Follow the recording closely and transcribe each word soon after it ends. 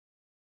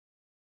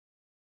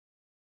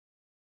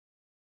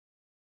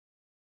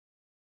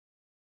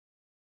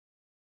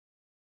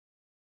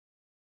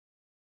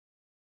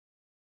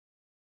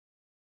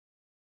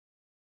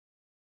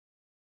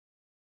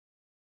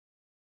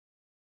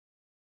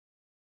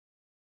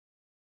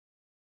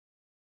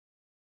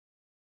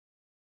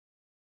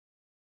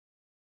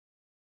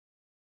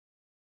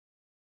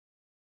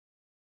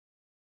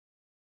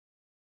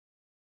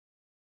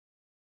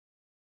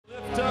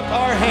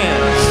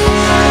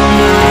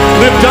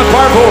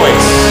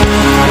voice,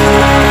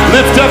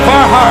 lift up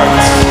our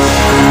hearts,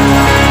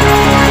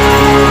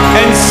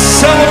 and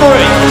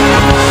celebrate.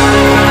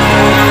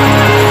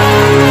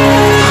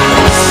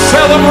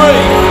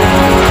 Celebrate.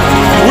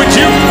 Would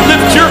you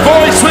lift your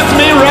voice with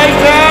me right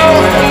now?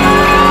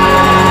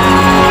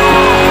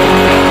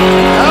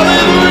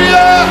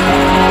 Hallelujah.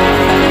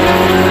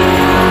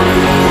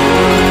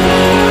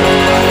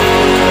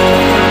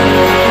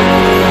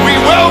 We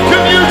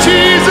welcome you,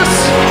 Jesus.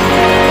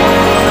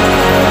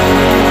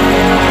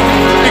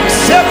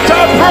 Accept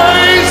our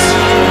praise.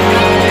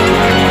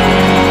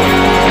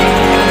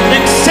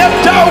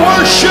 Accept our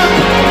worship.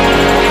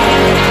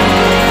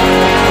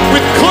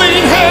 With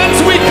clean hands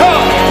we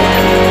come.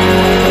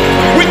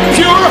 With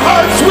pure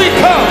hearts we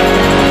come.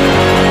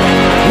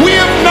 We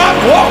have not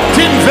walked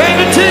in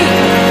vanity,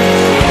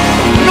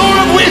 nor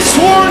have we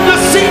sworn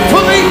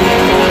deceitfully.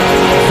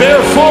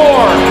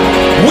 Therefore,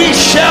 we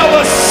shall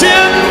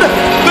ascend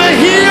the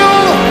hill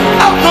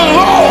of the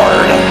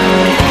Lord.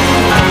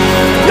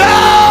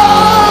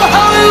 Oh,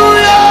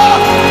 hallelujah!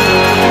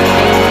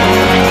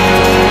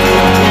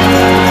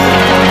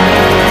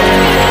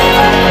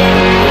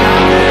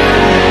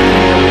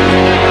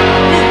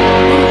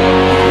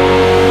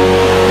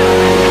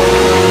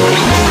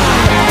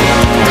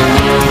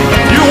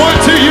 You want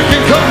to, you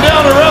can come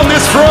down around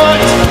this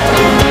front.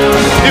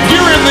 If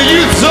you're in the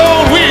youth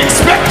zone, we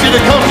expect you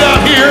to come down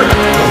here.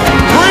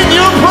 Bring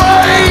your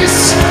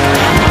praise.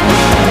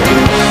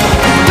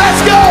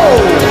 Let's go.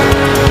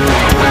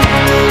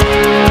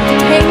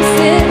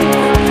 Hasten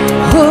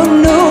who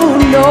knew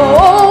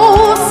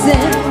no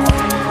sin,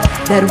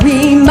 that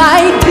we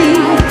might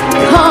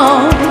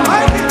become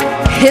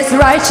his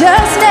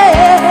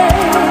righteousness.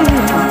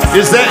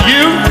 Is that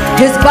you?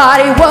 His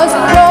body was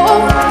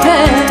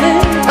broken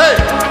Hey.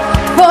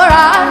 for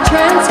our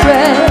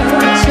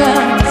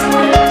transgressions.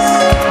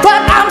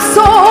 But I'm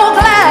so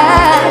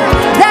glad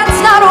that's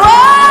not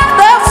what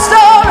the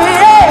story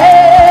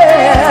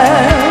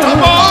is.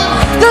 Come on.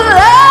 The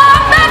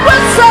Lamb that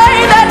was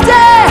slain that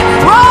day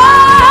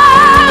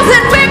rose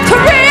in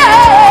victory.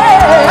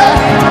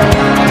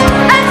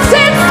 And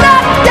since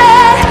that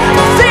day,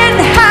 sin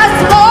has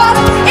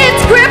lost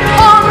its grip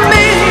on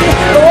me.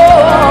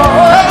 Oh,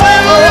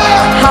 Hallelujah.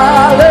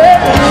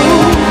 hallelujah.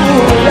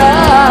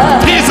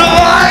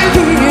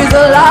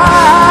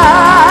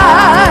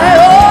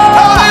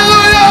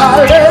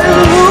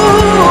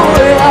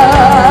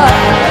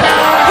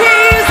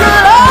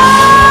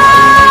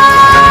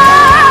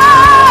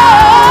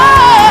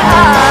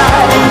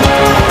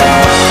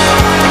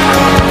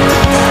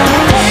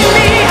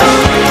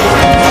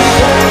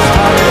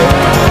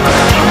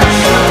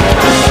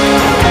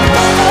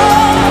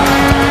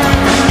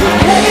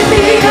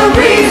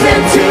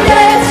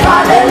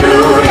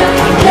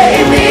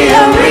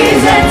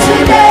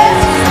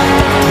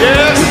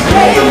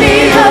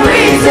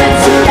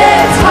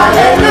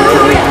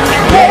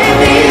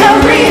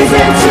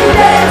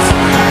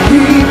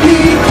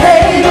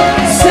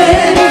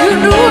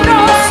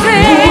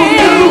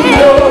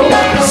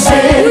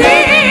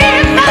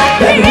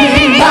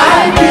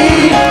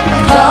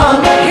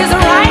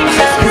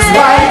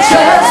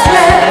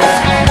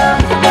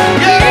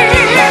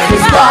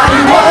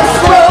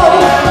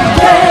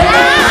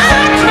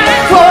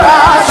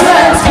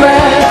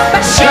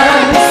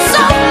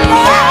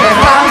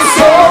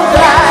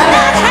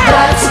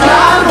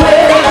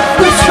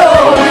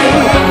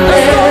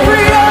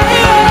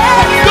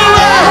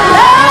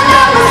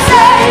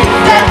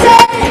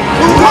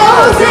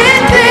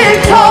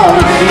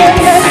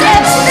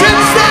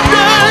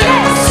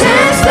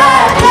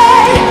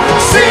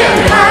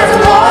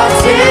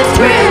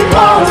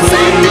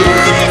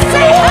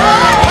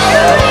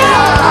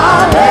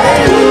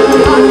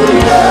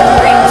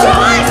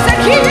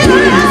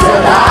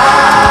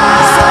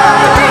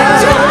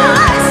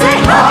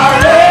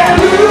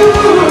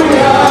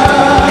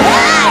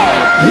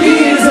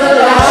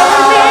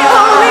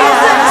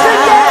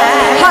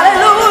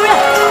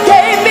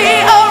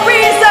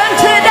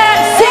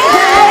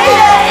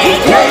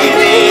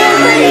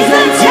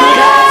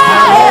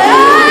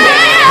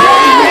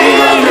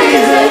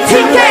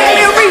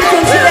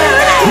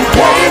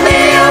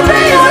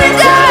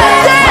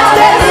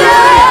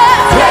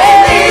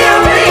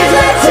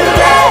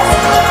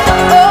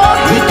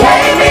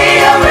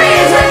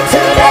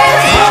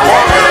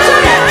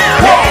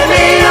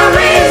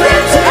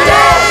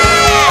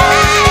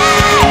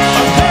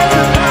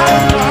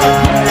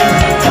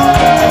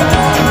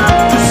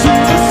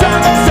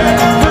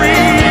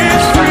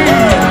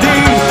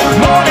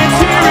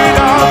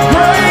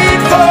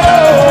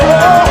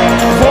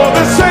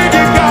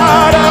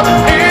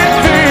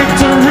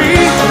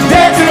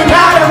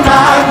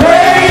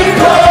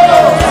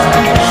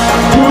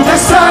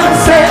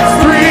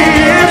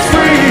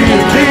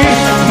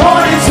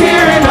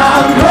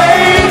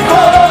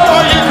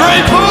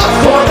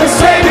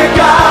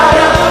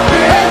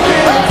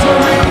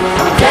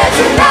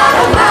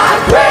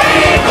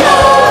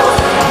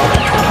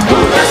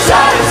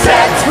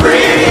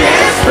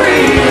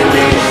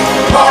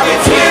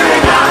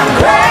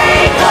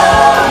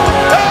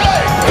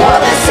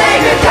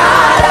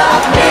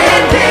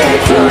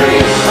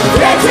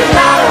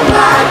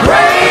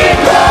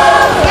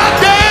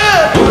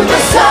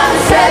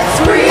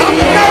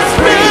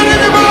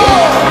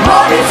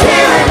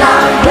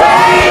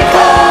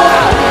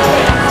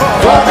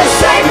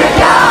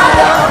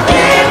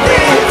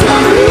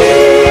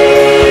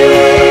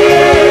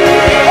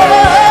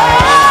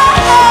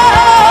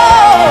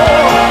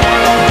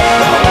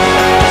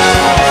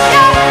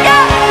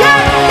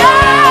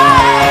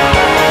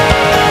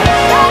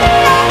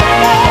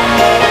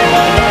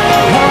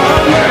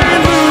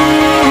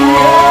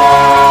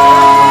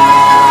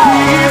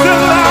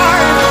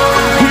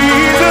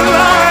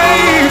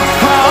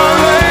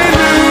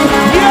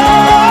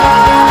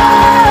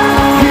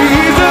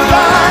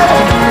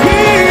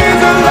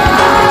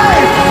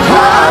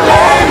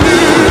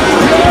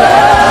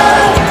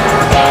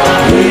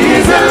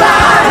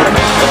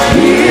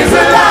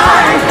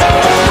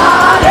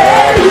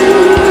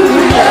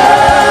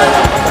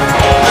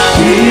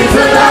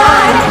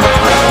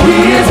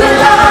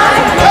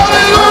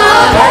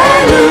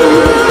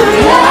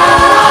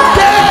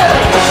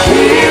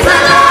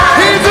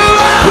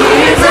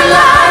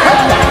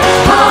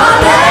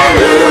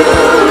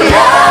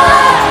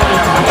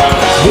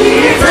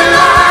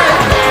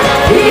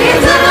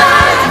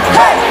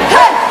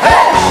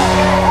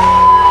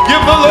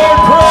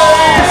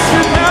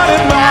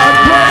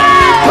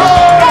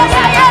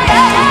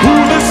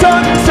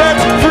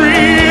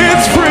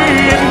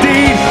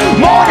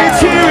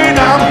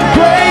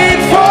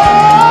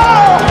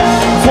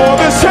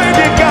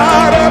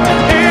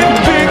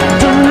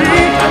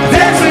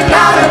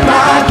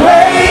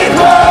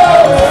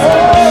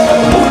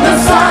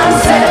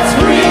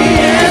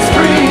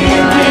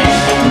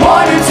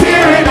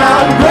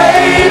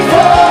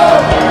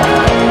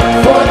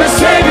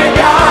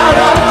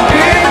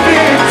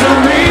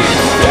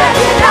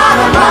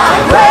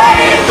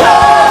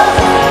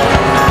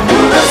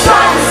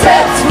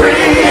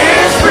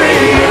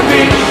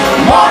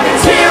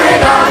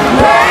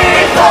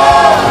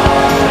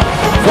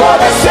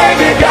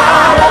 Savior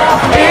got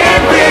up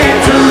in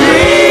victory.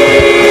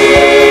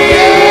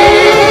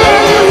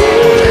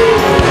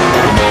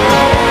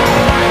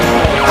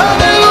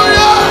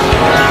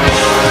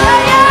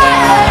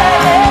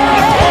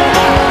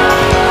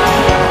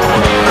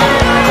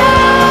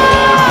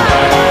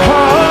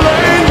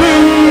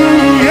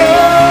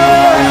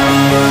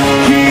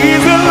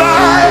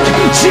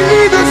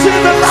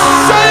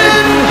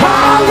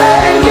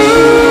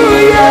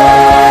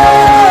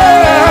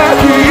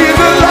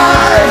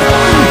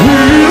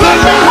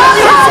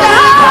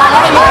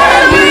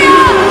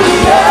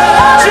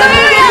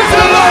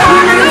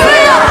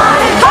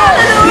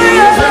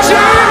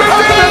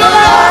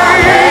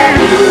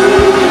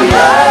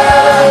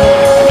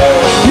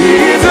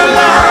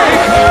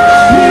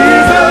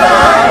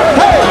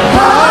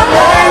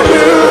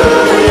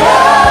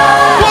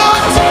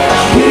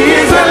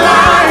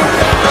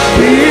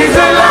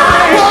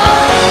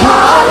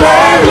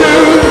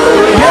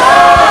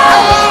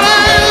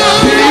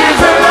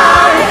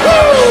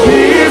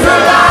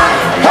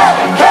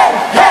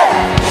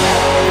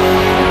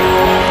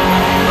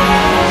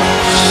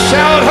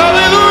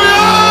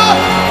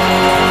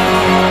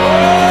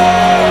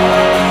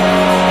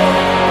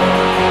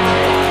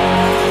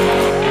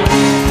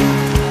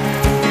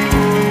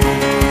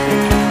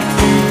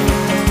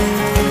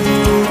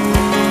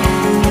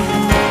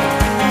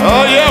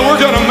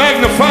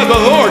 The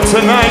Lord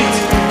tonight.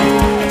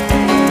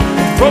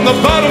 From the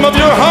bottom of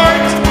your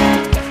heart,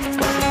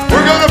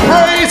 we're going to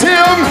praise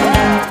Him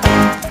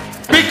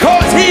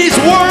because He's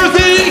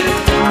worthy.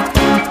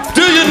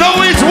 Do you know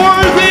He's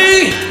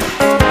worthy?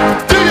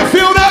 Do you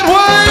feel that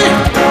way?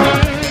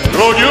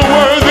 Lord, you're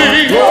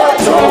worthy. Lord,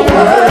 you're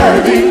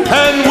worthy.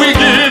 And we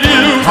give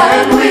you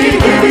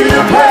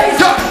the praise.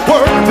 You're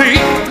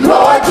worthy.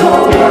 Lord,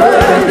 you're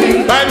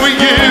worthy. And we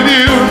give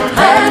you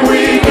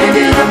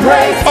the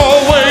praise.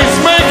 Always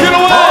making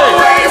a way.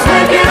 Always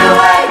making a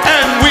way.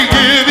 And we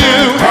give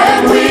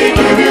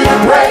you the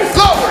praise.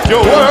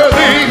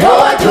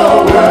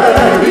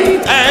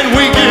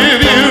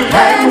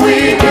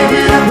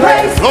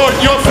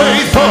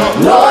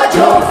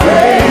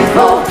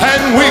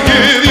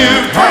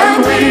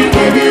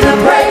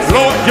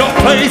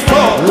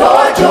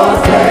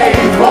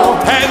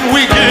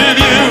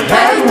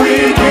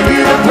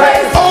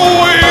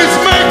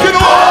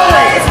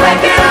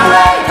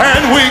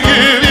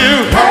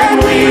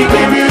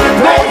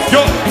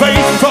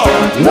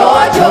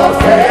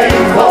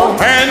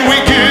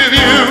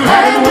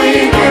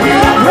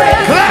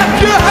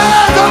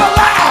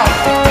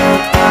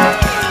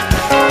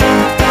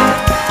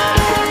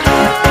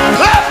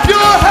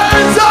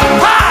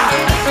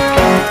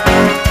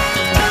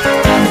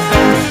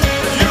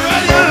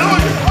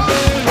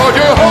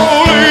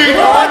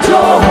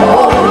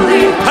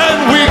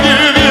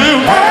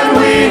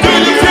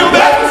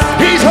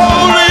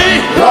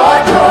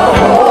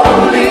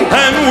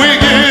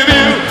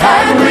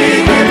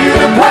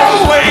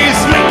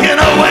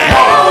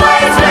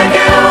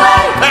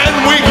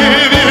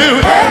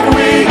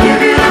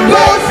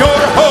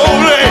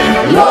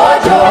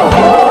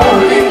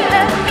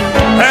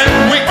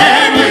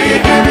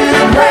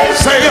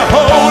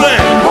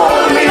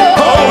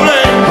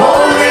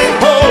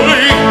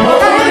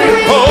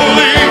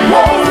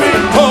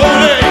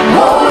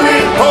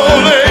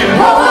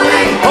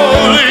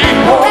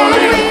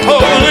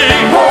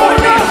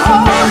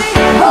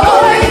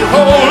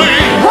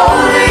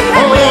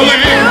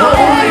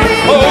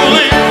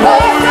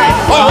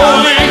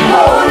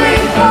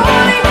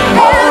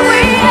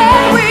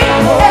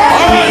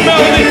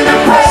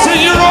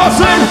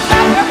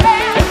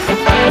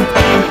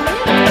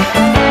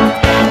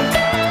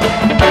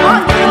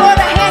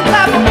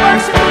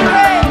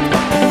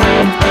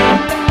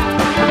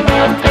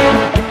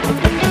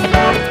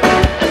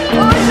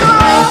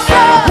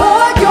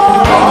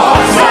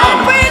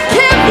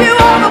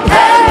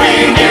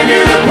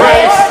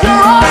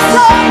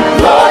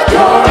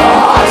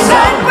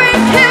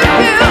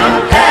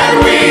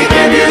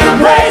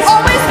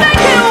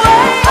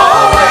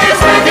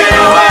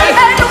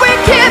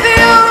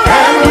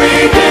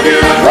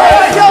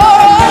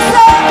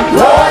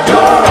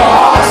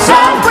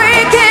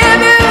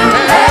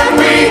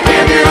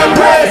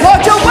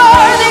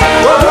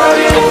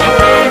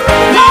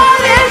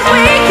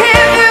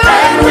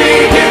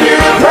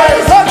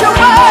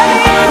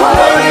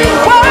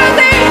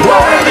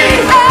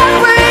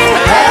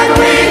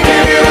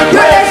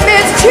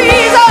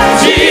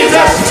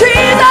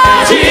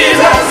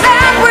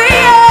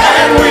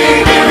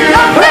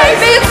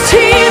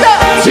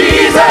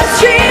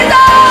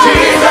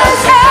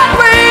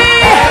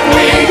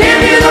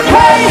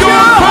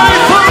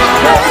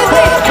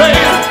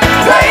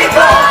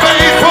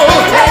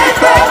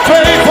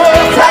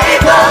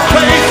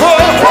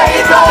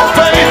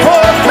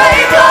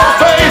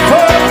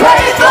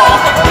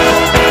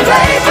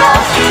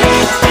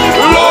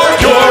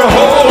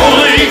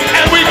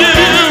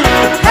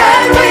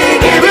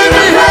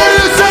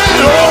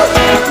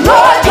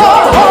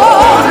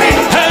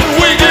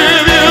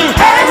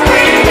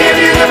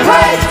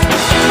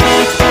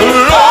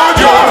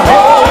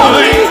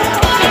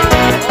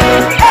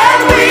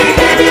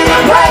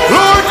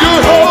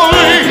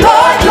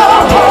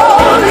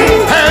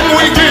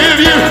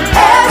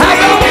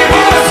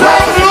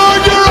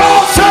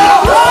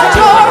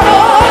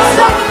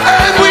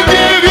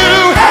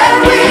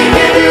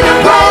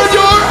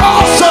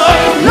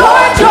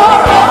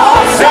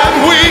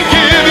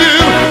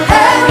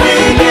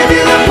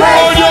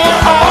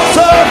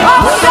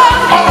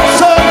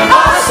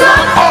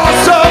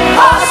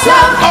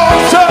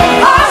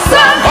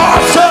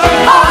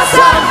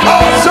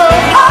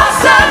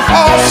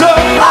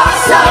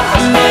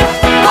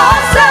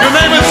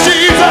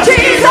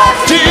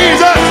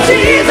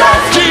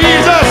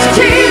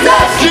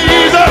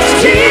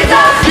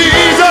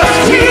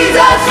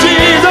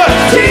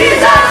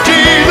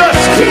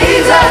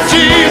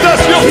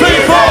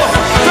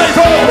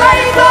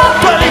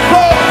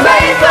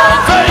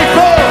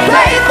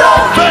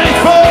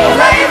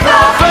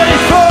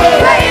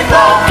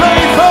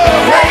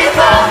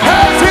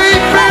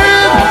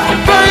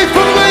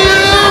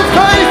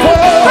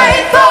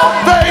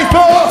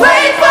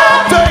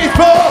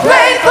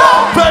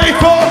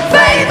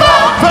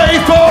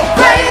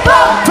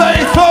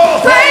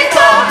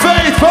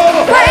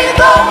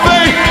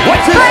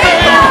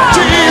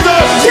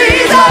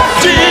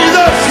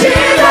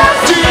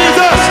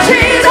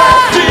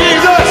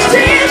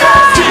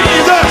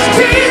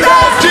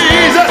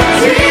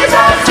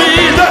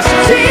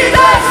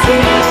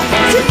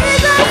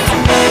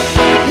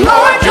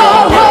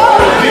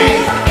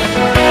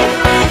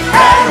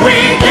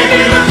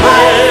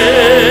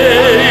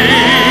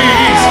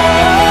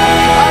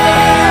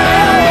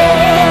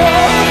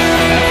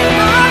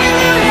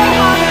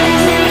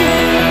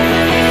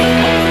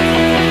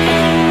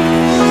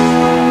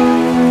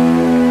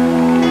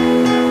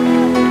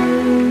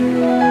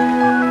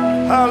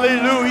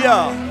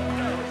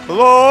 Hallelujah.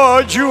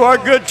 Lord, you are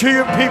good to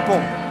your people.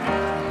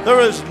 There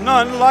is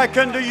none like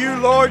unto you,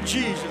 Lord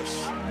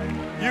Jesus.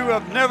 You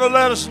have never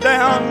let us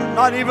down,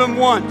 not even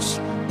once.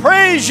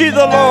 Praise ye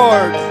the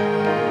Lord.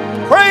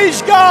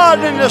 Praise God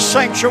in the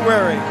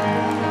sanctuary.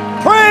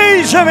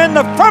 Praise Him in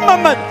the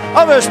firmament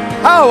of His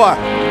power.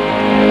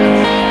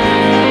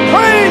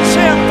 Praise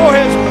Him for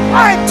His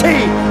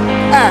mighty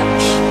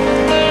acts.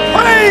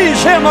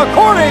 Praise Him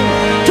according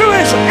to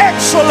His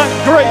excellent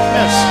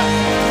greatness.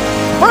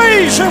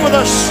 Praise Him with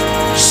the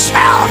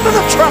sound of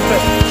the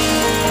trumpet.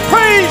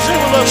 Praise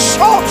Him with the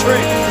psaltery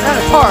and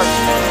harp.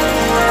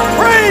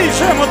 Praise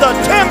Him with the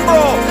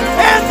timbrel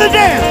and the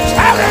dance.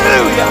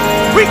 Hallelujah.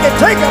 We can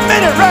take a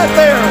minute right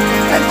there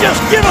and just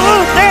give a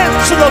little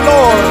dance to the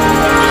Lord.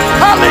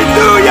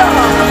 Hallelujah.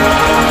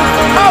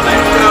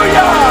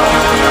 Hallelujah.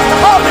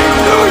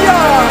 Hallelujah.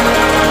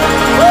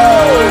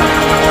 Woo.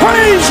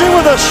 Praise Him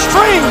with the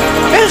string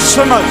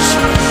instruments.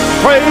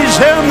 Praise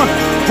Him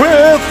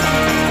with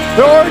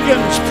the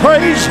organs.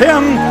 Praise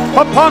Him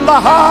upon the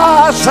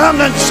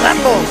high-sounding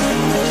cymbals.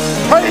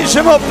 Praise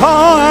Him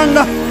upon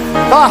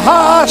the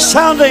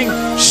high-sounding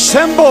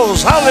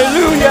cymbals.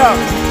 Hallelujah.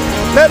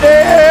 That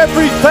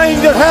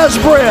everything that has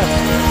breath,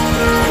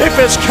 if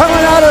it's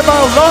coming out of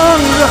our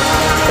lungs,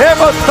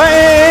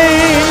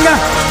 everything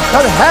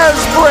that has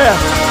breath,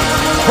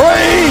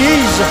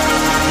 praise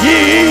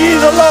ye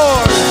the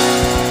Lord.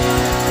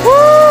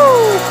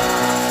 Woo!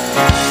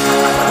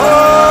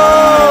 Oh!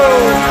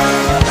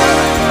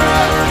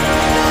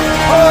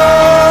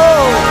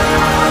 Oh!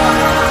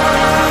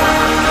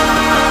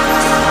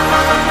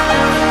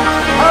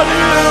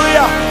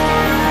 Hallelujah!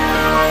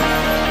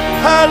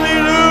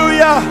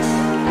 Hallelujah!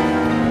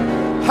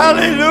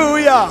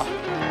 Hallelujah!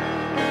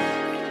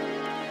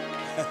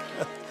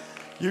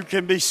 You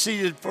can be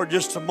seated for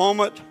just a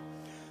moment.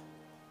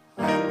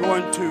 I'm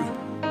going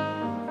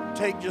to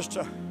take just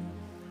a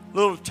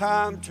little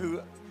time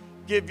to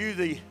give you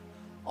the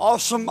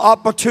awesome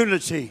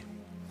opportunity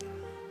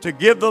to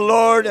give the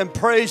Lord and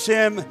praise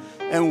Him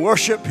and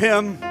worship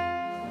Him,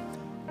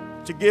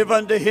 to give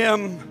unto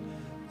Him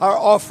our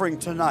offering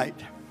tonight.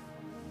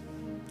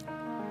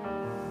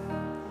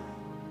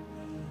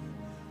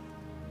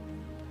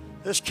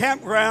 This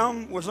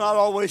campground was not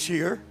always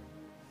here.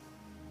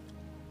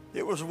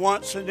 It was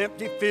once an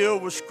empty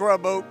field with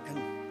scrub oak and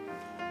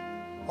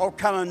all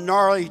kind of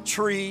gnarly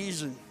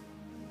trees and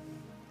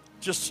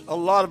just a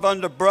lot of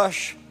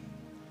underbrush.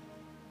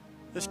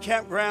 This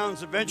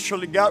campground's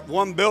eventually got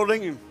one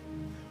building and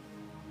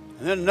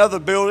then another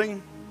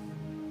building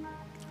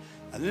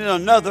and then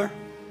another.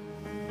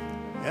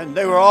 And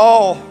they were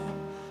all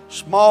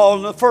small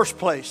in the first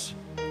place.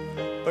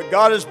 But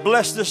God has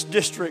blessed this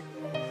district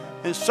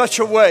in such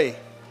a way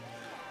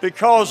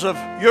because of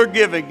your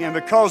giving and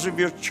because of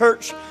your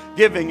church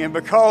giving and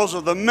because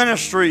of the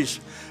ministry's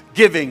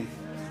giving.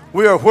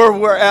 We are where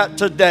we're at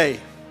today.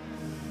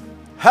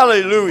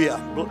 Hallelujah.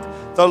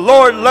 The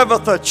Lord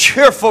loveth a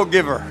cheerful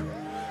giver.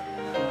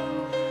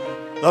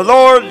 The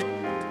Lord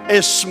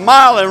is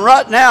smiling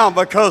right now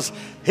because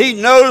He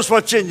knows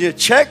what's in your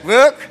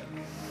checkbook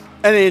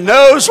and He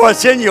knows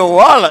what's in your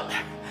wallet.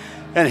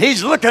 And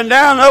He's looking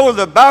down over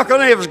the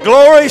balcony of His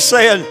glory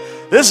saying,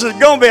 this is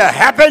going to be a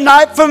happy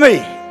night for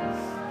me.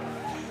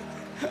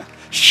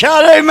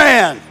 Shout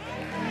amen.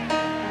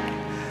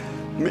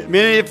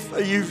 Many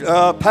of you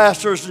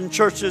pastors and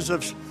churches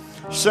have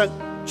sent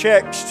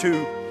checks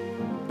to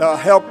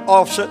help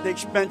offset the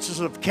expenses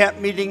of camp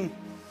meeting.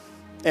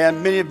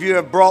 And many of you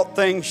have brought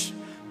things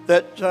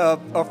that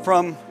are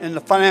from, in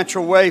the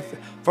financial way,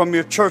 from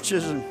your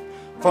churches and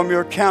from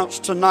your accounts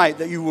tonight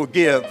that you will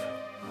give.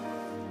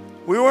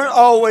 We weren't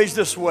always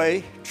this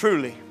way,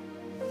 truly.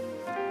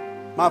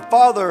 My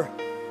father,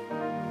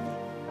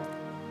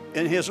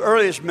 in his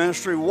earliest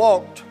ministry,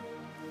 walked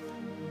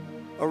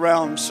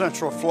around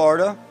Central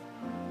Florida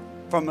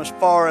from as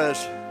far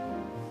as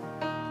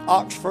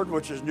Oxford,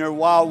 which is near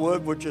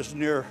Wildwood, which is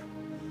near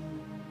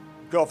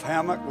Gulf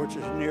Hammock, which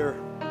is near,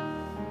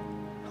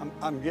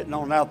 I'm getting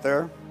on out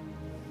there.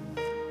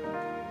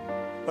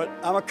 But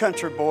I'm a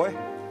country boy.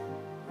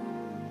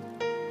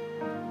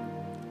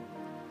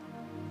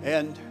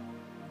 And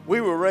we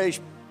were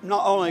raised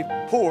not only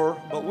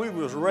poor, but we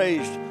was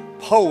raised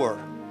poor.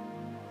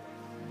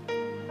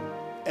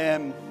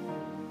 And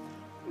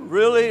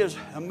really is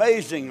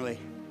amazingly,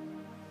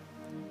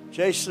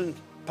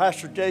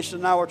 Pastor Jason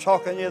and I were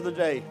talking the other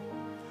day,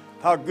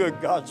 how good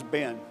God's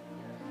been.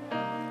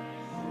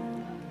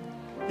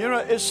 You know,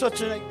 it's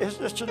such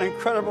an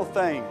incredible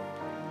thing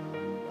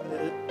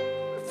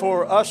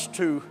for us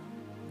to,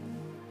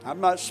 I'm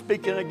not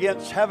speaking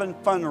against having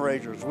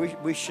fundraisers.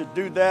 We should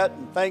do that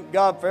and thank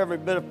God for every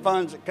bit of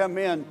funds that come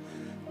in.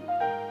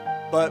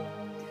 But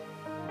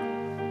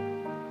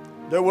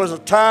there was a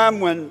time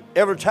when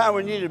every time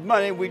we needed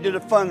money, we did a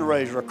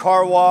fundraiser, a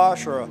car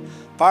wash or a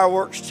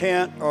fireworks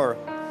tent or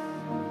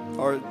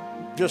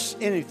just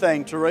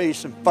anything to raise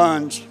some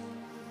funds.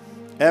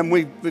 And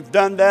we've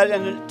done that,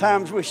 and at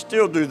times we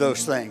still do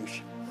those things.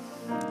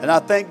 And I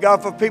thank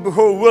God for people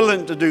who are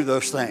willing to do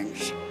those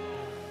things.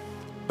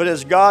 But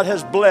as God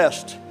has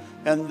blessed,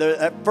 and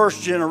that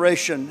first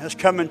generation has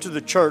come into the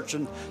church,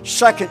 and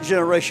second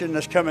generation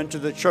has come into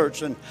the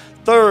church, and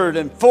third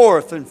and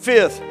fourth and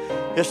fifth,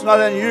 it's not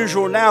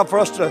unusual now for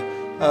us to,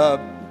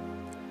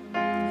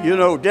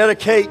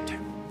 dedicate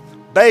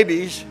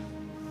babies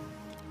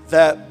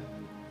that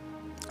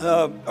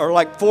are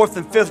like fourth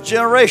and fifth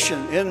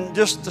generation in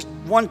just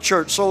one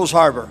church, Souls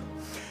Harbor.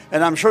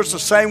 And I'm sure it's the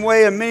same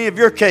way in many of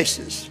your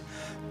cases.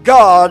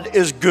 God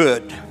is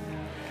good.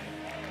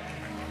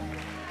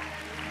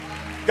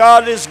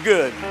 God is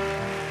good.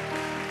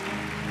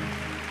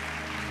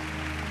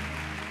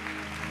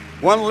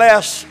 One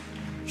last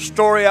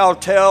story I'll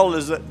tell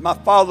is that my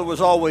father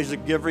was always a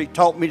giver. He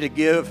taught me to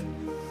give.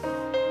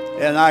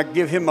 And I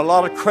give him a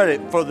lot of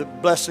credit for the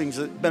blessings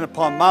that have been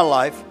upon my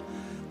life.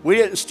 We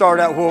didn't start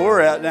out where we're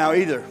at now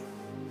either.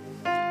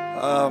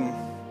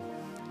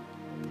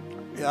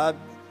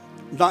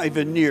 Not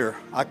even near.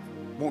 I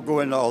won't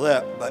go into all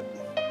that. But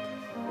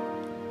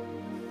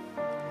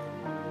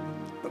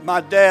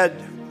my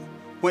dad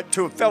went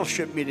to a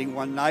fellowship meeting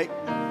one night,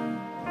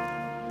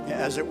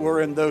 as it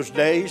were in those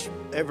days.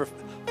 I think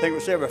it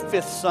was every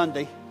fifth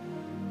Sunday.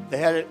 They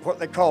had it what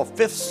they call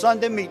fifth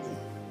Sunday meeting.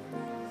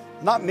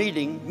 Not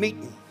meeting,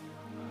 meeting.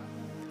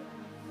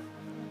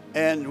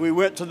 And we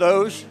went to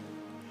those,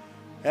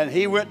 and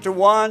he went to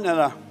one, and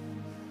a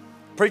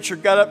preacher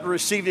got up to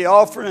receive the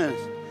offering, and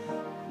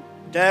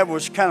Dad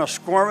was kind of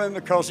squirming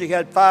because he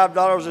had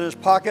 $5 in his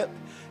pocket,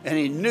 and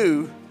he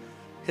knew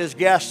his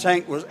gas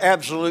tank was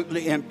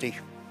absolutely empty.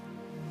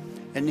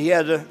 And he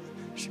had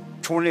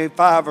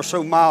 25 or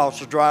so miles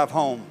to drive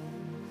home.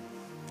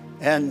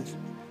 And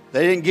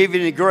they didn't give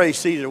you any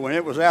grace either. When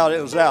it was out,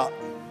 it was out.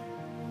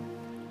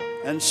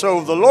 And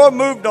so the Lord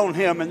moved on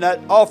him in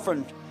that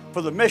offering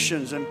for the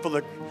missions and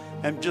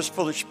just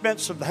for the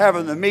expense of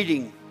having the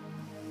meeting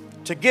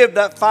to give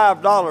that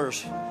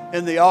 $5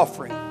 in the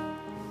offering.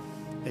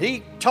 And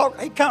he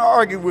kind of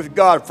argued with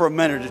God for a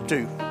minute or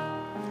two.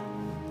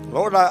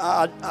 Lord,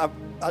 I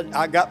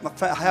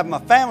have my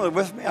family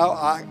with me.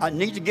 I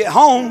need to get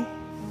home.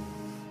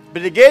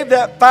 But he gave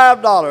that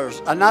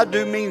 $5, and I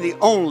do mean the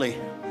only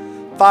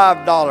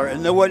 $5,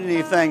 and there wasn't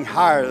anything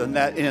higher than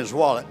that in his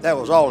wallet. That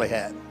was all he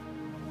had.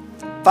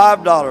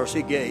 $5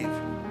 he gave.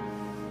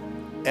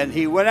 And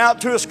he went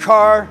out to his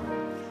car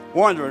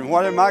wondering,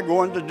 what am I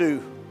going to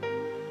do?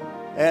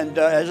 And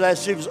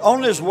as he was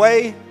on his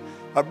way,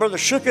 my brother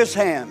shook his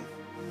hand,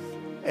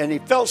 and he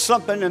felt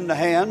something in the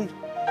hand.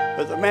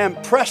 But the man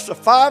pressed a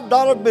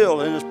 $5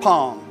 bill in his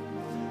palm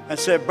and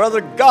said,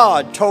 Brother,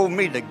 God told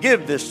me to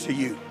give this to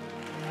you.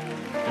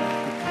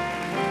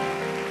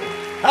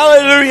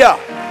 Hallelujah.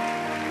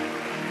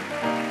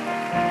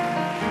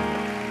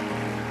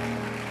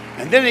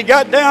 And then he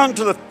got down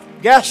to the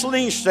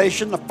gasoline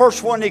station, the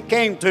first one he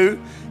came to,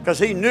 because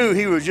he knew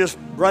he was just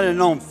running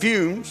on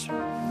fumes.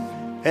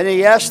 And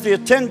he asked the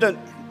attendant,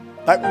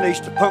 back when they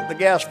used to pump the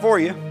gas for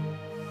you,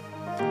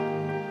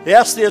 he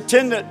asked the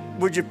attendant,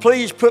 would you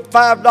please put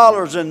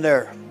 $5 in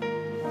there?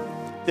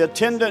 The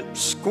attendant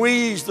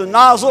squeezed the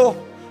nozzle,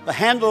 the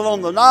handle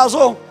on the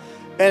nozzle,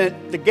 and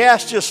the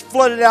gas just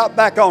flooded out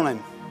back on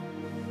him.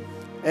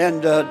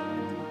 And the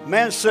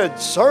man said,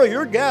 sir,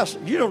 your gas,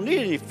 you don't need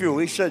any fuel.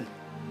 He said,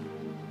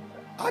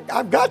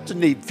 I've got to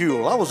need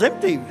fuel. I was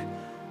empty.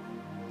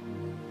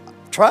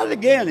 Try it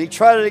again. He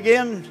tried it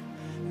again.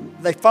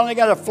 They finally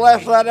got a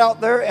flashlight out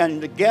there, and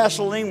the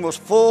gasoline was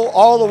full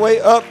all the way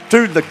up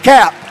to the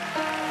cap.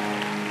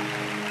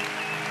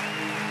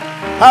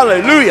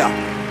 Hallelujah.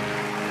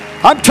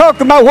 I'm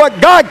talking about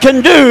what God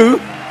can do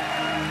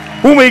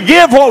when we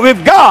give what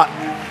we've got.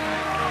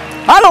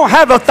 I don't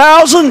have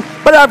 1,000,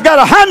 but I've got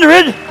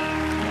 100.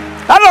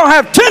 I don't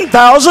have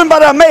 10,000,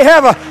 but I may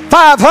have a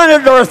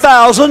 500 or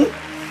 1,000.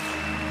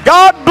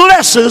 God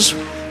blesses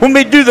when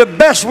we do the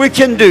best we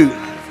can do.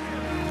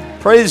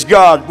 Praise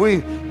God.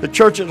 The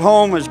church at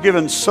home has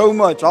given so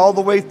much all the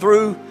way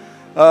through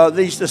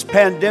this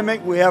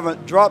pandemic. We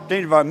haven't dropped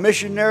any of our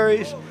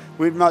missionaries.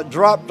 We've not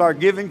dropped our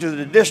giving to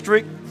the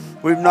district.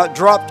 We've not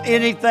dropped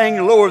anything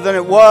lower than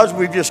it was.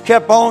 We've just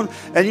kept on.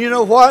 And you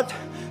know what?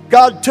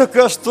 God took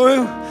us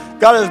through.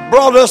 God has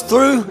brought us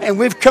through, and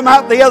we've come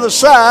out the other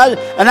side.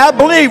 And I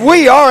believe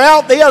we are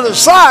out the other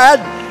side.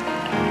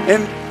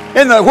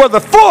 Where the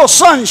full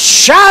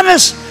sunshine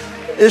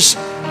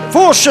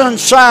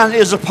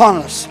is upon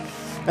us.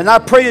 And I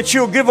pray that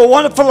you'll give a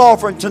wonderful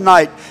offering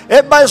tonight.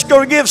 Everybody's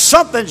going to give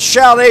something.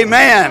 Shout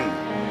amen.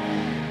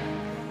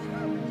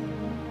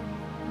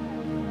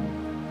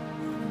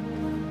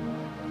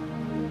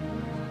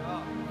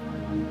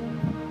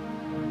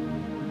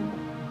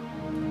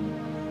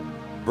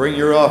 Bring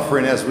your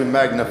offering as we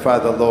magnify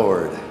the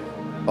Lord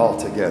all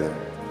together.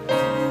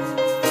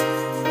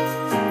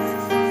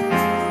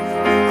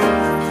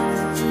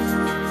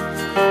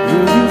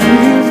 Will you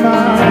be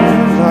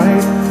my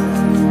light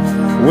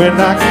when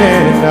I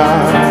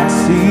cannot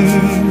see?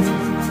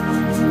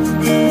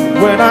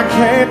 When I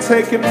can't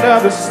take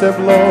another step,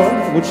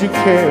 Lord, would you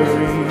carry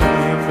me?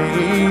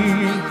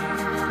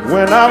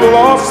 When I've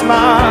lost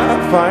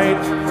my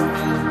fight,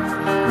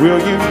 Will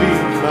you be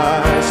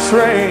my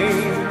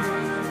strength?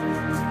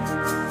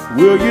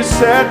 Will you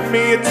set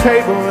me a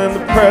table in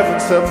the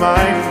presence of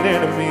mine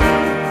enemies?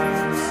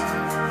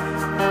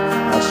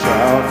 I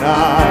shall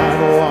not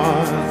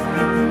want.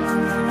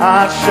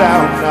 I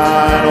shall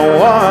not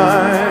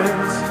want.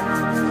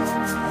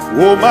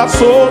 Oh, my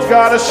soul's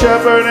got a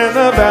shepherd in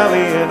the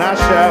valley, and I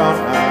shall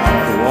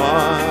not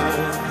want.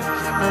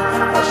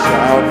 I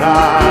shall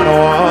not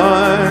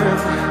want.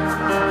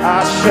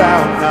 I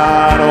shall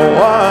not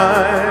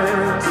want.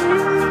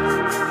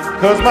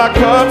 'Cause my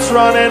cup's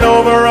running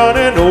over,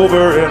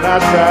 and I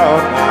shall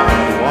not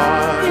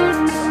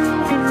want.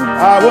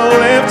 I will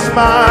lift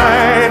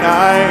mine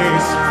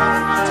eyes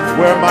to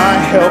where my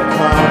help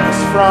comes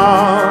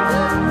from.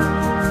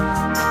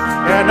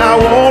 And I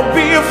won't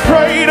be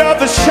afraid of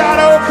the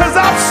shadow, 'cause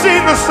I've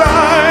seen the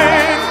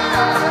sign.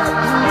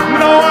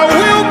 No, I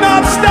will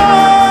not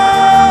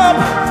stop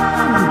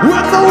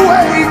when the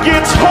way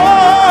gets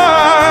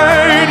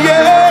hard,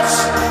 yes.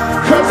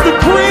 'Cause the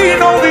green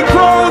only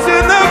grows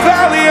in the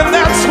valley, and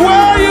that's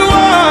where you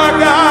are,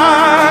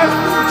 God.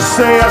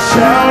 Say I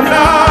shall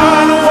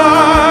not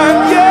want,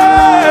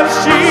 yes,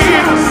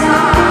 Jesus.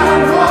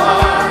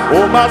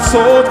 Oh, my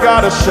soul's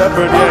got a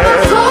shepherd,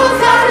 yes.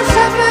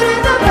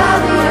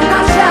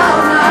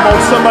 Oh,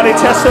 somebody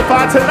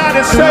testify tonight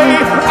and say,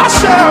 I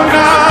shall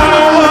not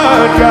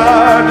want,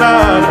 God, no,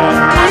 no.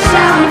 I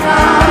shall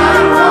not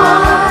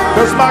want.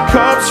 'Cause my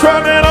cup's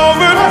running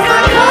over.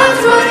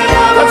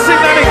 Let's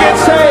sing that again,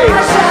 say,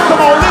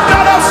 come on, lift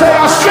that up, say,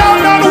 I shall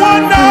not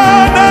want, no,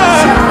 no.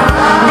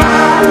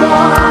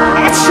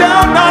 I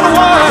shall not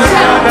want,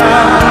 no,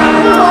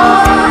 no.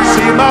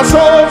 See, my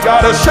soul's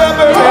got a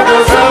shepherd in the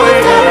valley,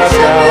 and I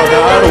shall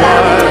not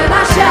want.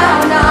 I shall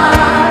not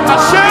I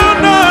shall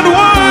not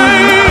want.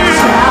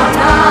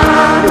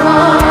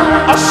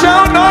 I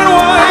shall not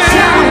want.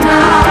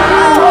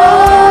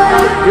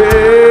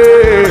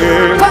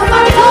 Yeah.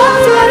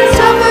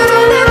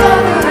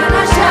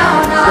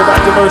 Go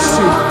back to verse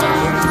 2.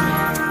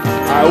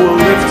 I will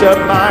lift up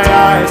my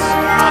eyes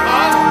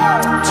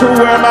to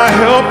where my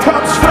help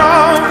comes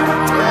from,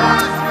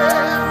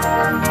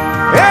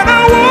 and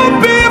I won't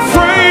be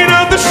afraid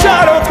of the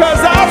shadow,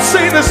 'cause I've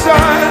seen the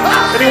sun.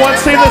 Anyone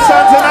seen the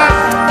sun tonight?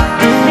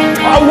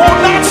 I will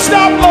not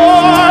stop,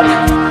 Lord,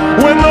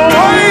 when the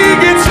way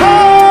gets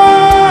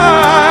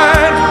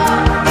hard.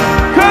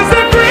 'Cause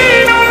the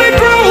green only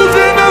grows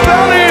in the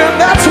valley, and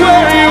that's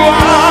where you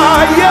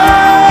are,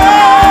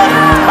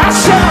 yeah. I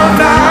shall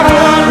not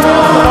want.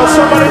 Oh,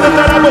 somebody lift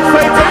that up with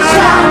faith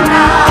tonight.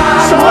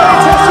 Somebody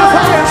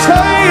testify and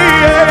say,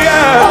 yeah,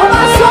 yeah. Oh,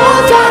 my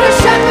soul's got a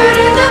shepherd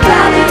in the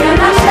valley, and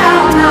I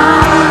shall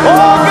not.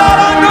 Oh, God,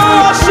 I know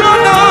I shall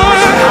not.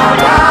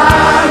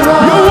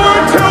 Your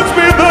word tells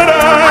me that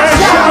I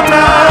shall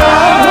not.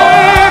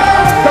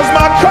 'Cause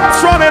my cup's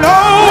running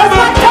over.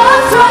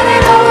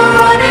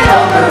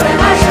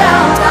 And I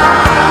shall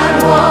not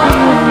want.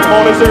 Come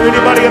on, is there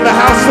anybody in the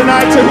house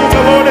tonight to whom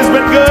the Lord has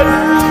been good?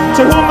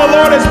 To whom the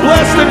Lord has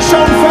blessed and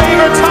shown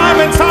favor time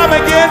and time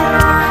again?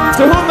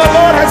 To whom the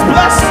Lord has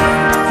blessed?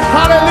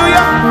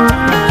 Hallelujah.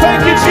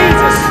 Thank you,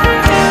 Jesus.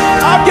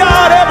 I've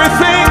got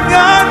everything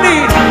I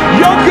need.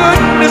 Your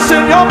goodness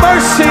and your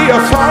mercy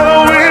are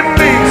following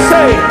me.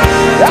 Say,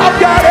 I've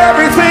got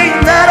everything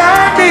that I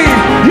need.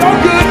 Your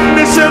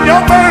goodness and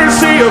your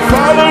mercy are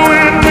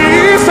following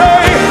me.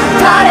 Say,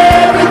 Got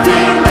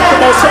everything that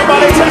come on,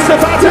 somebody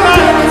testify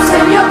tonight.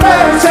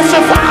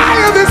 Testify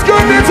of His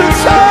goodness and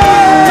say,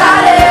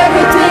 Got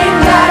everything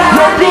that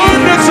your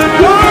goodness and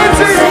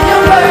mercy.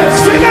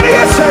 Sing it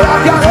again, say,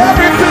 I've got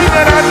everything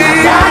that I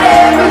need. Got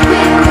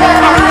everything that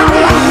I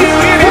need.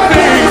 Lacking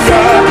anything,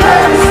 God.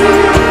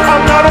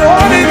 I'm not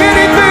wanting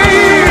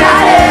anything.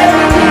 Got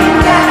everything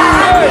that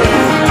I need.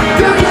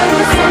 Your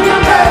goodness and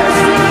your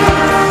mercy.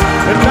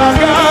 And I've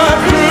got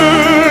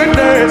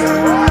goodness,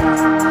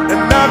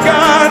 and I've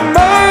got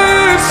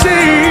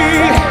mercy.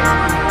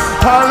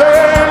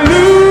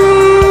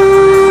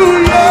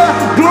 Hallelujah,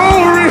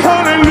 glory,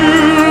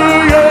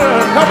 hallelujah.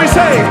 Help me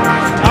say,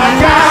 I've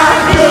got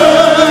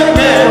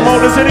goodness. Come on,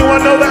 does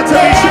anyone know that to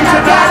be true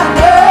tonight?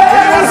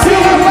 Anyone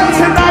feel that way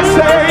tonight?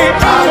 Say,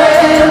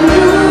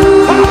 hallelujah,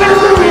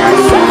 hallelujah.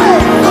 Say,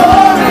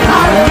 Glory,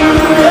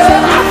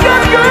 hallelujah. I've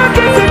got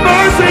goodness and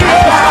mercy.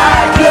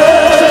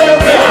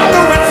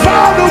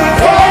 Follow me.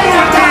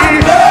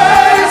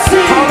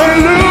 Mercy.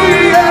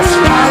 Hallelujah, yes.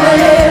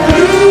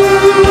 Hallelujah.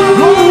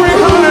 Glory,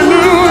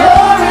 hallelujah.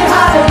 Glory,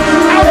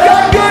 hallelujah. I've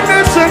got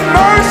goodness and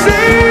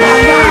mercy.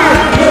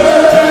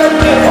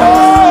 Goodness.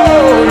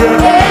 Oh,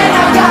 yeah. And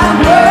I got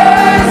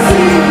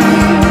mercy.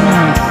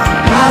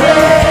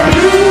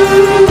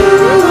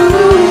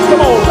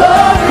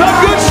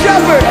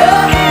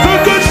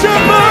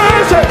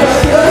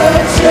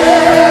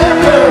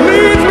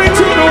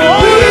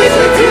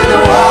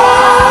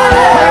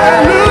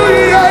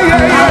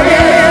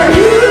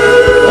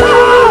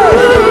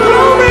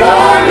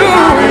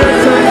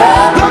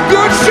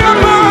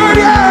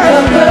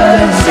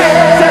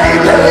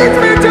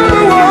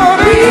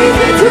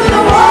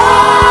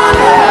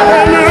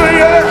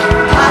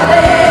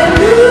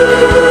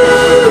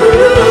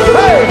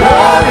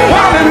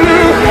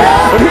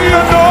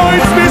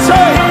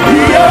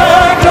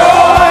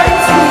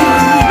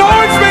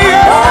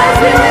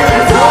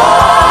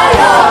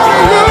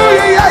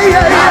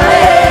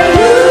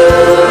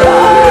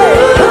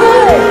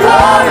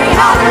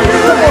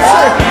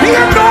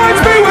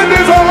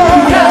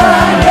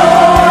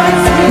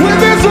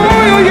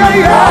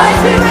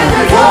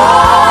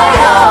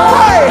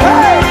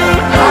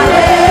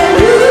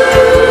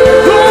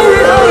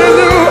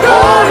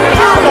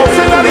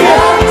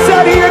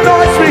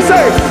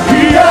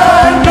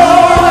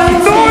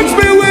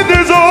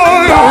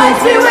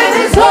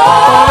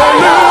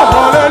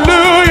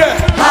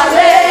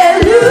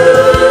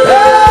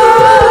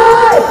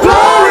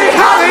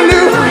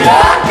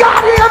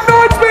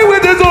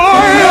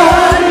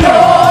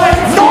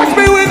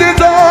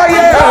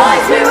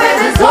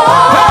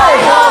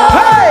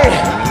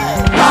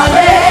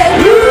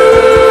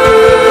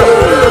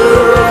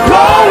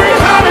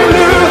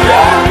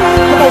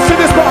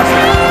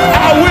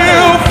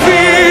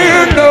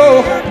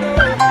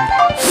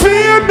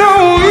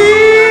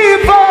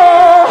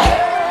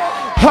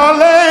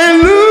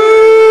 Hallelujah.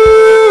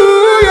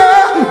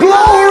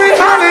 Glory,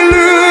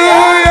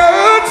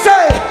 hallelujah.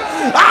 Say,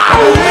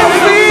 I will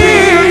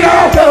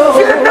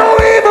fear no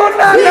evil.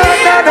 No, no,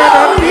 no, no,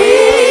 no.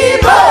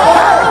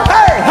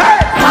 Hey, hey.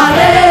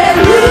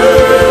 Hallelujah.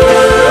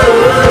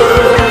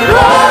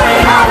 Glory,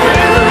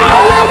 hallelujah. I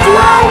will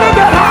dwell in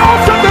the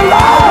house of the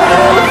Lord.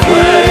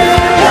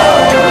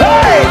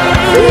 Hey.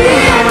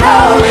 Fear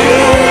no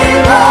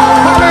evil.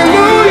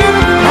 Hallelujah.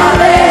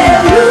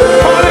 Hallelujah.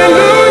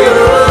 Hallelujah.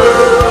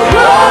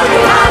 Glory,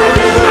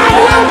 hallelujah. I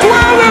will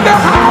dwell in the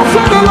house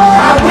of the Lord. I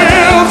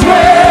will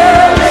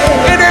dwell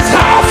in his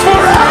house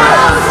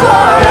forever.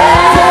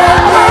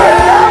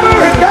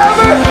 Forever and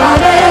ever.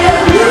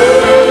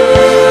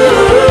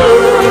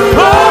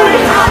 Glory.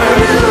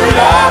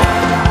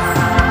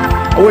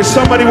 I wish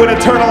somebody would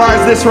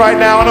internalize this right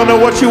now. I don't know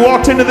what you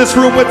walked into this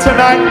room with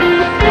tonight.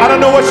 I don't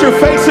know what you're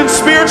facing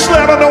spiritually.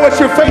 I don't know what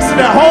you're facing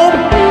at home.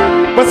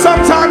 But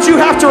sometimes you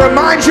have to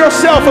remind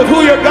yourself of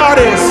who your God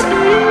is.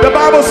 The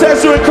Bible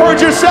says to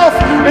encourage yourself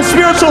in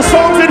spiritual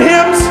songs and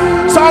hymns.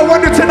 So I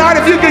wonder tonight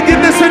if you could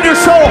get this in your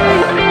soul.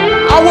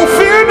 I will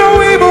fear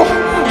no evil.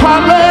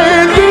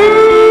 Hallelujah.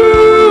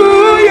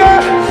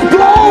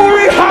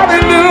 Glory,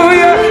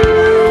 hallelujah.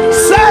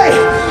 Say,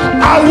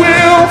 I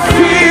will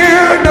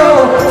fear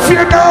no evil.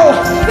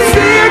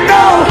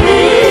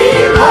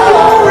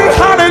 Glory,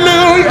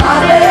 hallelujah.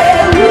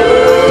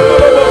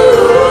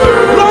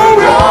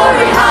 Glory,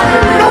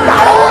 no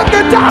matter what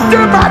the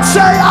doctor might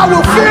say, I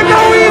will fear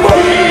no evil.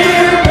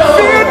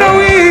 Fear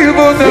no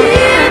evil.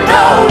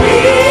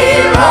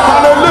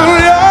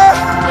 Hallelujah.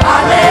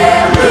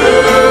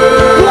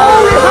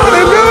 Glory,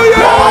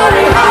 hallelujah.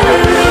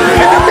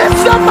 In the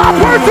midst of my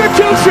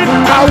persecution,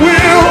 I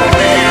will.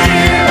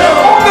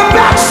 On the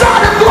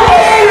backside of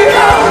glory.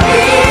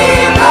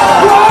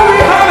 Glory,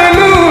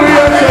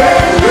 hallelujah. Hey,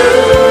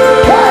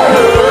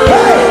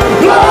 hey,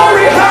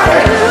 glory,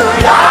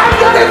 hallelujah. I'm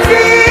gonna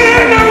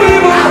fear no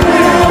evil.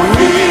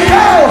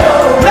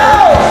 No.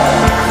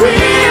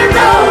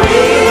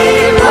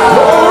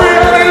 Glory,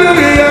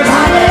 hallelujah.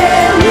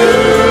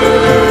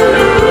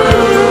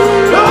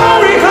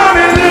 Glory,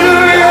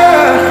 hallelujah.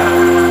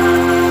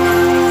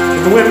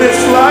 And when this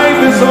life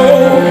is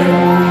over,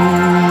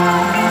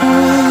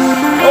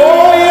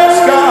 oh yes,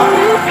 God,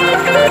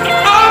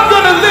 I'm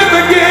gonna live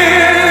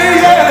again,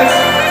 yes.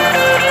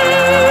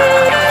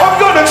 I'm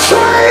gonna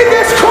trade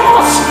this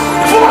cross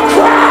for a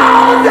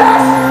crown,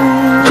 yes.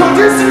 'Cause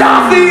it's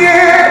not the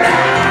end.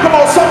 Come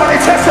on, somebody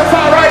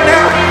testify right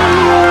now.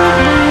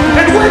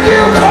 And when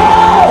you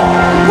call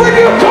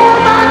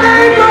my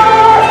name,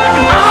 Lord,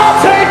 I'll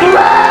take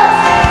rest.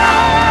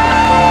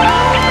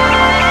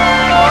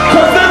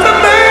 'Cause there's a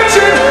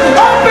mansion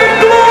up in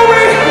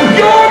glory.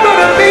 You're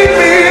gonna meet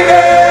me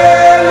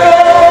there,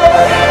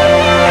 Lord.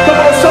 Come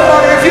on,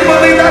 somebody, if you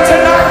believe that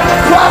tonight,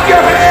 clap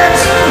your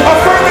hands,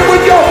 affirm it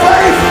with your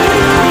faith.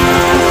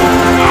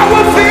 I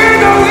will fear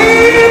no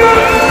evil.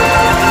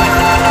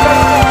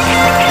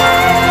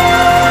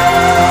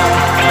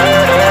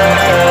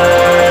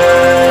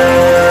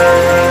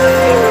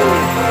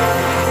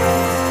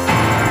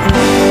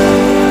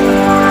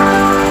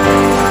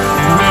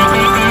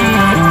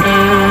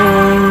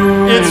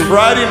 It's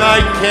Friday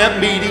night camp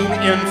meeting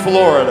in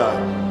Florida.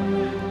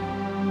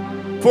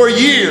 For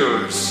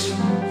years,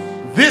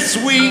 this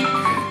week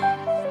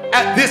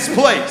at this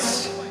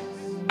place,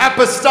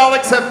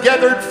 apostolics have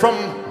gathered from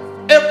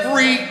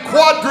every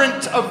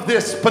quadrant of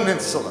this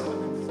peninsula.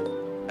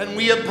 And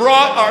we have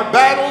brought our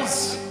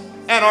battles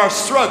and our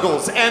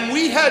struggles, and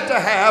we had to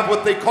have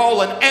what they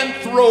call an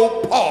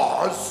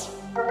anthropause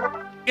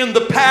in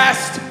the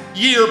past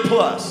year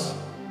plus.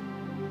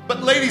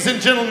 But ladies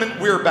and gentlemen,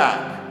 we're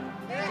back.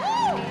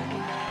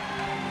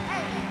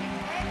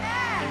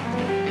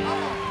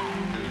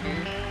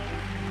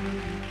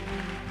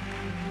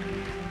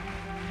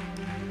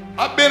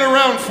 I've been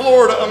around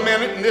Florida a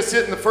minute, and this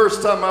isn't the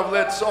first time I've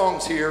led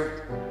songs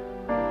here.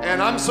 And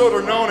I'm sort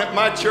of known at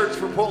my church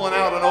for pulling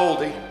out an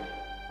oldie.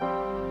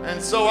 And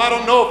so I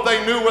don't know if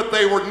they knew what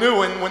they were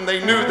doing when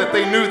they knew that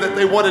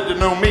they wanted to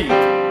know me.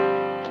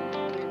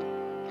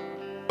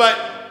 But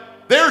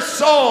there's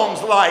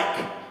songs like,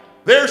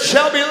 there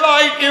shall be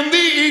light in the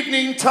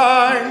evening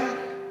time.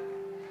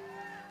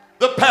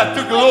 The path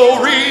to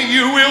glory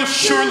you will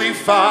surely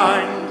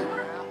find.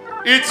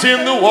 It's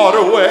in the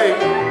waterway.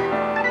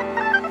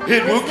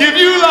 It will give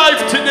you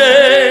life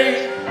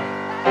today.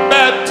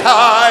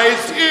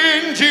 Baptized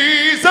in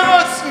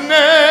Jesus'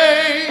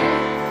 name.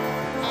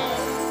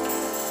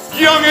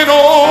 Young and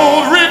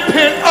old,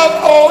 repent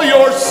of all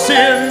your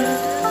sin,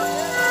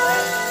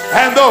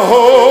 and the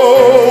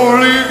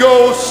Holy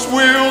Ghost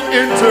will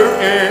enter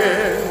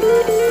in.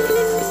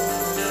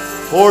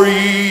 For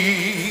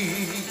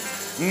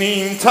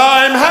evening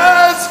time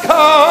has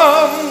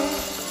come,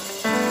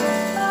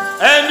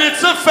 and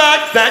it's a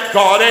fact that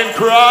God and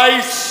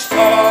Christ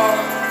are.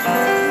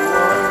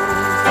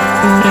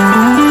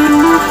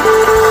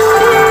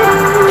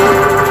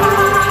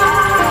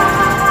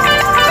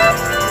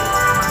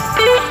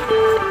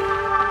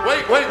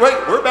 Wait,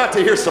 we're about to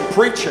hear some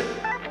preaching.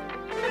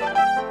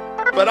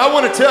 But I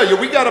want to tell you,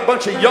 we got a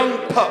bunch of young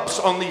pups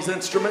on these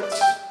instruments.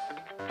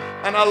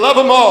 And I love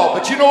them all.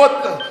 But you know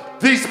what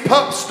these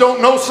pups don't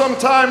know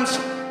sometimes?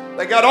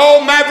 They got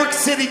all Maverick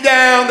City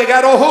down. They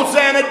got all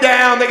Hosanna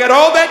down. They got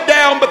all that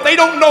down. But they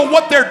don't know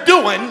what they're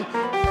doing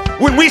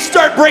when we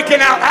start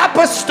breaking out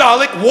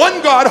apostolic,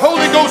 one God,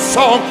 Holy Ghost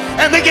song.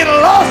 And they get a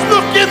lost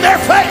look in their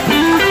face.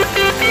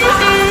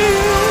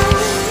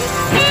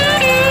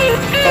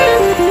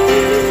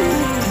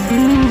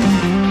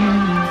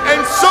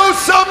 And so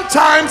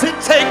sometimes it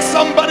takes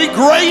somebody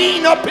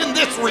graying up in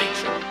this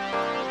region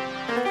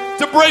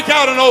to break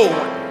out an old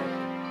one.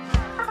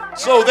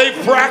 So they've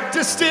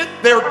practiced it,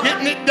 they're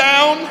getting it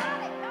down,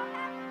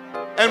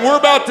 and we're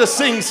about to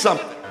sing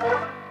something.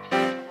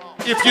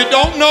 If you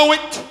don't know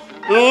it,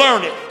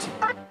 learn it.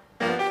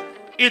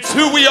 It's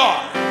who we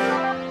are.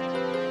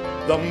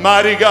 The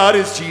mighty God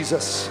is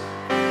Jesus.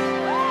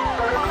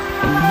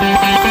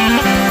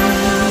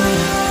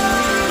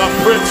 The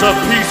Prince of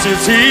Peace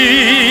is He.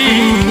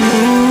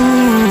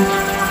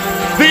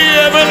 The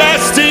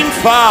everlasting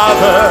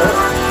Father.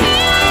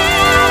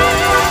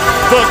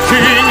 The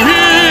King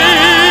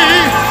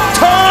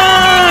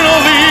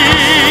eternally.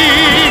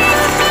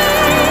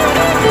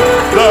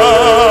 The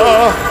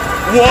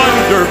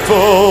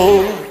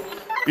wonderful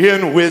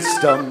in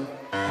wisdom.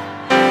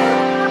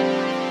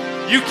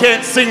 You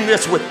can't sing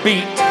this with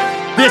beat.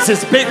 This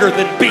is bigger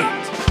than beat.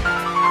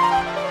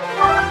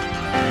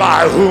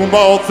 By whom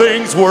all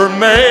things were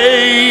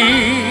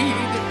made,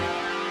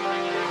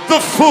 the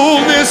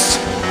fullness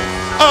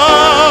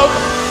of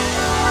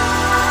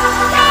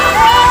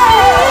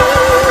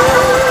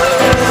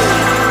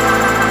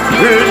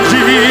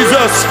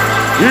Jesus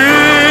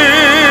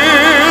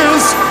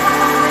is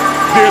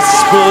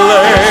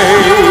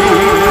displayed.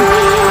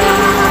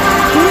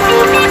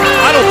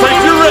 I don't think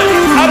you're ready.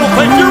 I don't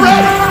think you're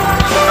ready.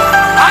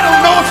 I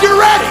don't know if you're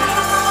ready.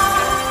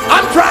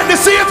 I'm trying to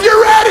see if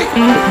you're ready.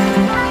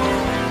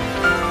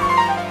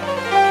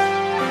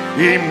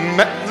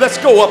 Let's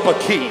go up a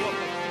key.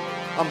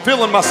 I'm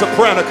feeling my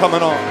soprano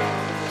coming on.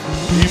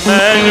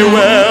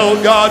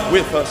 Emmanuel, God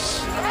with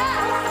us.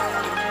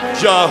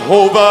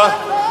 Jehovah,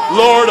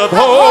 Lord of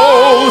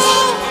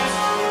hosts.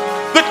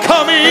 The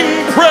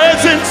coming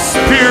present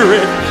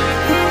Spirit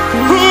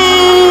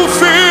who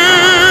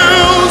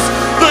fills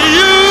the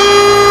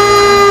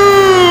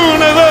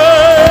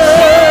universe.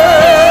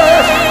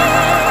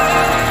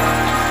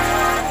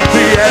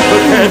 The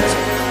advocate,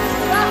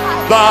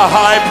 the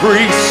high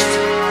priest,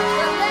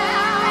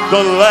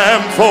 the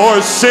Lamb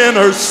for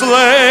sinners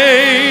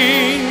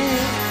slain,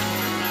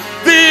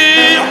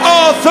 the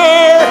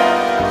author,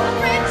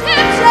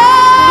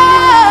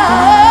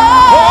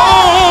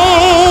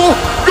 oh,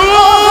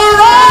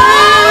 glory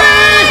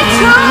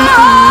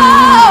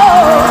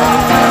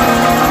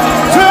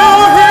to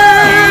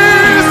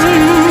His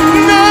name.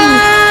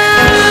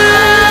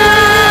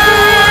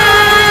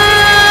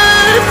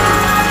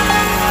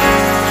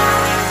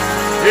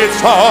 It's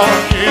all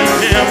in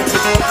Him.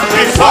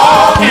 It's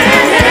all in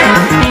Him.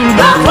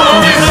 The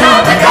fullness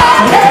of the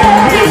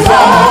Godhead is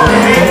all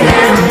in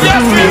Him.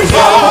 Yes, it's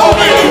all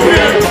in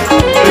Him.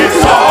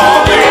 It's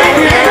all in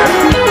Him.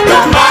 The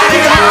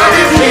mighty God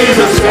is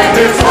Jesus, and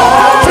it's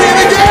all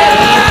in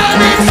Him.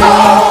 It's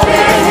all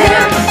in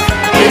Him.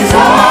 It's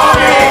all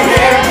in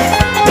Him.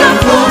 The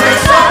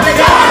fullness of the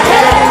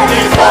Godhead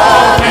is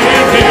all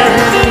in Him.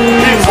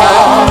 It's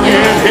all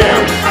in Him.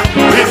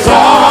 It's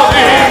all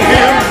in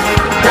Him.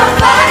 The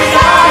mighty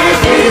God is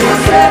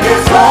Jesus, and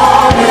it's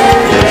all in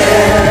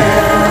Him.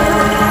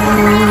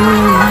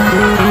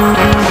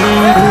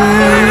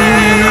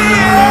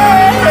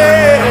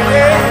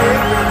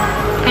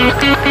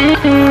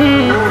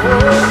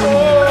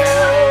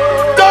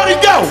 Donnie,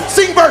 go!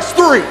 Sing verse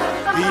 3.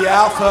 The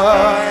Alpha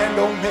and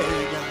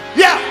Omega.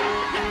 Yeah.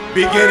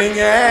 Beginning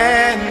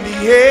and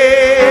the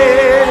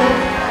end.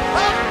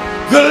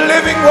 The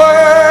living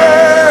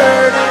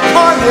Word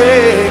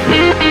incarnate.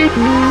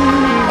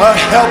 A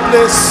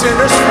helpless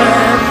sinner's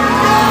friend.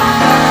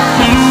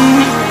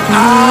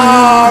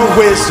 Our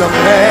wisdom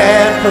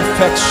and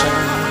perfection.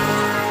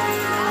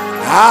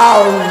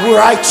 Our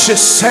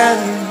righteous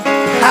and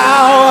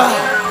power.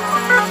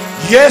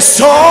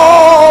 Yes,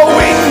 all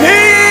we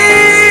need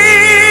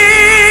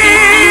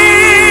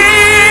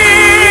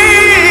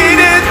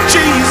in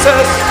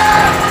Jesus.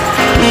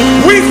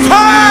 We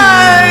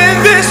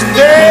find this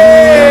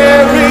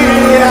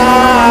very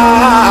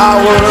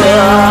hour.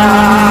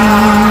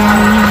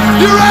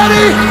 You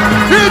ready?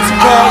 It's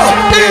all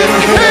in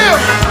Him.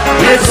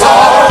 It's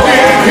all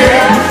in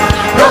Him.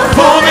 The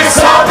fullness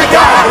of the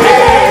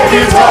Godhead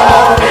is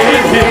all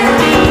in Him.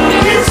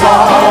 It's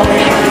all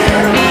in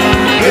Him.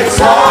 It's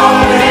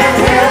all in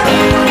Him.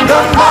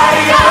 The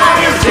mighty God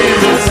is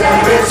Jesus,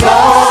 and it's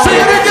all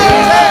in Him.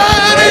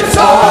 It's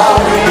all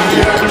in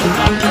Him.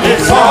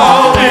 It's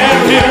all in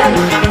Him.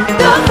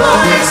 The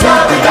fullness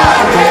of the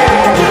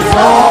Godhead is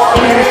all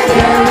in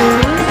Him.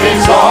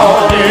 It's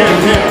all in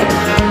Him.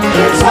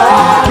 It's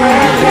all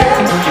in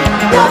Him.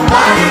 The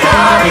mighty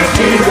God is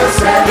Jesus,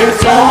 and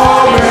it's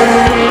all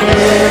in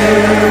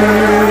Him.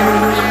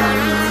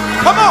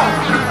 Come on.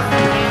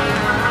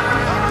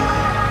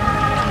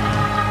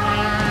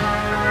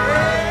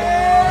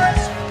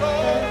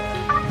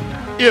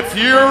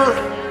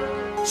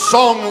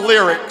 song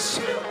lyrics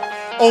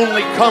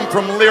only come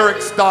from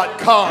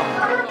lyrics.com,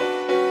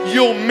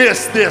 you'll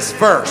miss this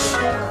verse.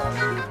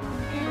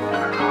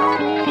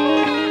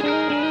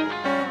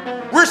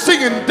 We're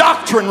singing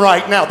doctrine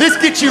right now. This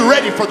gets you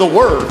ready for the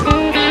word.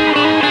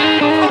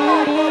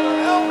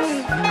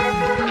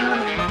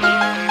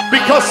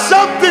 Because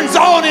something's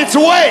on its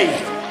way.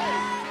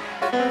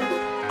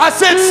 I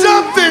said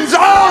something's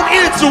on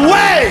its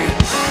way.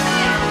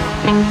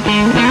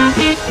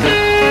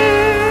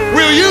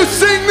 Will you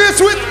sing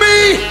this with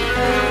me?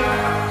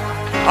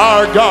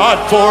 Our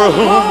God for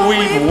whom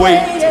we've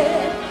waited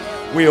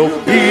will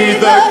be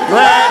the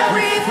glad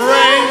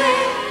refrain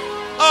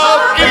of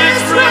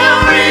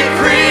Israel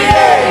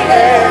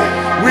recreated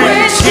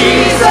when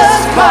Jesus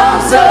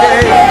comes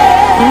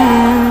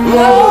again.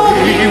 Lo,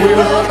 he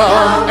will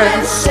come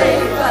and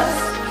save us,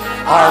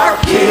 our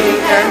King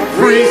and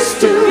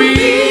priest to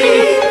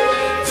be.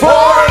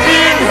 For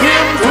in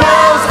him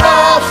dwells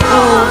all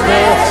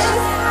fullness,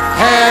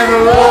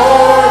 and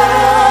Lord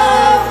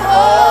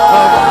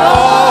of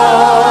all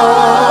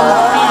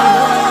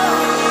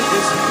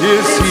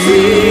is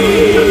he.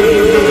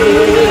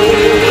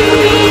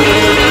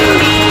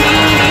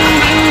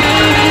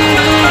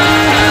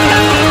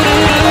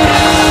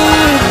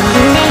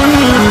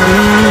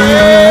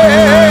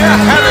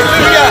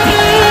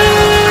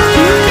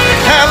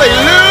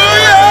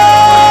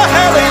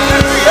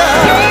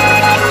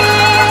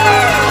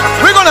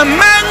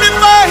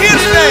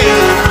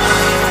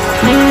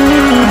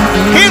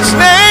 His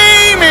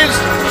name is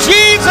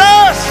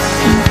Jesus.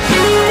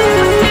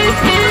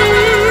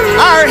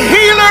 Our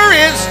healer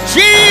is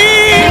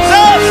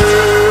Jesus.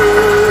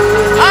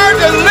 Our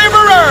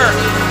deliverer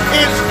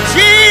is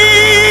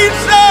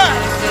Jesus.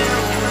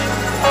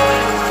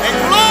 And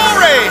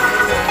glory,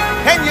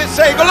 can you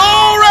say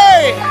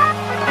glory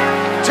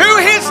to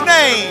his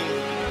name?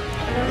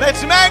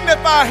 Let's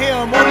magnify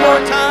him one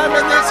more time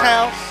in this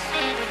house.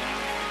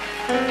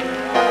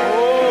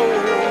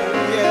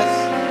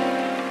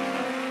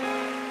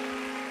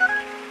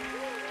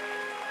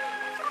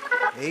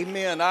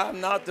 Amen.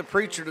 I'm not the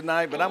preacher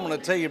tonight, but I'm going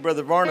to tell you,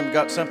 Brother Varnum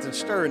got something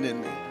stirring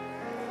in me.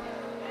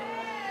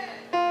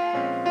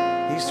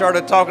 He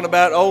started talking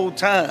about old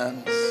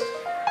times,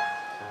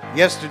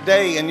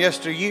 yesterday and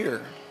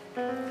yesteryear.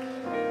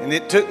 And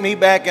it took me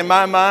back in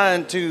my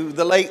mind to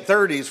the late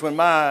 30s when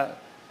my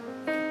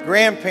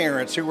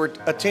grandparents, who were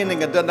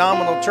attending a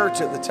denominational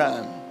church at the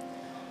time,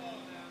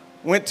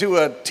 went to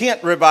a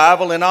tent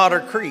revival in Otter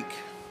Creek,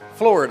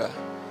 Florida,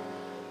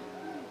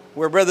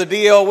 where Brother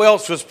D.L.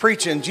 Welch was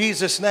preaching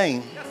Jesus'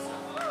 name.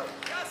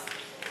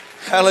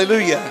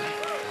 Hallelujah.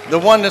 The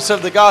oneness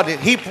of the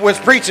Godhead. He was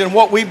preaching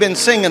what we've been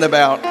singing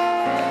about.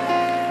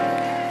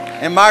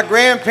 And my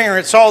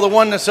grandparents saw the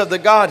oneness of the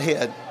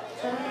Godhead.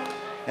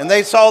 And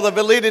they saw the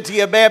validity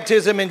of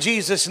baptism in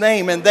Jesus'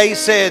 name. And they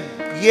said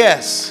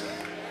yes.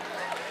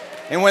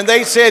 And when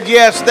they said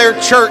yes, their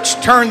church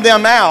turned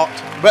them out.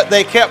 But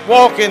they kept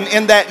walking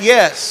in that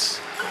yes.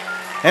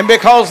 And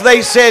because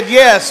they said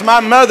yes, my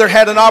mother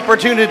had an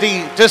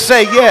opportunity to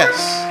say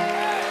yes.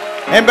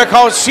 And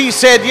because she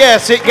said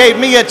yes, it gave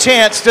me a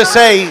chance to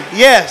say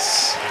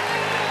yes.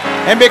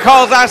 And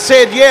because I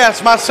said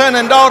yes, my son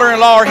and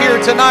daughter-in-law are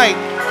here tonight.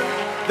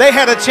 They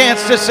had a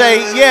chance to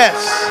say yes.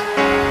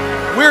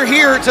 We're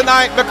here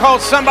tonight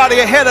because somebody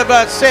ahead of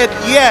us said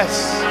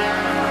yes,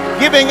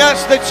 giving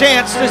us the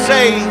chance to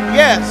say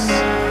yes.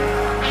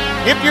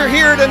 If you're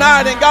here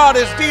tonight and God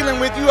is dealing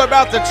with you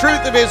about the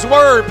truth of his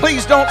word,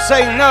 please don't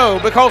say no,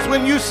 because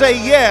when you say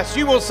yes,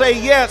 you will say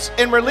yes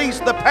and release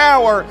the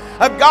power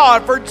of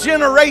God for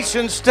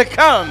generations to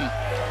come,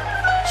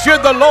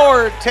 should the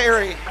Lord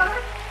tarry.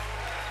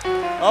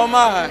 Oh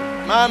my.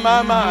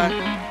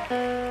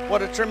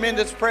 What a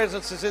tremendous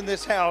presence is in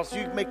this house.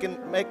 You can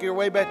make your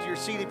way back to your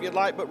seat if you'd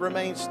like, but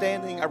remain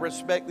standing. I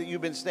respect that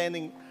you've been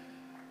standing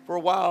for a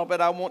while,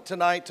 but I want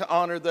tonight to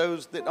honor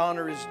those that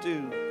honor is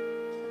due.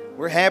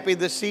 We're happy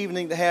this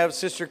evening to have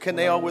Sister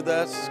Cannell with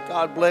us.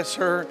 God bless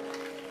her.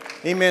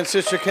 Amen.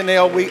 Sister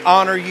Cannell, we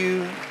honor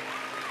you.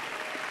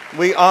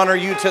 We honor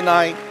you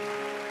tonight.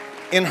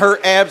 In her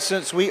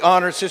absence, we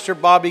honor Sister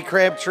Bobby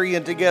Crabtree,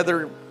 and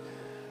together,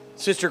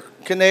 Sister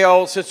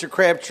Cannell, Sister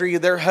Crabtree,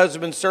 their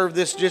husband served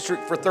this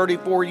district for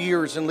 34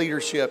 years in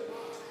leadership.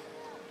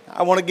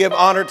 I want to give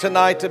honor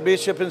tonight to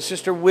Bishop and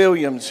Sister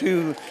Williams,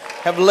 who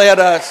have led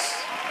us.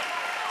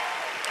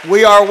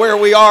 We are where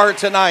we are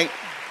tonight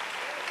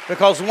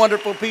because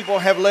wonderful people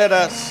have led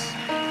us.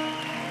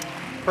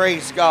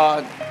 Praise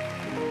God.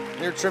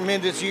 They're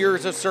tremendous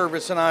years of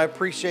service, and I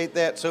appreciate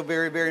that so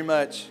very, very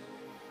much.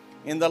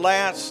 In the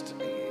last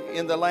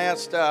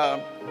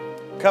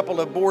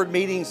couple of board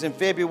meetings in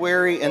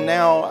February, and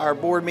now our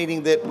board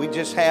meeting that we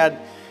just had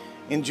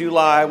in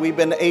July, we've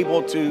been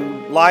able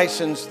to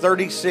license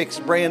 36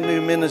 brand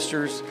new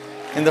ministers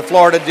in the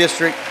Florida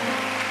district.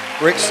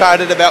 We're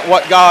excited about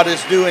what God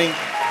is doing.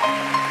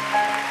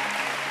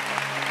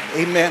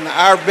 Amen.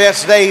 Our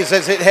best days,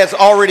 as it has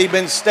already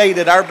been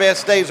stated, our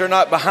best days are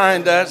not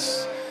behind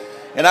us.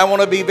 And I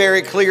want to be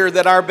very clear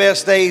that our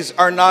best days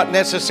are not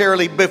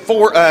necessarily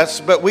before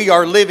us, but we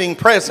are living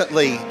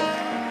presently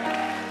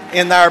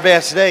in our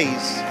best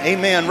days.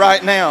 Amen.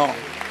 Right now,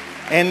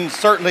 and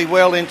certainly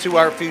well into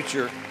our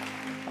future.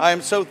 I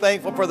am so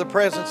thankful for the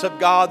presence of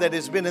God that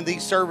has been in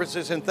these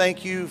services, and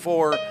thank you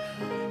for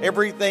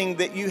everything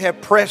that you have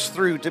pressed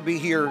through to be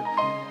here.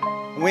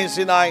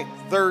 Wednesday night,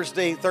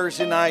 Thursday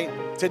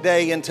night,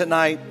 today and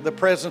tonight, the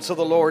presence of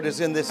the Lord is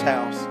in this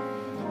house.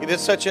 It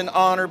is such an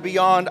honor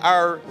beyond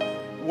our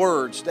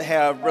words to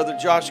have Brother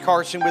Josh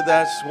Carson with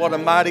us. What a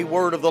mighty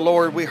word of the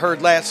Lord we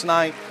heard last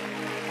night.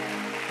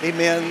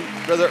 Amen.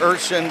 Brother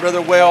Urshan,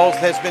 Brother Wells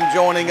has been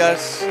joining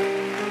us.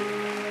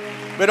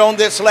 But on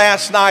this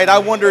last night, I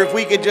wonder if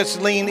we could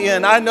just lean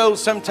in. I know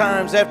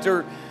sometimes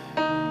after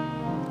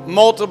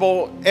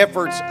multiple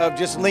efforts of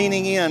just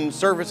leaning in,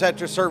 service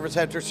after service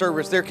after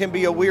service, there can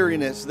be a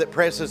weariness that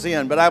presses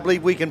in. But I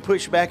believe we can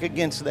push back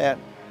against that.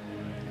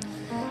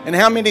 And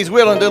how many is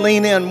willing to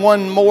lean in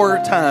one more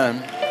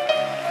time?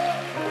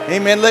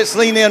 Amen. Let's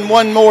lean in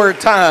one more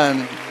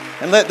time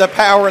and let the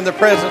power and the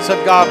presence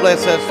of God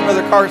bless us.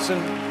 Brother Carson,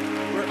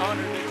 we're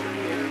honored that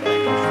you're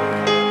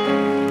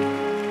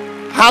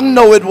here. I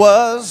know it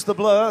was the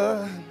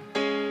blood.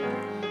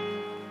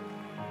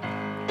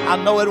 I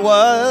know it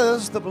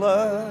was the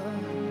blood.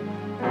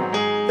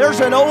 There's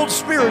an old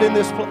spirit in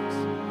this place.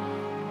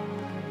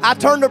 I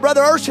turned to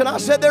Brother Urshan. I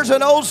said, there's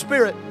an old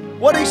spirit.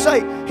 What did he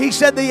say? He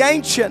said, the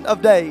Ancient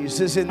of Days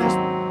is in this.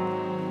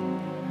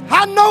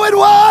 I know it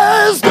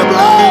was the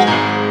blood.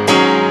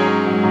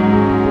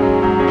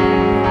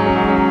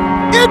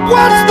 It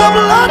was the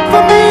blood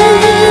for me.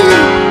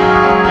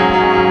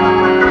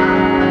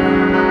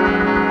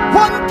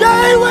 One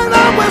day when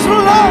I was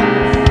lost,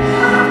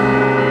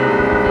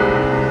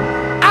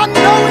 I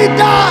know He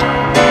died.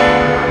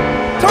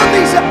 Turn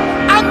these up.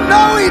 I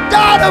know He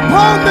died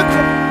upon the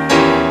cross.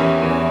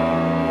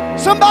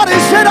 Somebody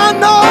said, I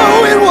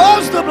know it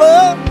was the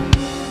blood.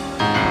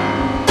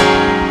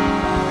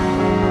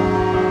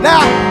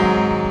 Now,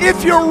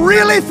 if you're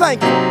really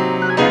thankful,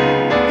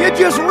 you're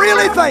just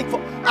really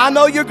thankful. I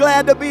know you're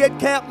glad to be at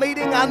camp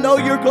meeting. I know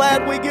you're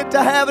glad we get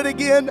to have it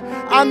again.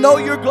 I know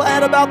you're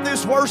glad about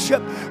this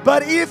worship.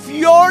 But if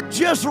you're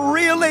just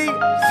really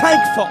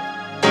thankful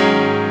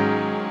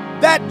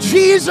that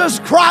Jesus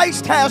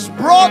Christ has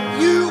brought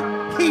you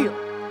here,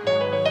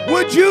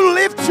 would you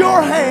lift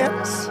your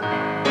hands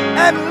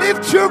and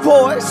lift your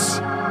voice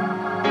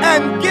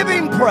and give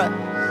Him praise?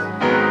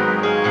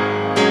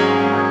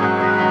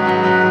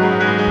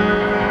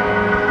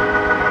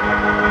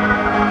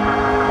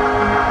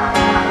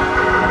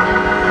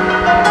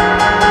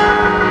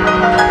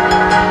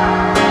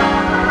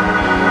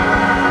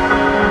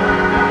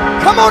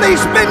 Come on,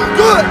 He's been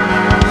good.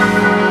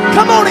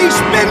 Come on, He's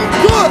been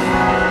good.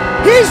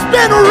 He's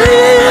been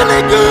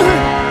really good.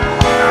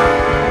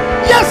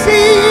 Yes,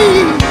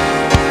 He.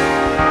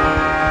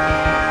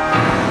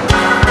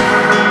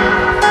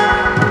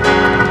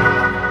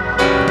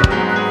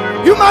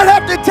 You might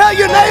have to tell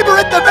your neighbor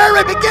at the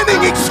very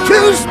beginning,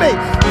 excuse me,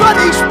 but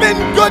He's been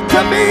good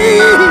to me.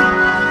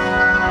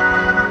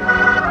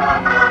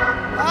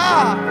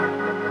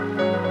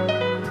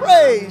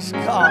 Praise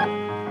God.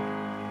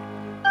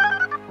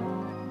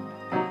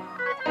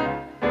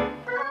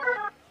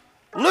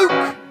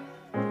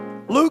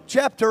 Luke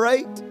chapter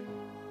 8.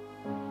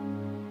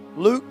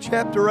 Luke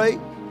chapter 8.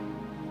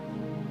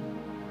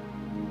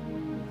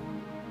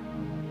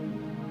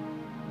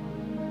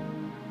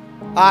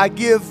 I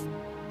give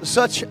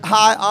such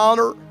high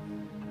honor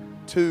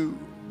to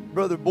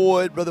Brother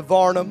Boyd, Brother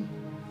Varnum,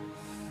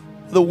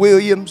 the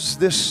Williams,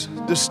 this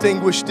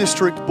distinguished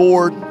district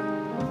board.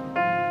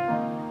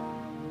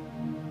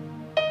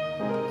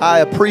 I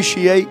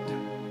appreciate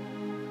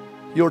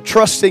your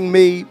trusting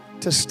me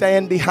to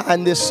stand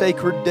behind this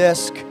sacred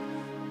desk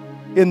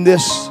in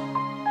this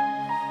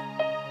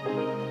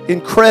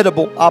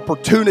incredible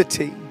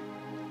opportunity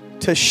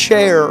to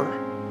share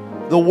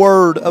the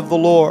word of the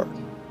Lord.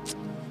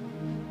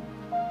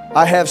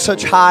 I have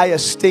such high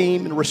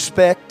esteem and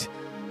respect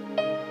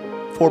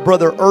for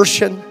Brother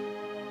Urshan,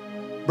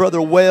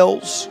 Brother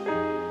Wells.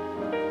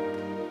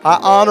 I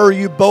honor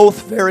you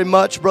both very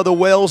much. Brother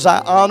Wells,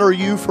 I honor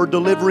you for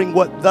delivering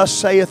what thus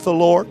saith the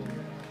Lord.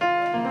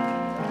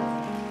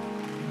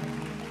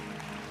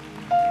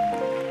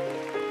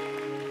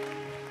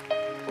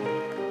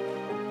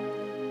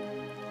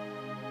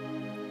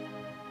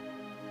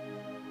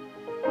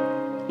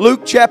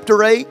 Luke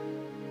chapter 8.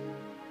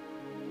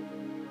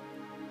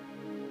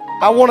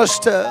 I want us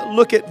to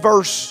look at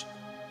verse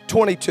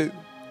 22.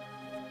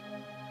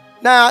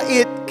 Now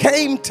it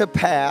came to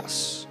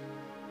pass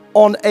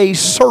on a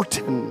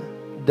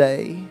certain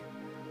day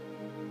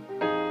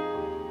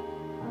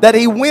that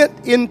He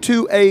went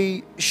into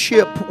a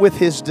ship with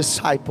His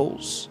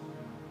disciples,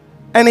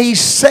 and He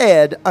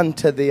said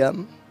unto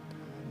them,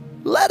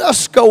 let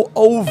us go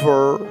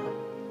over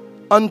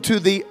unto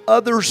the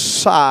other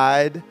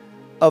side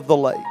of the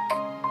lake.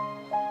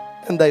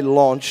 And they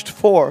launched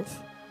forth.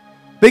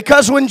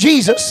 Because when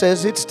Jesus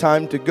says it's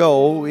time to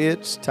go,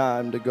 it's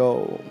time to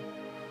go.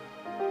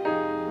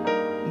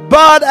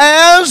 But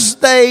as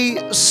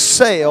they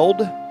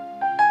sailed,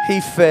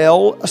 he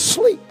fell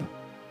asleep.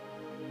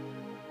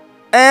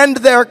 And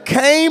there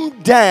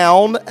came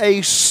down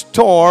a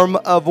storm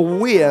of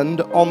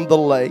wind on the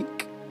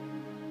lake,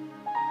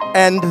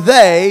 and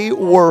they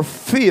were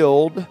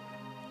filled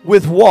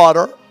with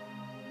water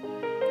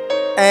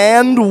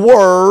and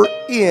were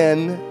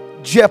in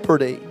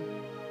jeopardy.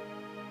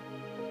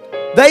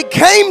 They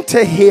came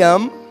to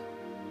him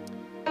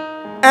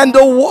and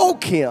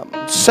awoke him,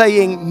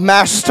 saying,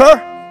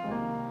 Master,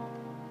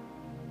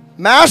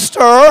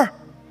 Master,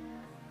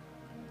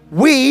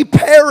 we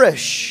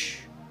perish.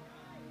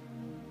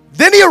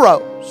 Then he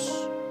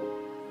arose.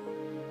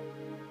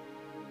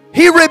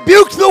 He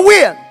rebuked the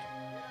wind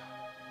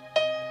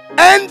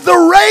and the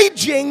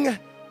raging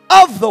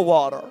of the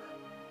water.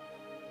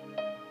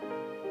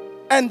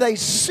 And they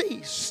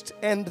ceased,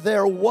 and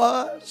there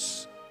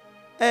was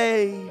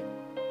a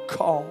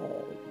calm.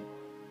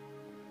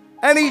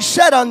 And he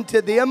said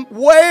unto them,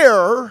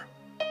 Where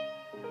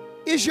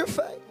is your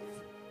faith?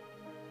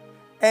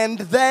 And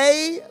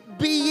they,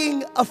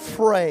 being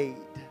afraid,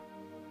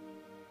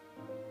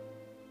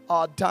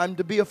 odd time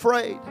to be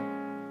afraid.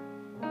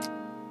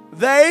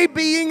 They,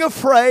 being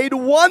afraid,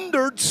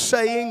 wondered,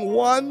 saying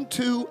one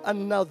to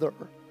another,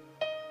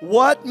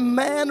 What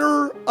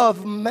manner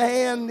of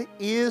man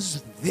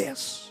is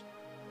this?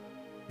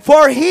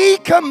 For he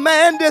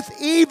commandeth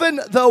even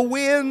the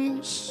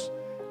winds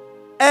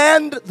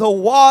and the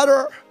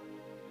water,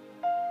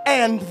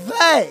 and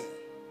they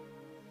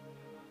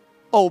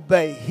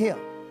obey him.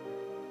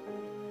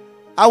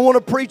 I want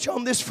to preach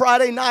on this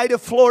Friday night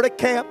of Florida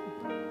camp.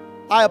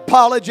 I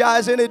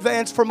apologize in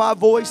advance for my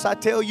voice. I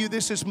tell you,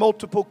 this is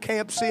multiple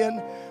camps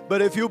in.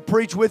 But if you'll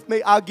preach with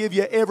me, I'll give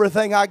you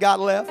everything I got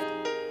left.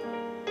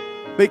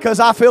 Because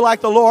I feel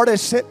like the Lord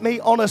has sent me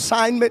on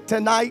assignment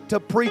tonight to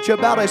preach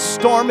about a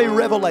stormy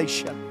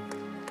revelation.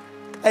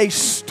 A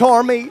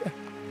stormy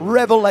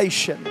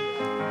revelation.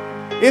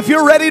 If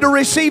you're ready to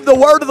receive the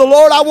word of the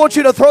Lord, I want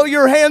you to throw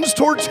your hands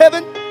towards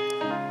heaven.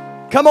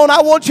 Come on,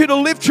 I want you to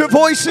lift your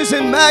voices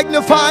and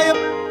magnify Him.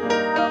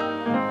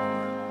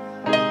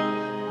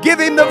 Give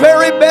Him the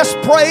very best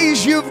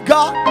praise you've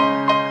got.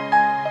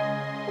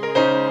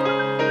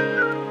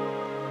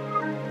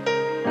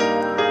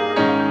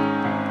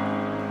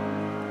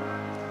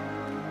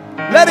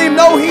 Let Him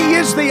know He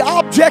is the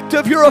object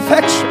of your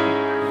affection.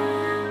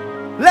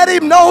 Let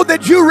Him know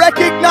that you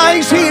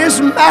recognize He is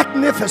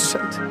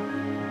magnificent.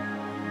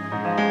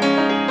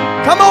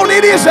 Come on,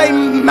 it is a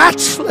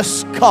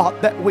matchless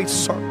God that we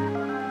serve.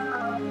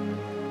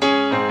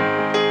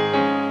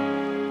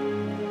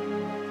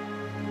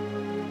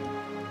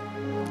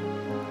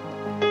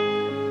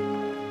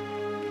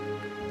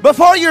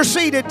 Before you're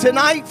seated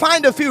tonight,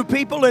 find a few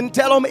people and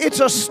tell them it's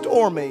a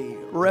stormy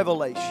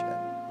revelation.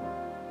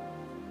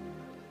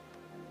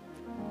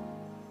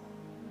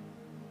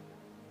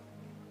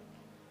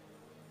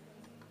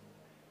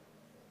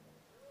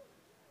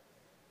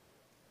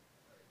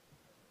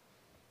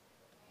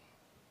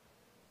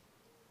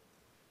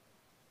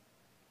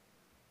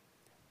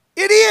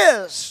 It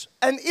is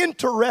an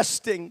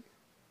interesting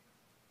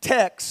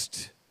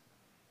text,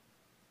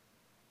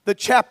 the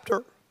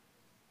chapter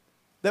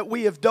that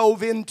we have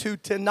dove into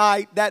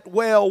tonight, that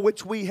well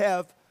which we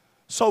have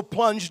so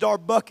plunged our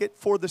bucket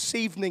for this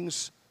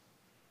evening's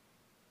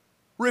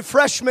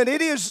refreshment.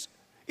 It is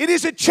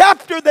a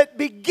chapter that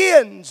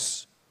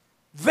begins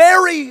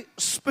very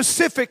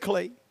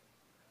specifically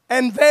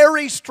and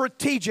very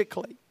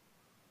strategically,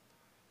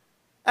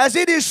 as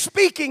it is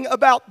speaking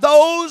about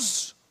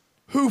those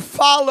who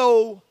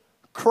follow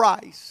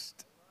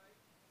Christ.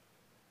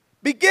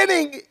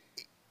 Beginning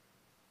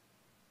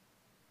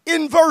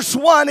in verse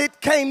 1,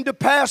 it came to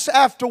pass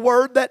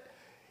afterward that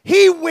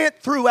he went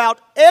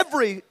throughout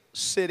every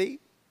city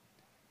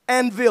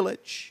and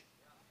village,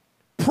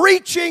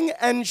 preaching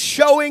and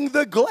showing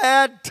the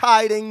glad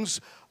tidings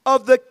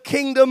of the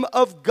kingdom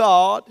of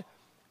God,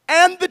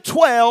 and the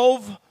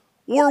 12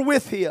 were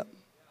with him.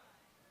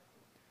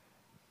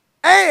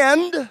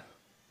 And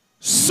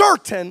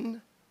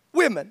certain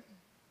women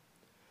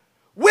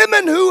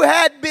who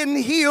had been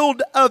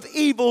healed of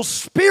evil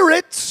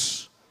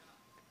spirits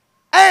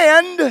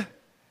and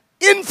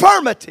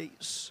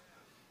infirmities.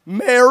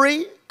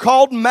 Mary,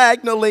 called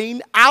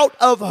Magdalene, out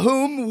of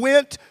whom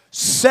went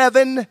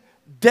 7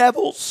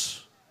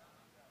 devils.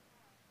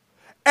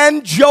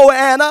 And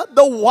Joanna,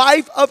 the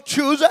wife of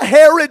Chuza,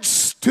 Herod's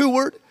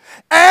steward,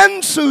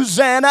 and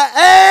Susanna,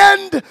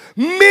 and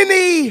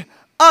many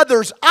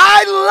others.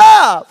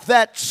 I love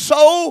that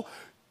so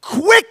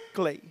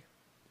quickly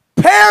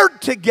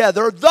paired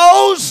together.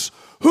 Those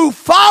who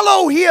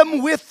follow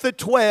him with the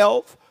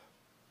 12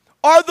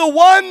 are the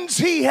ones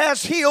he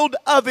has healed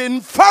of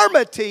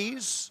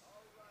infirmities,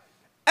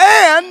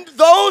 and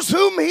those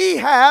whom he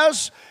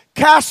has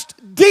cast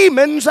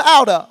demons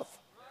out of.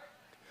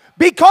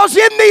 Because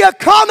in the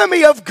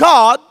economy of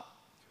God,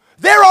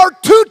 there are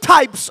 2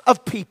 types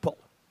of people.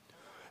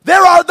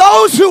 There are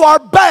those who are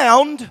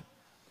bound,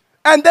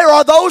 and there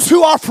are those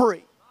who are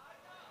free.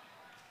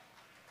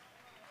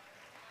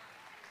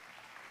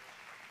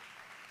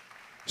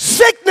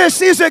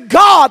 Sickness is a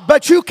God,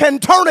 but you can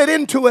turn it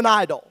into an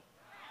idol.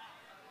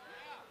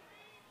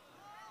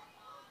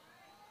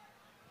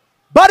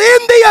 But in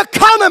the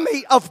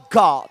economy of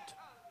God,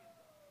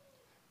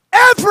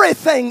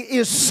 everything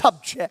is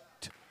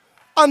subject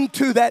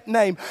unto that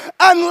name.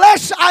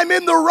 Unless I'm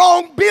in the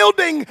wrong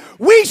building,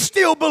 we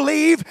still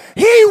believe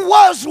He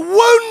was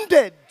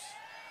wounded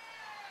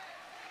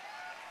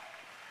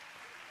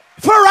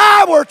for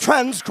our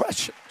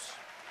transgressions.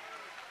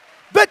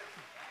 But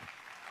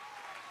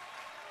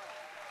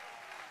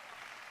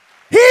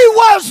He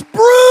was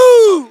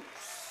bruised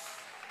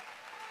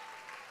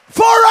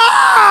for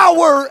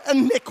our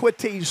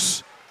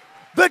iniquities.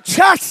 The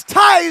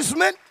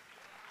chastisement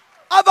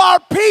of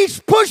our peace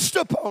pushed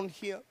upon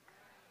Him,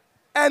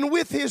 and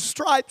with His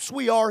stripes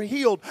we are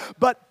healed.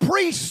 But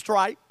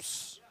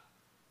pre-stripes,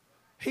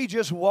 He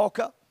just walked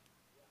up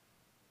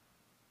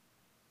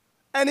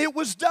and it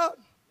was done.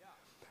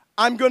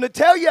 I'm going to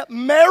tell you,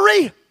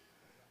 Mary,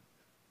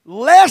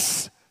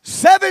 less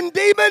 7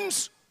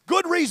 demons,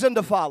 good reason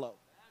to follow.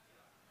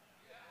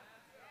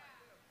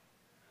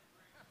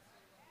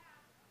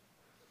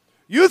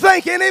 You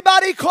think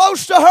anybody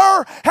close to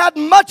her had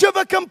much of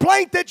a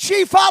complaint that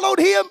she followed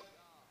Him?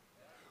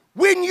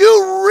 When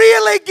you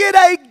really get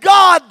a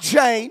God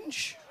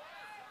change,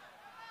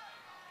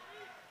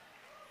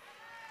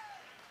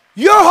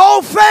 your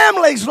whole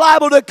family's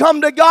liable to come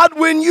to God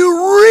when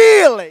you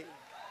really.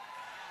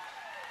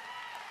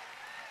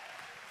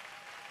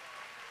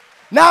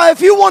 Now,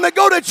 if you want to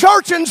go to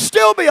church and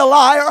still be a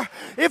liar,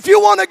 if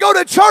you want to go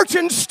to church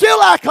and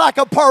still act like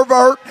a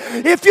pervert,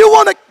 if you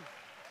want to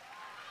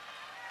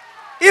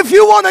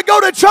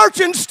go to church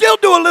and still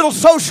do a little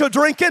social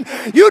drinking,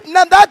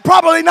 that's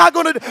probably not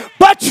going to.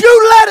 But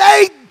you let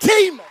a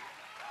demon,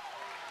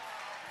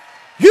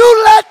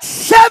 you let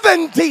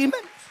 7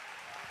 demons.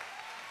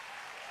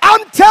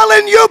 I'm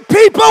telling you,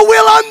 people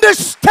will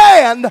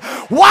understand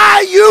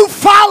why you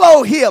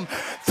follow Him.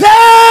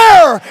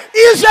 There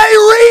is a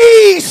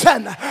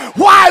reason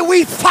why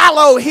we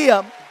follow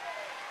Him.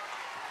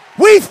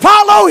 We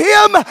follow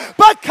Him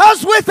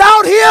because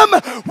without Him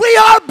we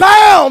are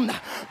bound.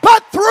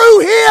 But through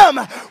Him,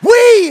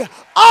 we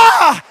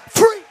are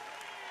free.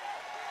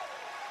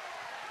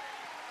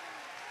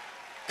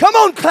 Come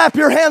on, clap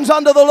your hands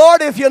unto the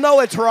Lord if you know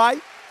it's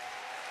right.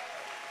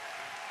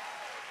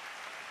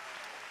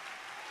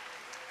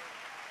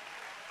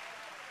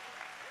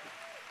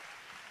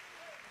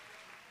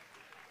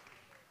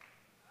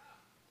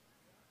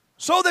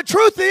 So the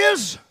truth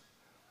is,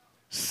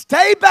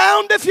 stay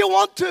bound if you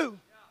want to.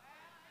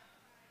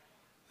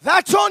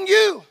 That's on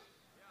you.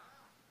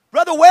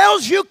 Brother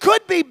Wells, you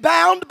could be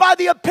bound by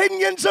the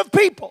opinions of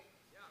people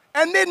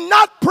and then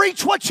not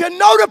preach what you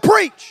know to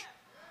preach.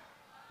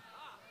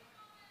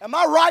 Am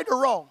I right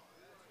or wrong?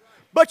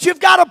 But you've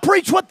got to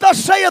preach what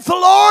thus saith the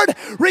Lord,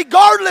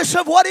 regardless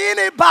of what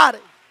anybody.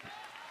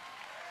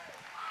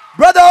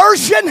 Brother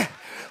Urshan,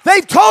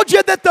 they've told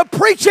you that the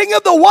preaching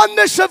of the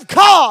oneness of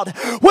God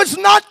was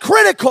not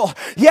critical.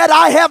 Yet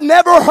I have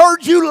never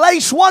heard you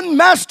lace one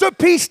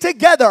masterpiece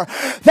together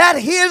that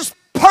His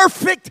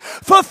perfect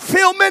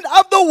fulfillment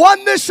of the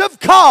oneness of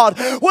God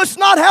was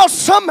not how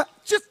some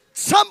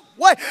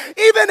way,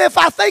 even if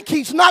I think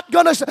He's not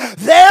going to,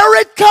 there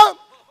it comes.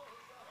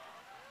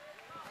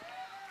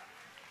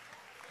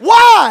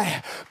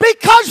 Why?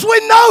 Because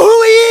we know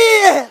who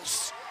He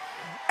is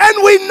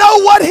and we know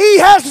what He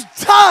has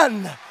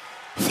done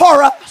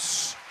for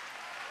us.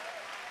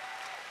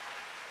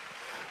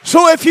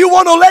 So if you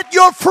want to let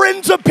your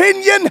friend's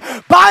opinion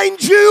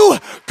bind you,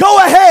 go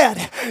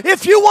ahead.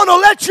 If you want to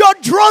let your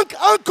drunk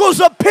uncle's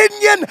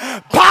opinion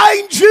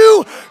bind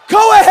you,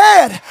 go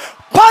ahead.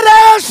 But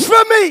as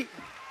for me,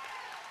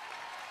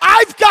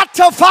 I've got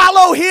to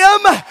follow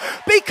Him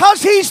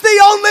because He's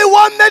the only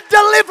one that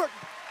delivered.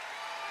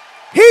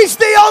 He's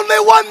the only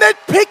one that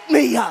picked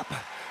me up.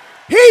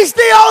 He's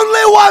the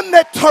only one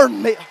that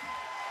turned me.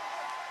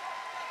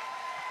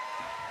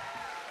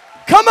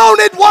 Come on,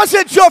 it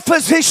wasn't your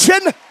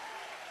physician.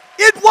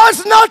 It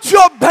was not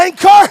your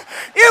banker.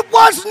 It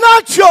was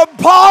not your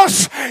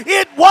boss.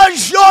 It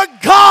was your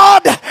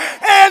God,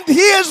 and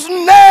His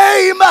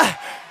name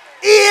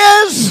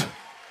is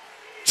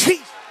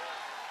Jesus.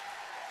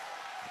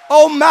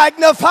 Oh,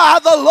 magnify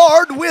the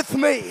Lord with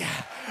me.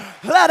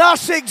 Let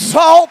us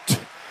exalt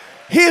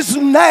His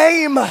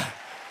name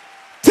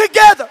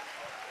together.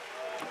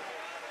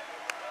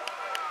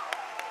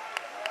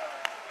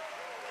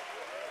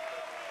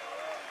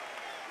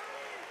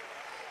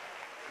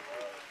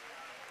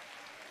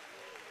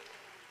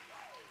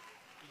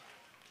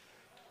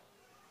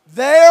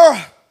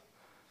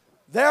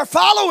 They're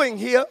following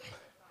Him,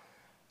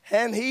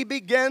 and He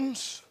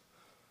begins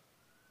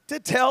to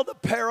tell the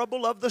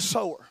parable of the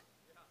sower.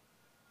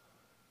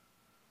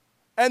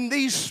 And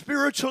these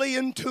spiritually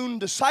in tune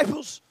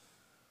disciples,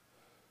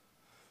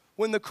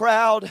 when the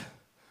crowd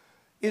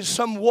is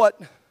somewhat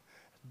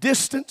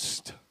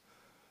distanced,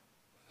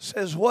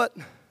 says, what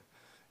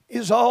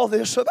is all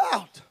this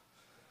about?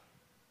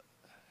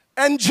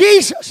 And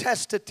Jesus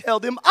has to tell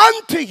them,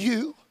 unto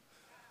you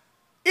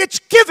It's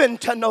given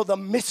to know the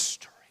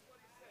mystery.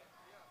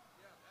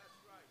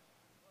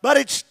 But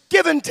it's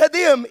given to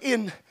them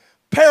in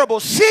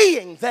parables.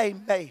 Seeing they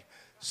may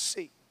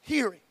see.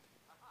 Hearing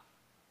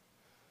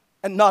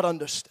and not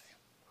understand.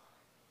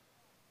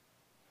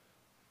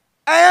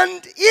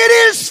 And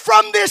it is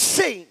from this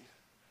scene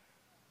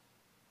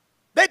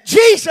that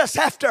Jesus,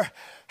 after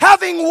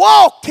having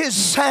walked his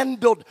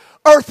sandaled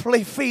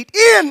earthly feet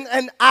in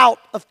and out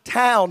of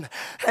town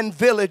and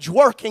village,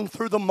 working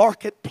through the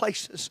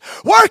marketplaces,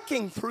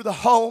 working through the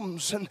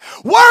homes, and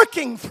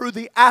working through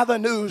the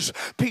avenues,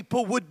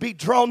 people would be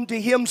drawn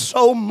to him,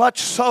 so much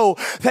so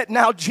that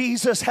now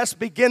Jesus has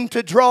begun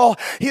to draw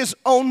his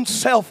own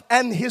self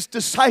and his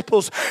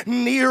disciples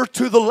near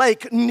to the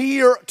lake,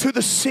 near to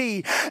the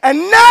sea.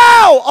 And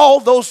now all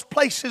those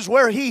places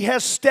where he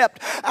has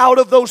stepped out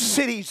of those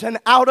cities and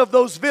out of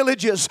those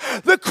villages,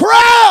 the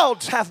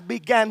crowds have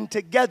begun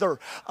to gather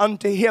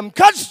unto him,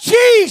 because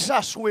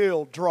Jesus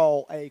will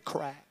draw a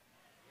crowd.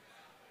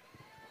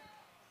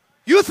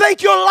 You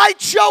think your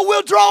light show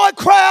will draw a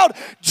crowd?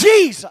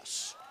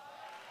 Jesus.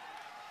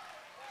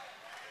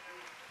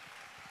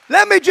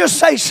 Let me just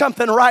say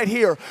something right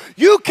here.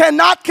 You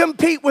cannot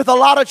compete with a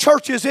lot of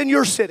churches in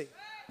your city.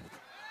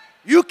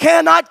 You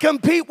cannot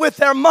compete with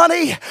their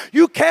money.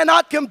 You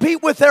cannot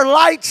compete with their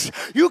lights.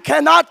 You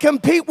cannot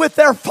compete with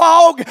their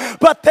fog.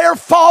 But their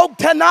fog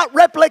cannot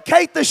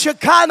replicate the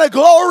Shekinah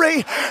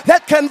glory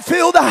that can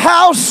fill the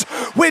house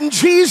when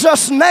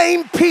Jesus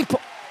named people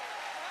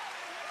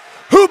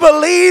who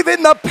believe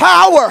in the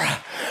power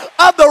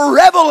of the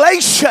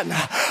revelation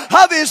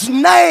of his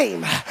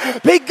name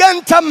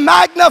begun to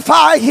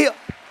magnify him.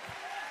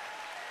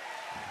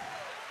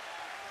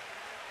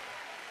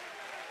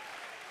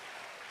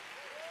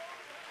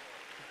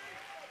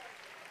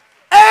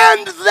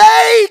 And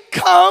they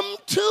come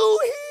to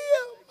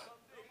him.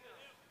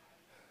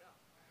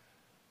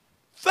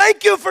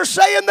 Thank you for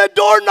saying the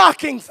door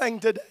knocking thing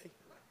today.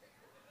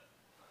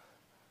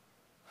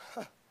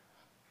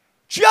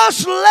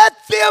 Just let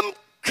them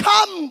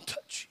come to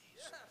Jesus.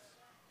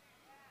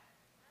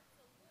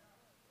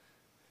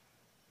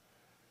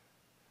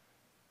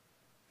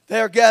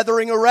 They're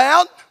gathering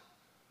around.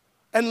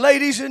 And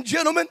ladies and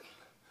gentlemen,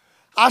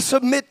 I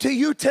submit to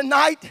you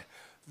tonight,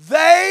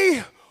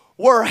 they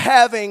were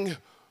having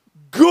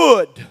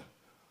good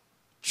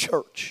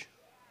church.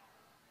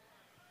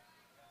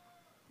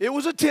 It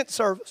was a tent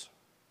service.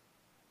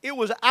 It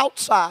was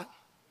outside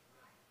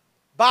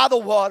by the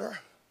water,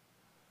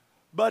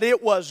 but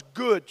it was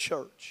good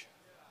church.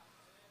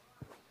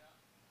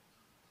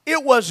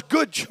 It was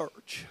good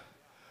church.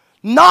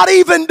 Not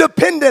even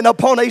dependent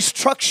upon a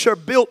structure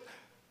built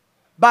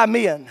by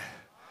men.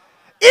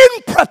 In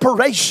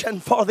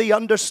preparation for the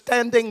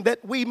understanding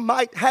that we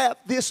might have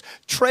this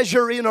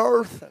treasure in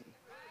earth.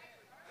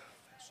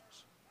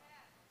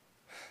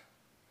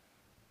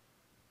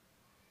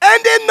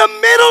 And in the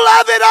middle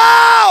of it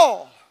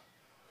all,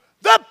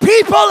 the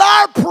people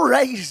are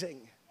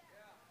praising.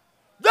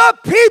 The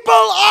people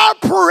are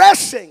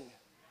pressing.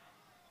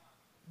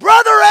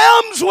 Brother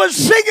Elms was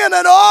singing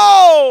an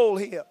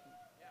old hymn.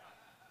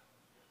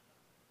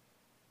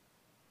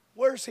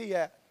 Where's he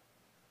at?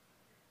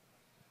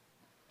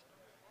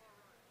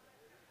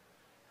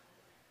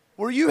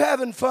 Were you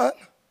having fun?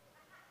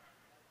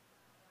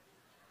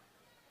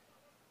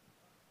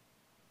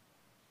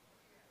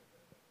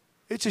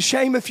 It's a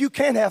shame if you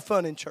can't have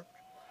fun in church.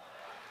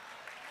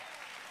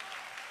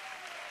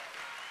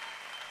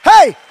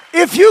 Hey,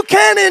 if you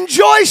can't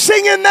enjoy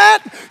singing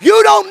that,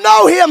 you don't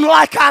know him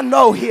like I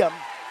know him.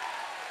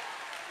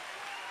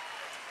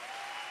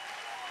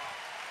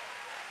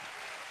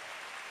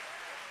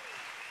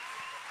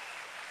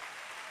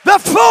 The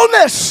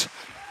fullness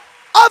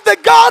of the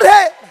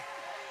Godhead.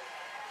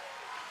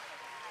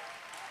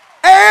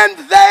 And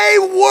they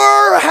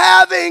were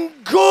having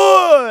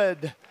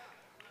good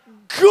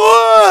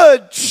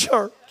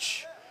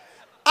church.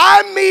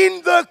 I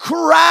mean, the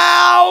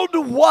crowd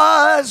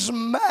was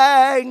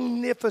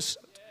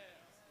magnificent.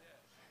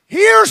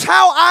 Here's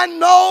how I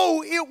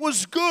know it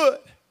was good.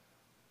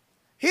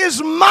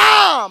 His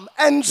mom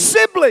and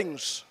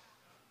siblings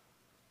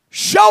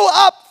show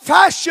up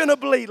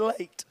fashionably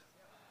late.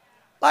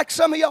 Like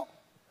some of y'all.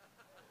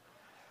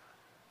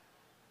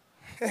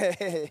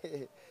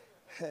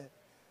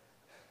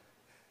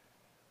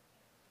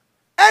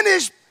 And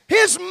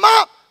his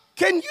mom,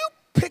 can you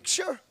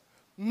picture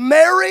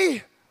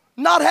Mary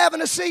not having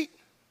a seat?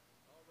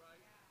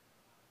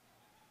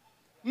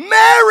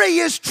 Mary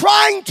is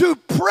trying to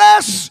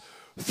press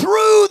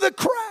through the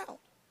crowd.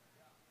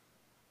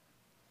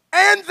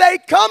 And they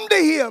come to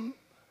him.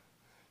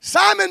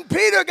 Simon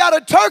Peter got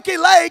a turkey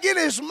leg in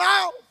his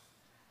mouth.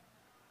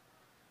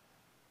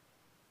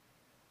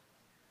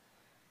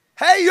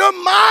 Hey, your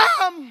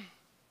mom.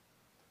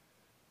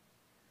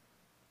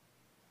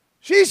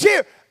 She's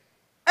here.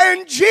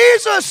 And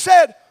Jesus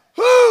said,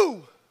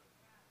 who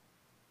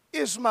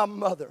is my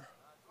mother?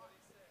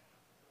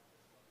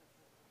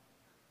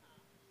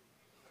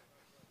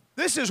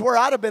 This is where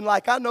I'd have been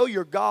like, I know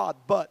you're God,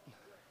 but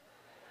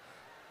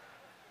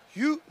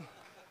you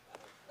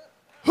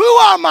Who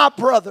are my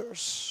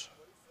brothers?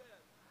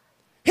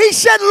 He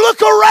said,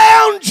 look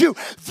around you.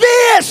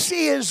 This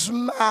is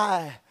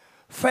my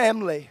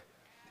family.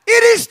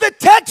 It is the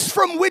text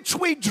from which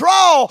we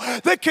draw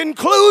the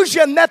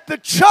conclusion that the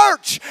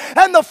church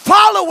and the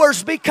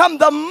followers become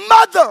the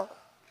mother.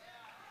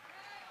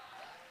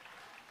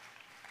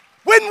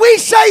 When we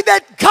say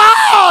that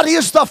God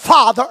is the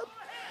father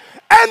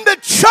and the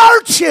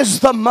church is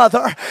the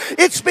mother,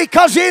 it's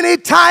because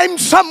anytime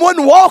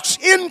someone walks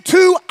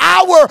into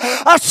our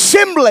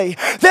assembly,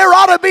 there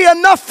ought to be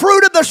enough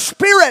fruit of the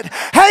Spirit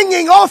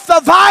hanging off the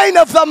vine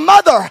of the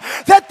mother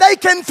that they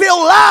can feel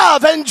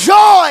love and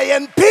joy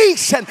and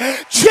peace and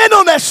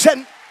gentleness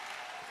and...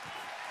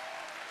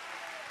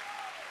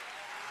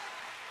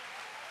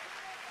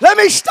 Let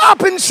me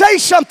stop and say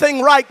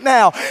something right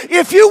now.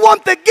 If you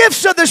want the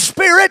gifts of the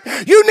Spirit,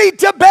 you need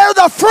to bear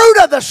the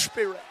fruit of the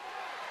Spirit.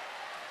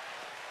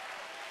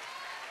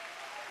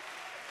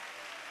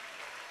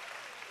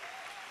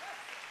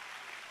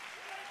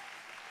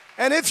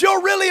 And if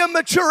you're really a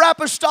mature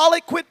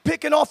apostolic, quit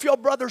picking off your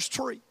brother's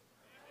tree.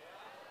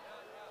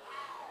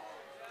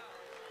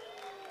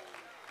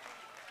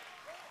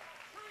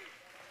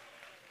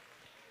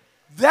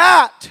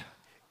 That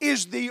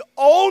is the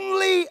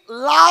only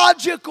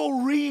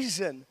logical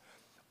reason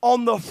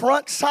on the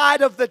front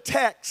side of the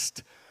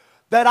text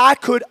that I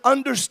could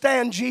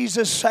understand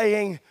Jesus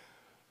saying,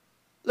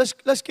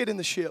 let's get in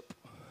the ship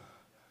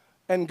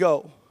and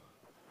go.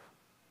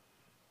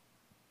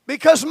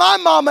 Because my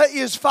mama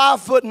is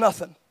 5 foot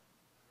nothing.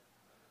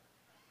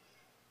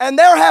 And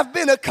there have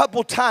been a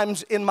couple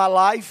times in my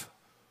life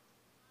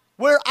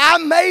where I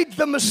made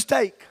the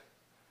mistake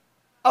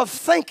of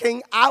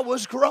thinking I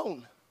was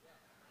grown.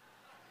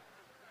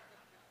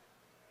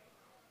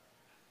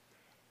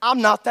 I'm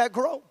not that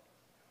grown.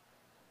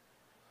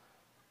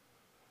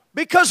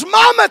 Because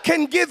mama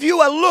can give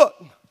you a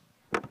look.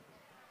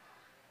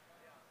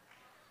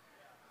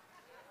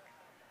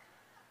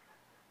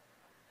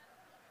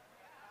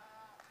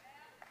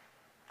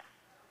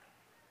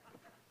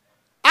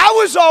 I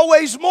was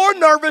always more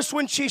nervous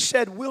when she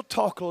said, we'll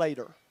talk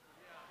later.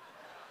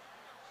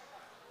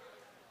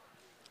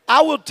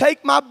 I will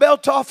take my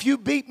belt off. You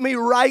beat me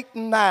right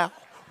now.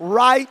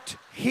 Right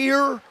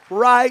here,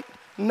 right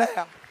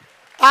now.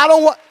 I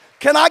don't want,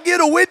 can I get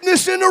a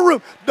witness in the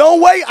room?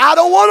 Don't wait. I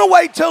don't want to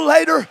wait till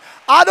later.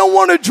 I don't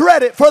want to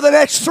dread it for the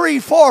next 3,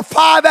 4,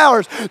 5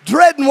 hours.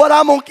 Dreading what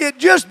I'm going to get.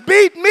 Just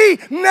beat me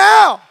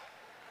now.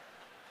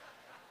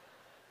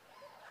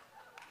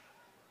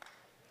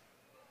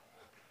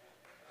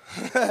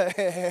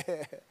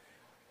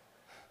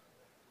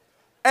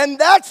 And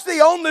that's the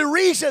only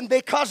reason,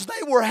 because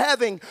they were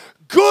having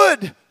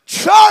good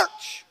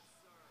church.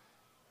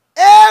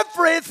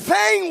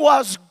 Everything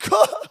was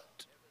good.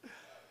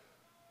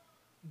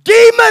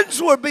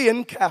 Demons were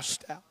being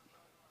cast out.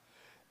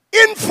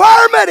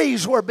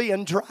 Infirmities were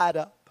being dried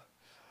up.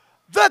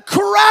 The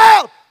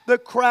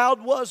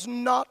crowd was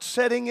not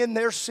sitting in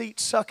their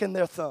seats sucking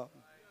their thumb.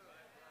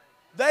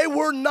 They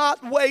were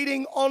not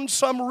waiting on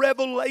some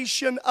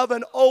revelation of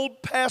an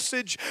old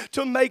passage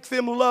to make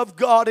them love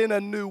God in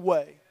a new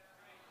way.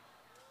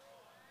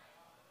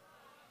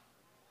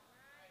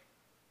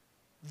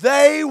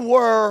 They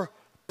were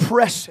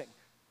pressing.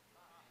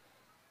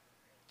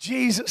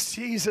 Jesus,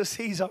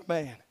 He's our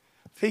man.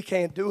 If He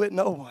can't do it,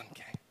 no one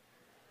can.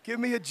 Give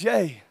me a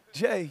J.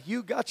 J,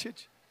 you got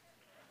it.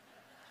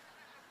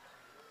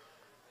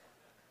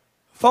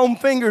 Foam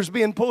fingers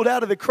being pulled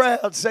out of the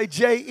crowd. Say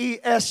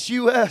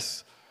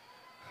Jesus.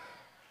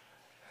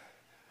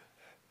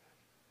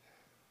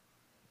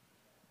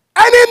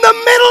 And in the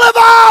middle of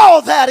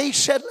all that, He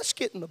said, let's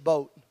get in the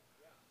boat.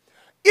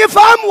 If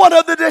I'm one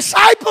of the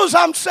disciples,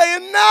 I'm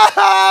saying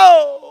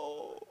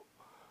no.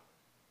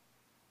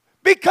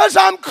 Because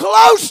I'm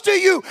close to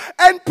you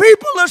and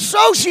people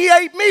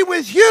associate me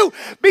with you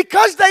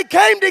because they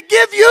came to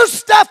give you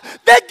stuff.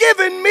 They're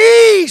giving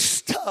me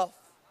stuff.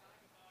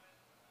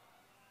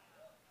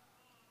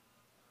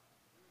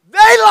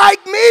 They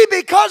like me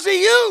because of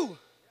you.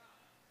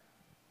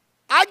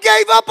 I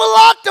gave up a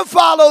lot to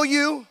follow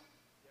you.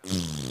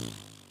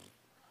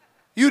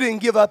 You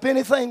didn't give up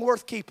anything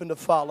worth keeping to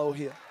follow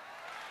Him.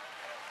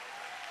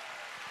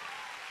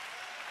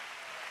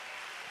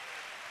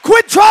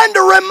 Quit trying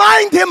to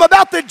remind Him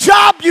about the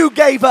job you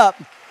gave up,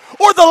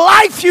 or the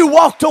life you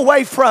walked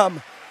away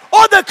from,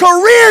 or the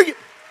career.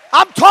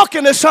 I'm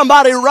talking to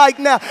somebody right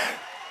now.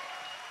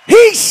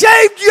 He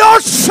saved your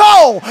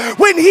soul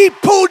when He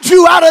pulled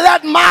you out of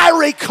that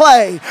miry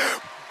clay.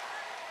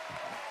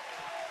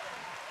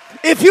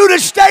 If you'd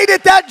have stayed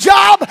at that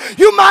job,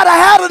 you might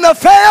have had an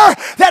affair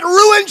that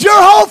ruined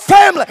your whole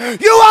family.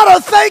 You ought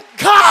to thank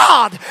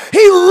God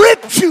He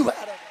ripped you out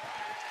of it.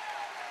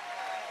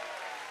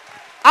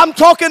 I'm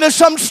talking to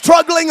some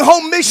struggling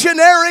home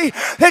missionary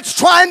that's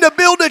trying to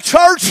build a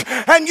church,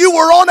 and you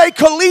were on a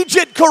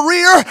collegiate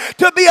career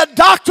to be a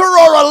doctor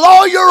or a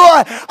lawyer,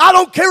 or I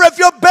don't care if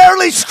you're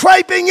barely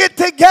scraping it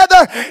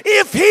together.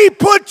 If He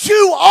put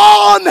you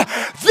on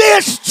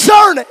this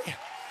journey,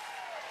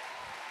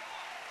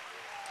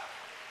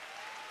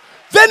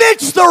 then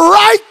it's the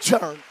right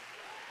turn.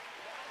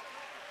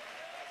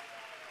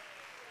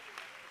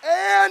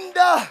 And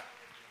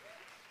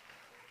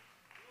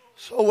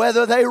so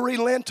whether they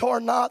relent or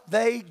not,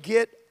 they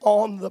get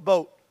on the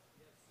boat.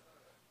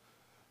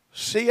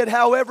 See it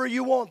however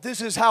you want.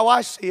 This is how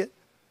I see it.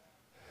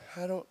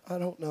 I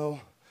don't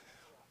know.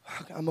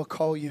 I'm going to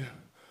call you.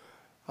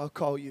 I'll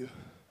call you.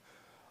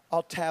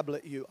 I'll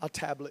tablet you.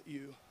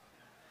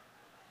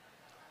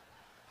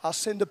 I'll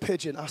send a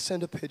pigeon.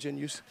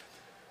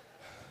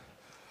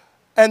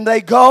 And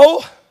they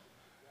go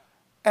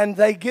and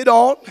they get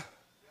on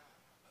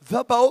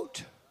the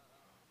boat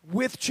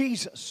with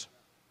Jesus.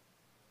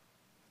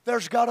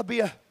 There's got to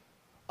be a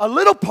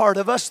little part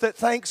of us that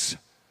thinks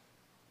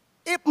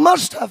it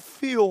must have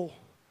feel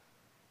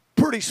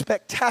pretty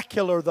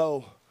spectacular,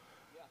 though,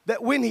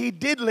 that when he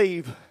did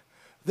leave,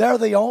 they're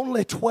the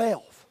only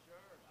 12.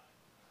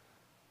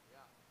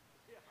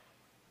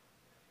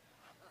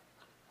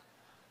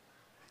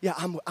 Yeah,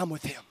 I'm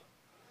with him.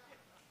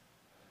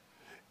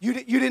 You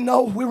didn't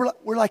know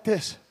we're like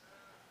this.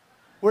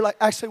 We're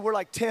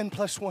like 10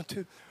 plus 1,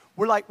 2.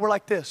 We're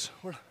like this.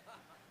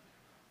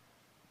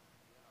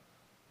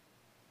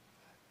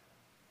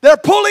 They're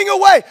pulling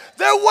away.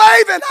 They're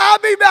waving. I'll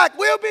be back.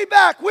 We'll be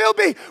back. We'll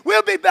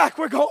be back.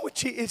 We're going with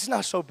Jesus. It's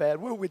not so bad.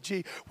 We're with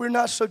Jesus. We're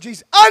not so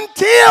Jesus.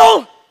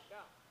 Until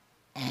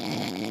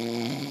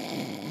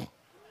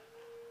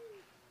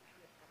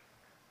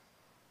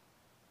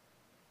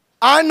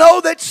I know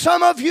that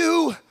some of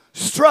you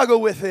struggle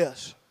with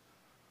this.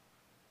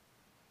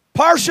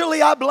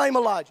 Partially, I blame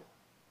Elijah.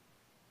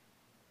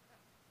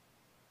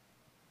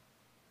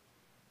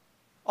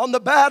 On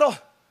the battle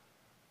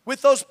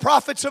with those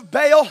prophets of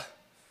Baal,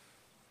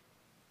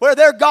 where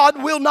their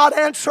God will not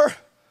answer,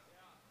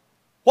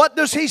 what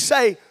does he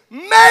say?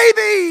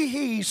 Maybe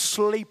he's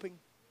sleeping.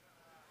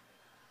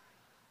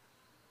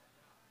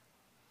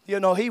 You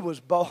know, he was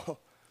bold.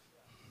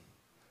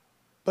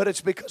 But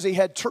it's because he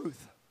had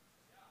truth.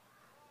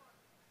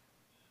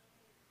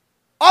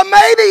 Or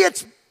maybe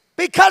it's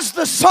because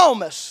the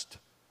psalmist,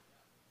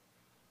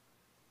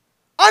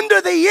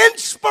 under the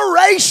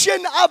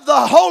inspiration of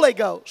the Holy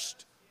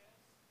Ghost,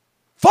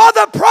 for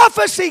the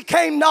prophecy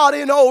came not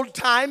in old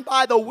time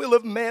by the will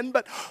of men,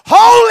 but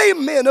holy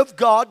men of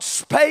God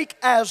spake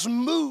as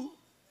moved.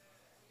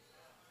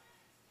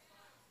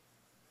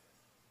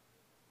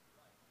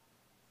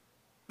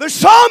 The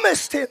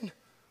psalmist in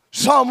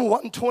Psalm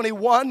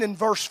 121 in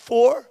verse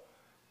 4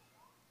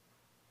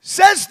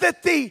 says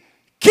that the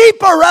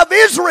keeper of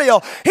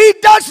Israel, he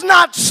does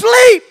not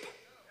sleep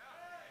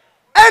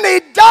and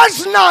he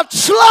does not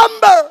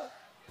slumber.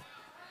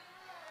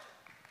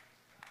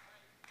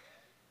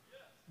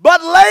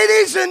 But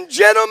ladies and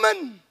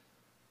gentlemen,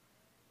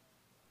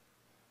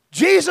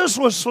 Jesus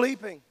was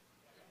sleeping.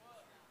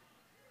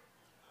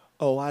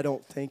 Oh, I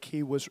don't think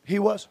he was. He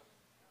was?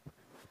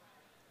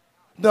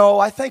 No,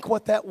 I think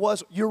what that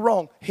was, you're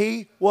wrong.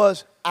 He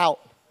was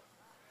out.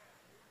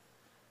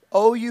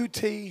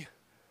 O-U-T,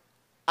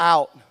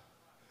 out.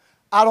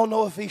 I don't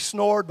know if he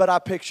snored, but I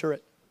picture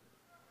it.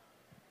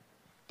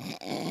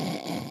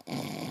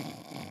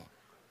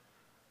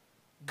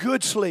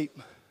 Good sleep.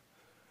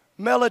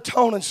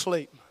 Melatonin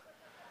sleep.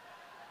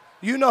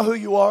 You know who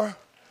you are.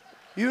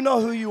 You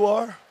know who you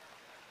are.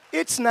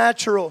 It's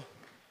natural.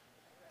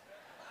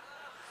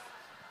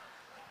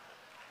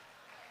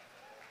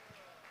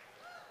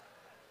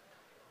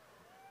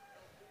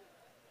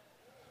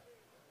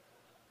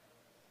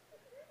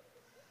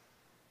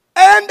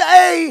 And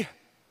a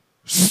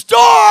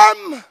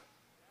storm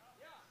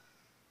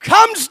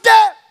comes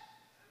down.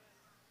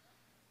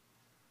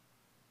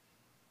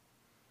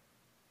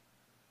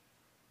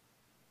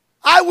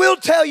 I will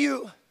tell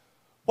you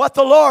what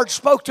the Lord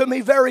spoke to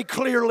me very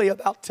clearly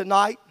about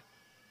tonight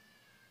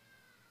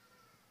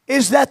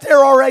is that there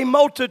are a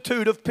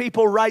multitude of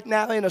people right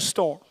now in a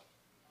storm.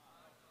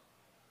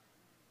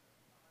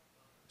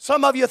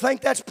 Some of you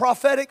think that's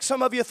prophetic.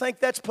 Some of you think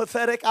that's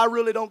pathetic. I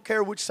really don't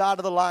care which side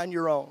of the line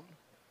you're on.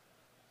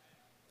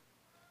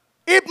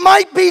 It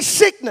might be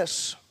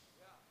sickness,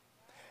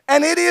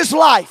 and it is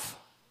life.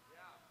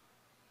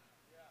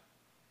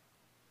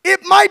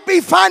 It might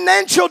be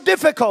financial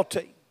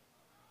difficulty.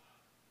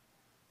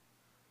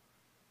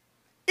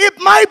 It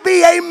might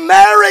be a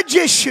marriage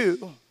issue.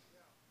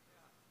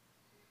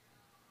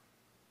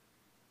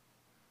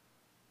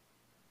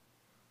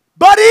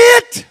 But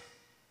it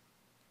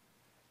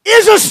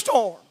is a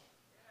storm.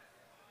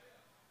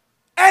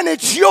 And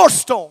it's your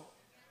storm.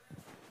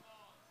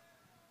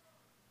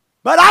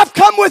 But I've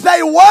come with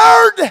a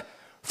word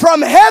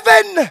from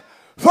heaven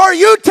for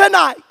you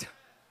tonight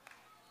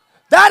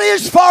that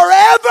is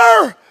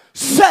forever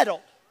settled.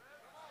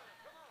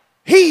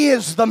 He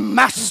is the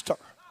master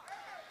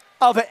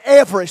of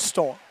every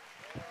storm.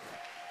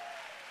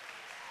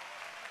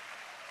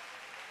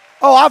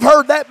 Oh, I've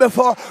heard that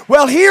before.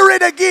 Well, hear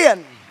it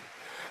again.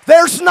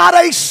 There's not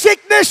a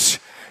sickness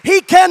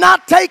he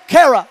cannot take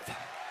care of.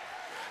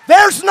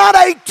 There's not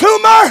a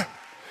tumor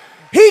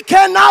he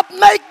cannot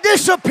make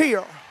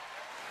disappear.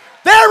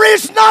 There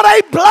is not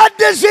a blood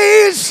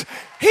disease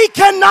He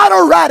cannot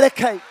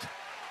eradicate.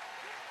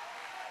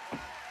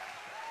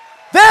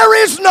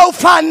 There is no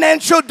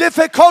financial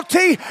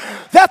difficulty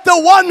that the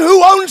one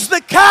who owns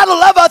the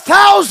cattle of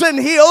 1,000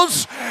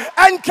 hills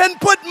and can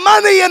put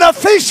money in a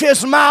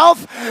fish's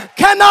mouth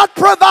cannot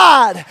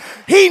provide.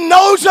 He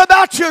knows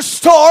about your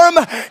storm.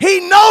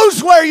 He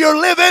knows where you're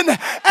living.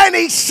 And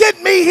He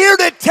sent me here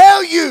to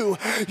tell you,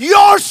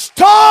 your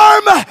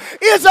storm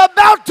is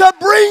about to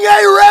bring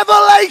a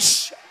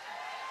revelation.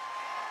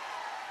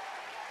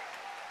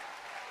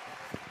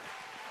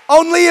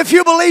 Only if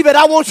you believe it,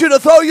 I want you to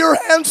throw your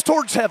hands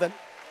towards heaven.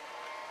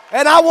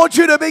 And I want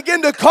you to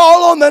begin to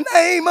call on the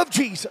name of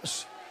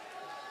Jesus.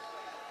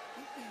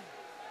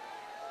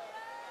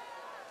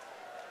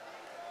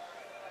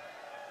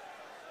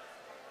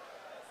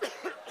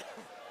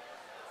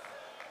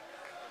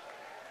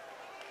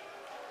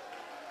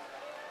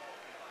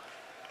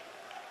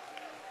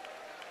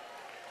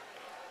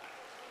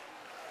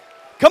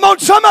 Come on,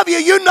 some of you,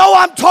 you know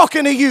I'm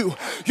talking to you.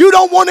 You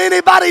don't want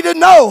anybody to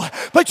know,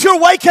 but you're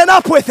waking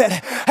up with it.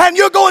 And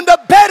you're going to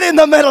bed in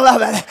the middle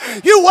of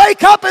it. You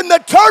wake up in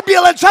the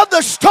turbulence of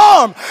the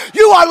storm.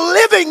 You are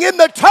living in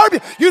the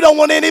turbulence. You don't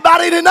want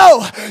anybody to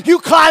know. You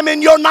climb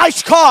in your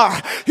nice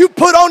car. You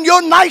put on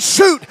your nice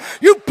suit.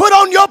 You put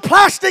on your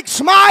plastic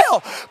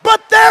smile.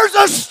 But there's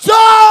a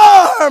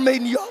storm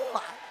in your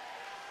life.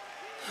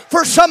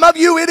 For some of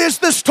you, it is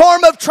the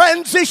storm of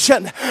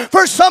transition.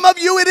 For some of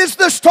you, it is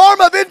the storm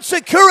of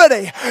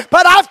insecurity.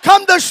 But I've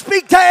come to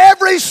speak to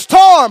every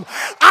storm.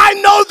 I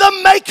know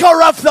the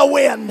maker of the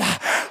wind.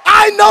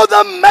 I know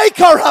the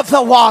maker of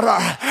the water.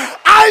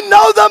 I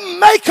know the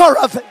maker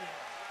of it.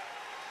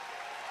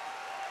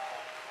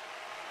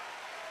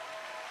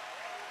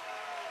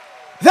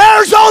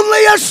 There's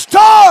only a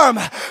storm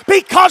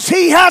because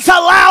He has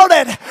allowed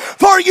it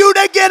for you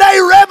to get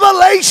a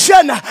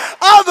revelation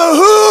of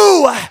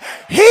who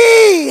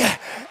He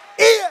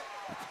is.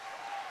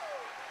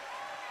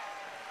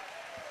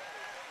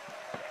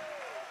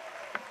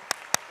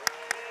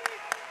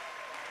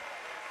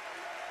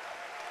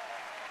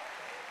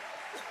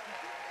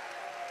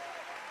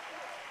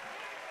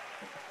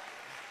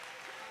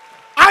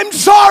 I'm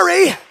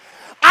sorry.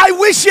 I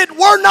wish it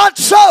were not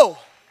so.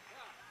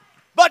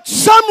 But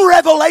some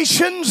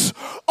revelations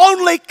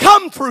only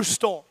come through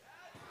storm.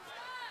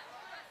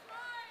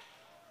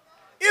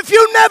 If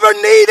you never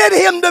needed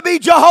Him to be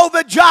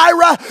Jehovah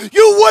Jireh,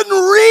 you wouldn't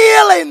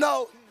really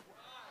know.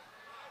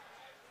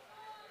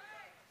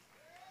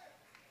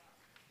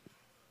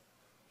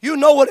 You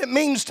know what it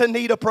means to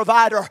need a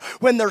provider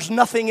when there's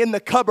nothing in the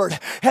cupboard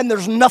and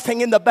there's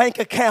nothing in the bank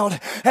account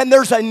and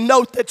there's a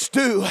note that's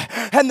due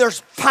and there's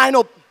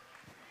final.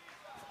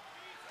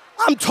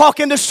 I'm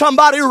talking to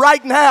somebody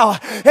right now.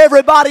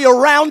 Everybody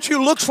around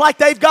you looks like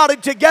they've got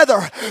it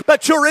together,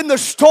 but you're in the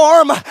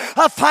storm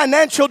of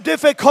financial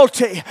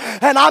difficulty.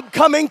 And I'm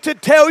coming to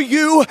tell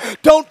you,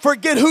 don't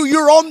forget who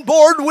you're on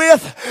board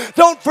with.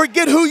 Don't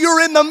forget who you're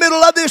in the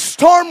middle of this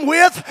storm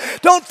with.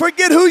 Don't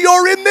forget who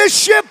you're in this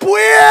ship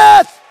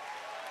with.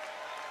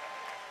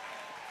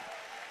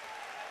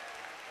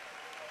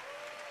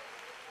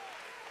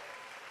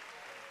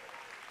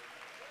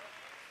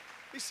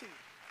 Be seated.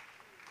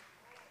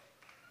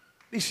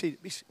 Be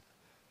seated. Be seated.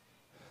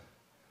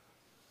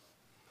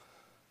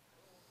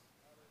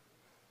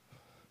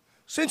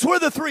 Since we're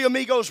the three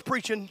amigos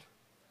preaching,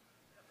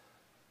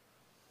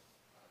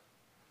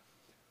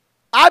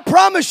 I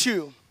promise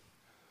you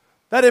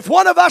that if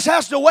one of us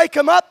has to wake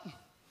him up,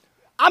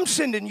 I'm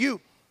sending you.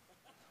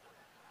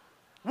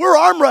 We're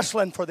arm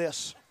wrestling for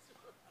this.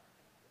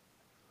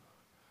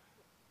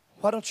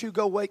 Why don't you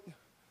go wake?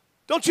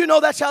 Don't you know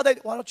that's how they?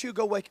 Why don't you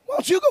go wake? Why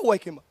don't you go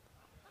wake him up?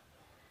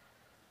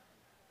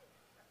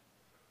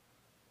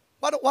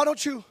 Why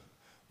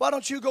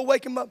don't you go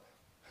wake him up?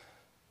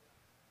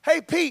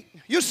 Hey, Pete,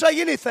 you say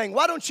anything.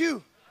 Why don't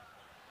you?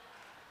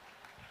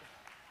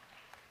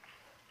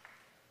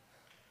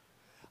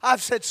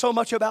 I've said so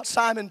much about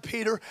Simon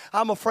Peter,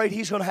 I'm afraid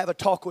he's going to have a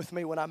talk with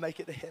me when I make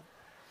it to heaven.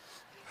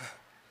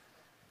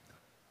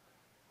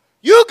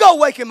 You go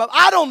wake him up.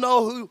 I don't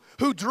know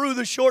who drew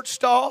the short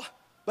straw,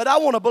 but I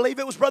want to believe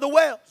it was Brother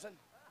Wells.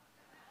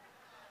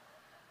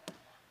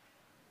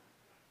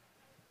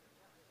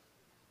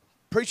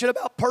 Preaching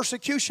about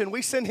persecution,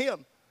 we send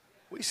him.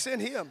 We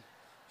send him.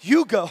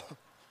 You go.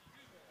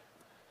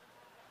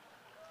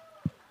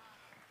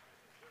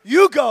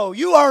 You go.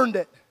 You earned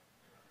it.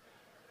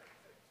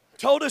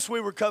 Told us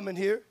we were coming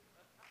here.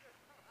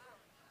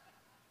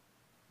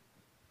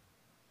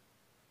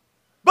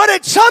 But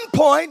at some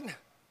point,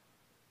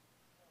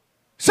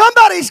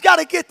 somebody's got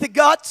to get the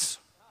guts.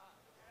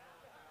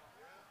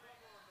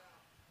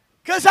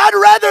 Because I'd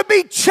rather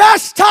be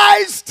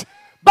chastised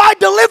by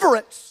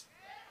deliverance.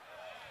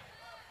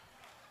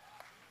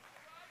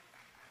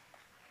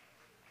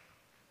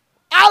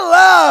 I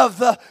love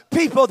the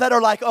people that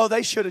are like, oh,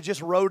 they should have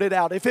just wrote it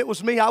out. If it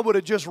was me, I would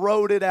have just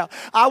wrote it out.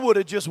 I would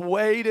have just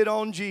waited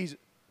on Jesus.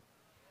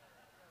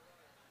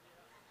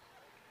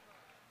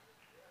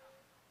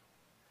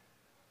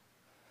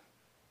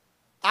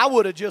 I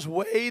would have just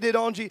waited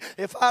on Jesus.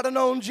 If I'd have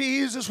known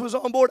Jesus was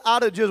on board,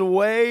 I'd have just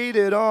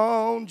waited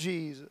on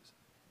Jesus.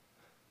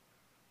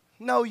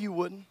 No, you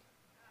wouldn't.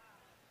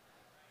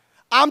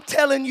 I'm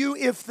telling you,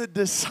 if the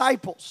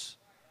disciples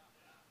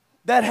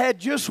that had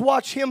just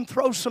watched him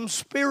throw some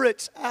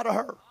spirits out of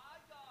her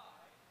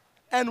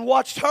and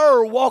watched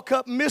her walk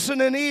up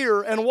missing an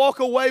ear and walk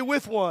away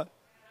with one,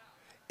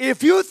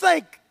 if you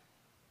think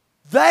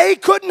they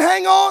couldn't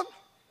hang on,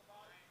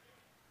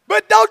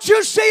 but don't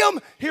you see them?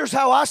 Here's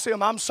how I see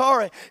them. I'm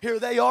sorry. Here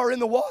they are in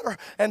the water,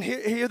 and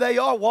here they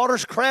are.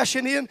 Water's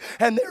crashing in,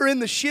 and they're in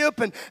the ship,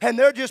 and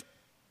they're just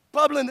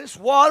bubbling this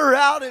water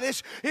out, and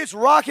it's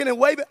rocking and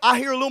waving. I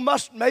hear a little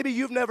maybe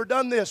you've never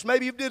done this.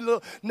 Maybe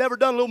you've never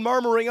done a little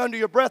murmuring under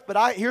your breath,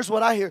 but here's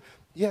what I hear.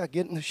 Yeah,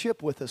 get in the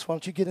ship with us. Why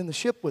don't you get in the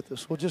ship with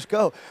us? We'll just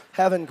go.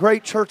 Having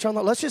great church on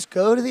the... Let's just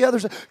go to the other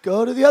side.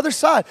 Go to the other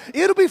side.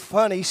 It'll be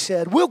fun, he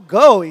said. We'll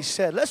go, he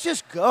said. Let's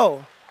just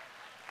go.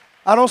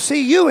 I don't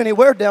see you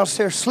anywhere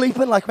downstairs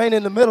sleeping like man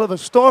in the middle of a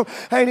storm.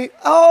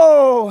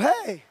 Oh,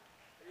 hey.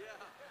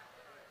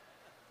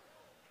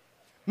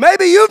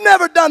 Maybe you've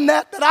never done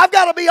that, but I've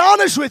got to be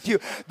honest with you.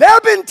 There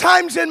have been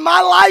times in my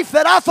life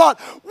that I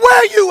thought,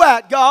 where you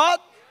at, God?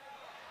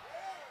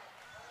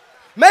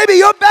 Maybe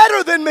you're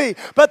better than me,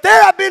 but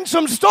there have been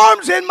some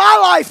storms in my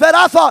life that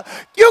I thought,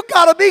 you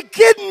got to be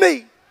kidding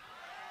me.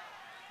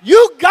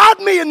 You got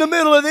me in the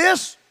middle of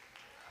this.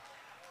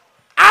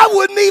 I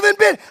wouldn't even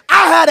been.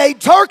 I had a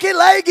turkey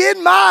leg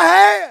in my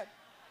hand.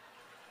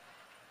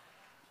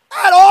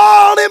 I had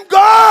all them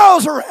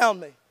girls around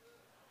me,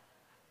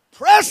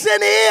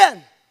 pressing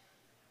in.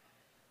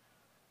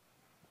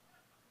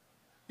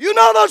 You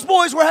know those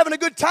boys were having a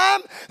good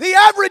time. The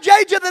average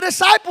age of the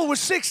disciple was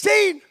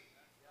 16.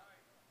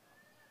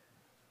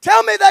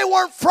 Tell me they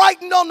weren't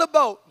frightened on the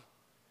boat.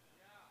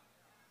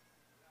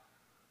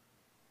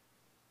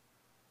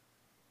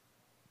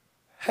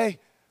 Hey,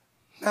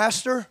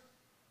 Master.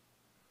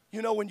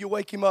 You know when you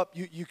wake him up,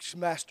 you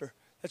Master.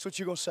 That's what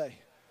you're going to say.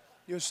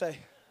 You're going to say,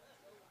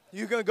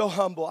 you're going to go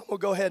humble. I'm going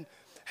to go ahead.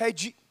 Hey,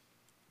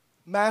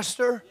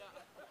 Master.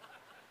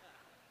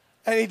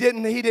 And he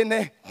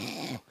didn't.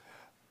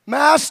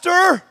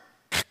 Master.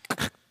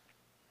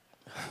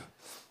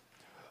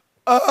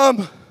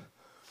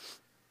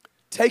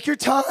 Take your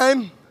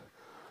time.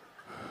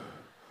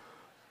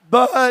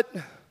 But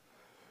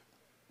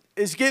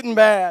it's getting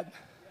bad.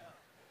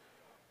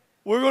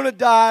 We're going to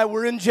die.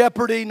 We're in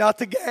jeopardy, not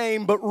the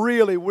game, but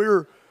really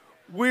we're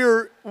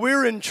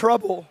in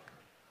trouble.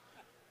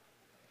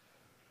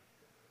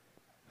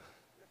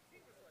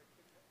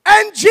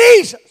 And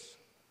Jesus.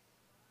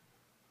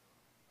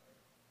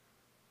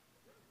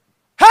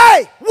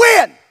 Hey,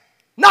 wind,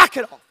 knock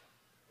it off.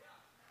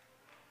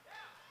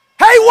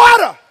 Hey,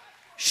 water,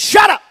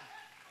 shut up.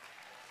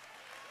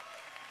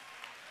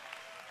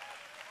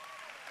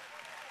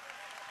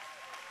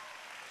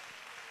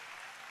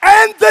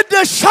 And the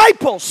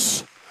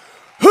disciples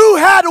who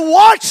had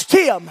watched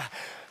him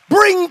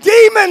bring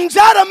demons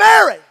out of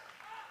Mary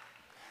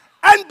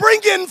and bring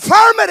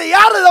infirmity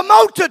out of the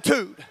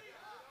multitude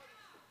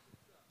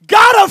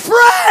got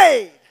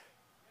afraid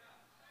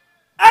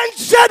and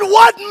said,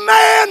 what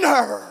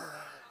manner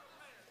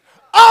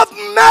of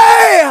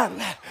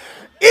man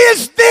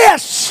is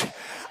this?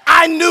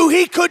 I knew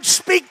he could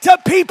speak to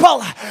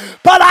people,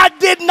 but I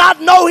did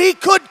not know he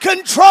could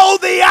control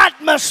the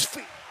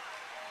atmosphere.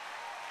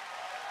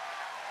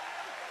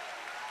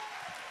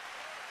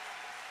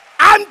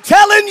 I'm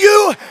telling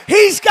you,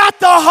 he's got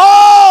the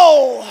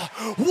whole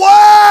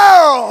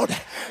world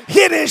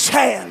in his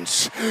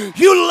hands.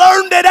 You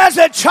learned it as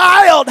a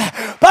child,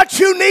 but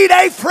you need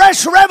a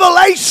fresh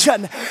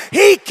revelation.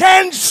 He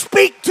can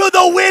speak to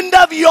the wind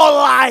of your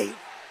life.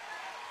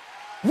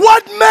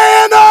 What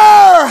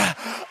manner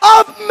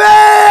of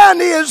man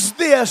is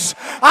this?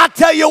 I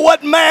tell you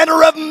what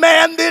manner of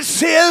man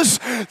this is.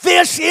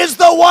 This is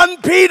the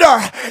one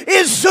Peter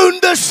is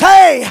soon to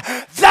say,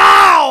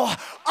 thou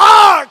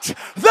art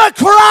the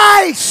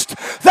Christ,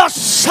 the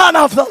Son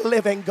of the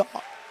living God.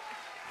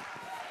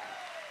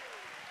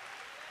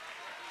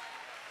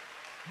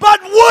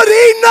 But would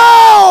he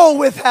know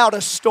without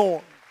a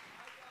storm?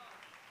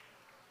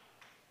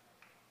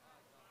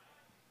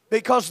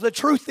 Because the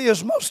truth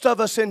is, most of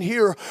us in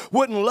here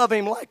wouldn't love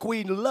him like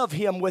we love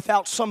him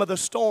without some of the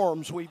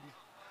storms we...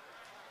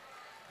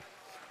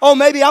 Oh,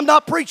 maybe I'm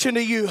not preaching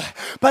to you,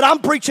 but I'm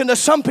preaching to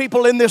some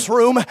people in this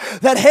room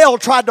that hell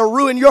tried to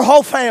ruin your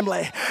whole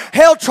family.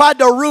 Hell tried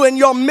to ruin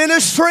your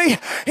ministry.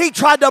 He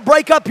tried to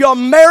break up your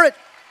marriage.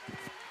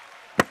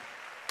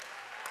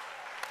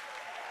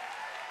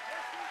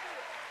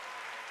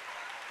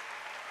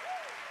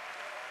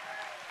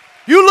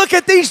 You look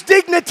at these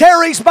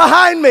dignitaries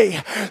behind me.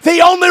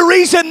 The only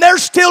reason they're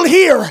still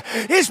here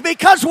is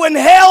because when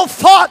hell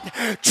fought,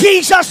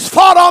 Jesus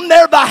fought on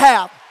their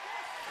behalf.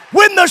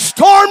 When the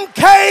storm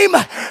came,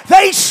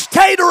 they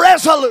stayed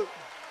resolute.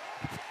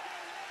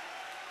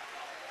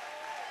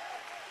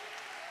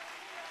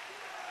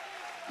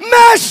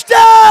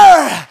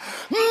 Master!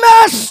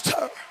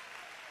 Master!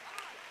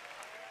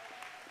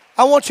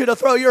 I want you to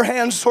throw your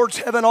hands towards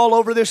heaven all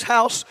over this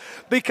house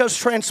because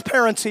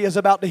transparency is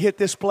about to hit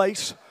this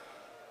place.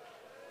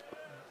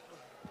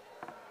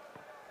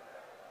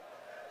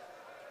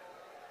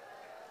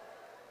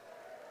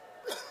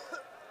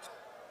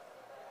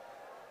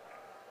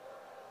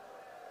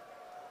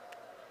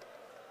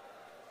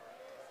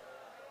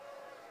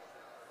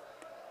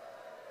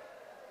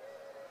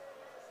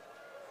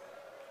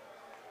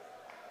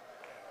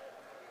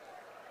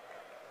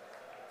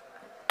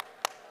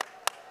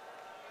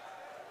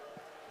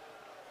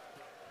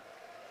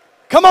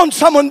 Come on,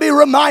 someone, be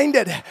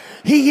reminded.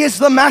 He is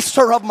the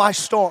master of my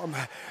storm.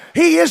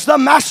 He is the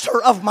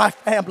master of my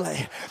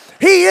family.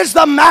 He is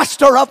the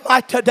master of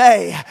my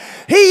today.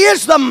 He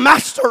is the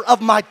master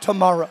of my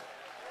tomorrow.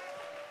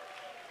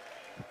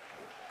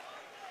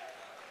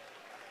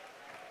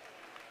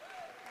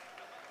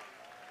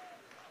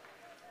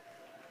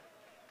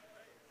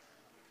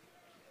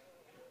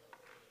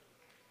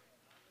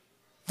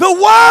 The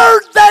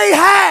word they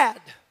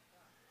had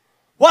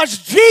was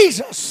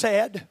Jesus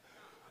said,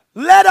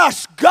 let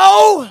us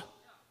go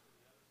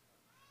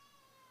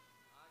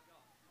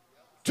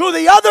to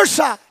the other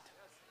side.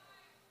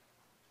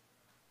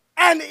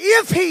 And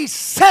if he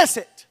says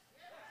it,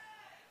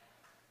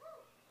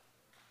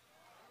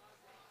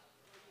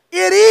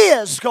 it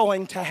is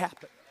going to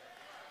happen.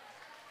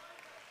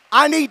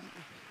 I need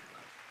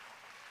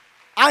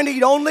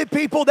only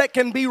people that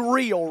can be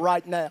real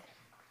right now.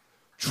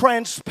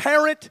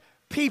 Transparent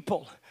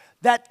people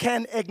that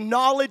can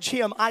acknowledge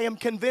him. I am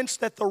convinced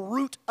that the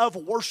root of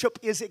worship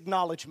is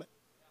acknowledgement.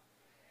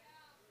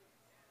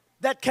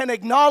 That can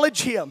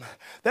acknowledge him,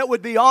 that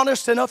would be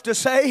honest enough to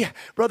say,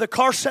 Brother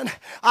Carson,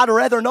 I'd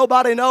rather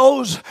nobody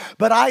knows,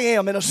 but I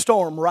am in a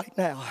storm right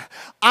now.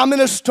 I'm in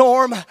a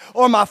storm,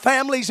 or my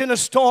family's in a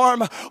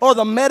storm, or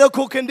the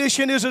medical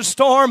condition is a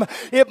storm.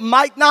 It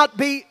might not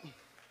be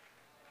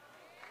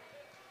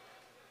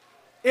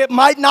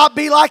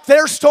like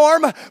their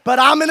storm, but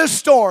I'm in a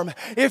storm.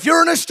 If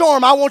you're in a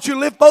storm, I want you to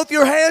lift both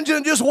your hands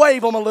and just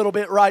wave them a little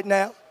bit right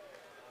now.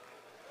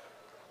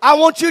 I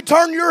want you to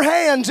turn your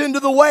hands into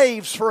the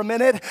waves for a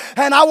minute,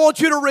 and I want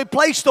you to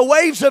replace the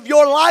waves of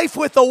your life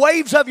with the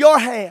waves of your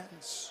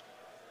hands.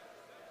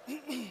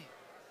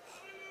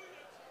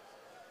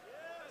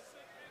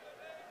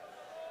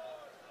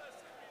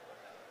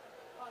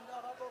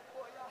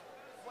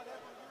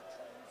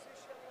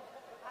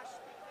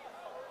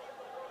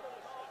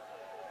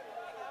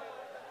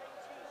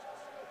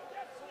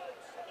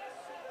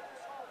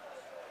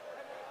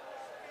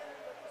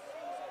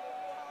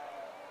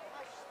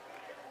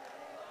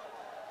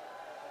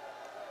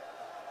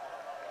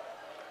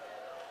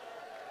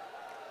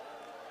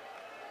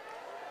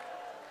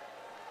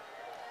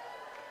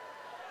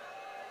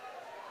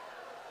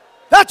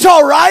 That's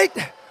all right.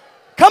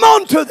 Come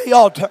on to the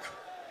altar.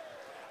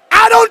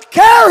 I don't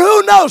care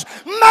who knows.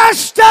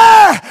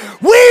 Master,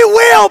 we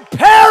will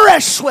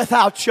perish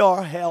without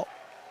your help.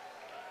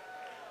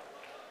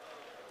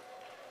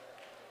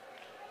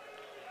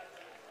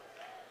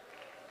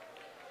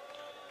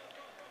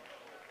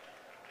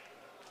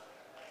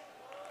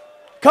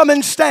 Come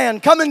and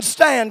stand. Come and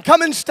stand.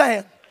 Come and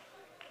stand.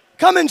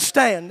 Come and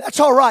stand.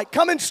 That's all right.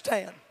 Come and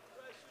stand.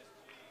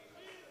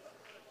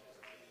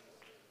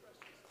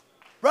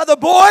 Brother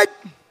Boyd,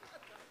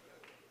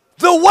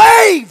 the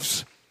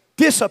waves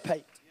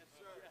dissipate.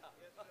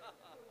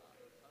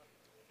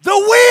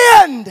 The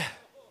wind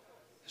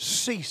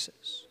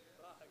ceases.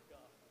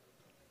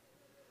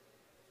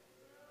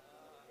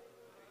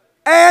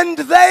 And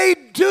they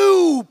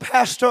do,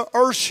 Pastor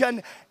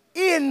Urshan,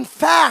 in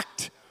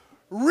fact,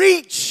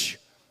 reach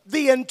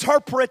the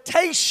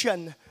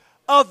interpretation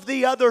of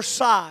the other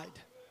side.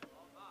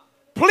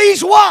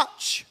 Please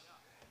watch.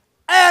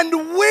 And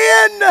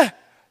when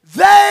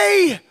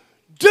they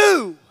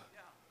do,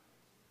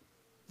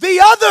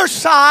 the other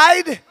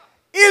side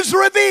is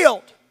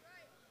revealed.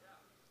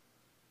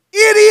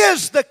 It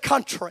is the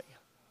country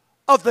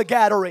of the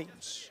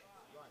Gadarenes.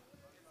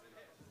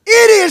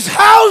 It is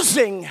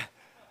housing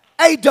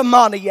a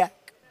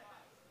demoniac.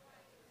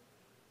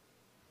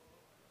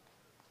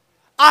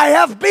 I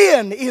have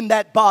been in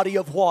that body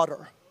of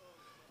water.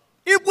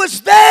 It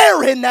was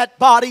there in that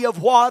body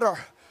of water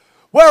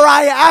where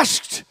I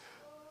asked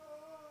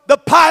the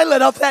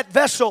pilot of that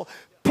vessel,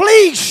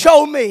 please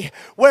show me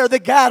where the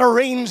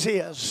Gadarenes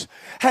is.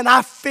 And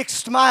I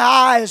fixed my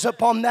eyes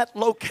upon that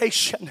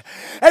location.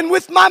 And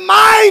with my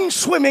mind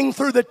swimming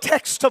through the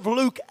text of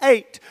Luke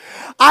 8,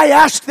 I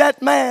asked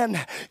that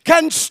man,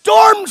 can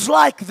storms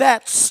like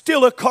that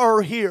still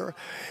occur here?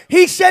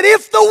 He said,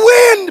 if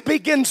the wind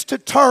begins to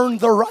turn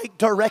the right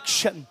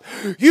direction,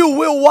 you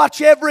will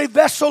watch every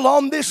vessel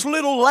on this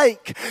little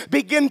lake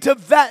begin to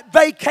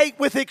vacate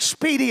with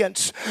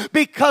expedience,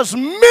 because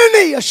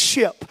many a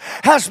ship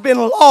has been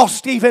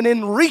lost even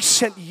in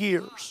recent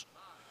years.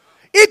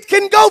 It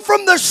can go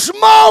from the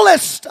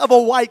smallest of a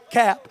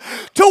whitecap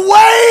to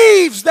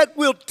waves that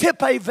will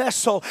tip a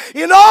vessel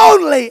in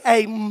only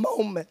a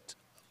moment.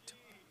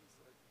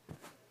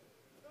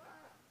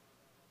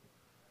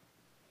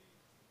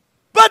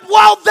 But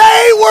while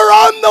they were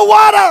on the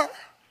water,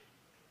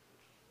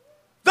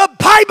 The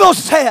Bible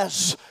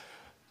says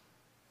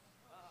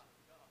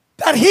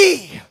that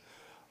he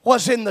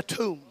was in the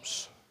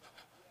tombs.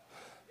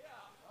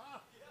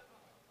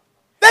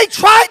 They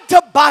tried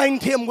to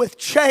bind him with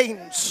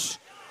chains.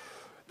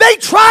 They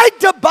tried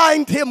to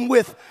bind him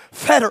with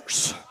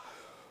fetters.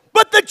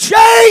 But the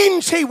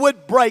chains he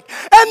would break,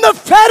 and the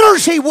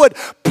fetters he would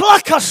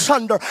pluck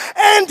asunder,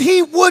 and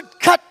he would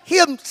cut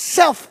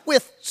himself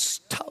with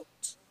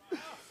stones.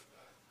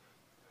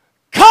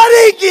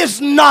 Cutting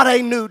is not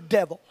a new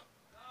devil.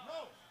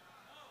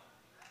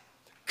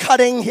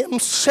 Cutting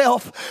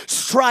himself,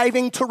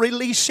 striving to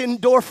release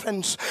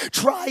endorphins,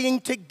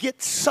 trying to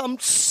get some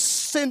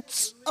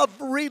sense of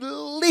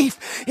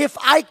relief. If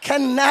I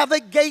can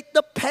navigate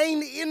the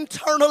pain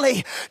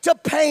internally to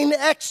pain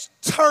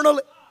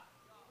externally.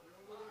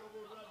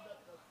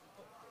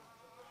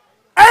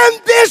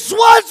 And this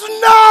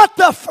was not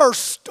the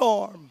first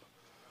storm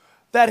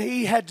that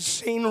he had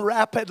seen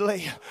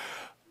rapidly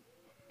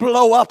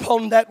blow up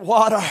on that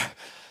water.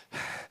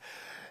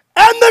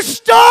 And the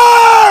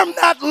storm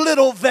that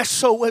little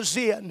vessel was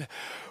in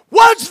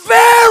was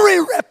very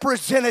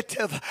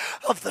representative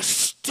of the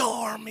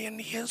storm in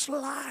his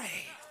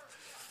life.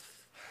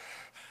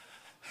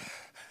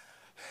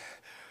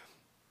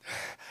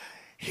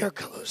 Here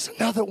goes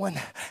another one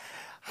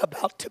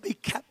about to be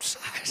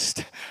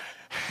capsized.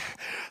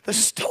 The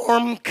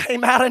storm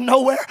came out of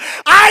nowhere.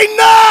 I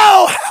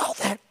know how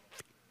that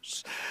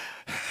feels.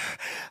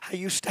 I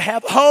used to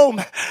have a home.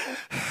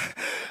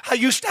 I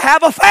used to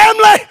have a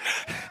family.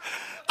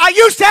 I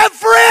used to have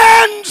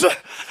friends.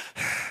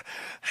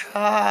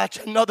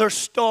 It's another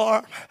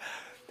storm.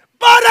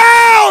 But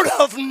out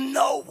of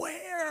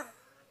nowhere,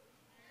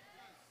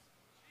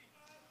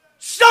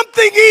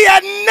 something he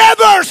had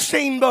never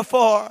seen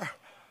before.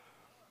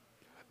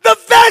 The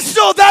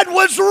vessel that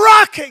was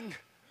rocking.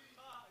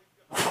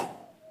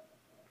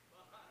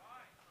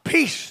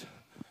 Peace.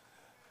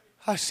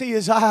 I see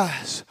his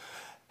eyes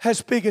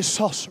as big as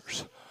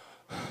saucers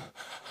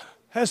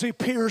as he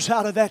peers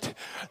out of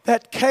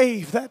that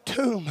cave, that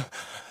tomb.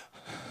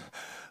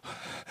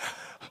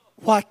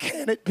 Why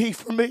can't it be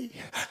for me?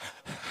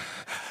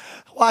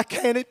 Why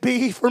can't it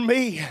be for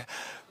me?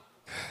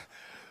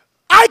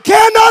 I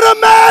cannot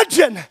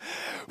imagine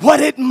what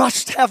it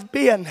must have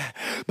been.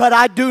 But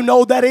I do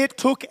know that it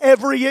took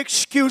every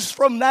excuse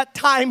from that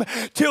time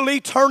till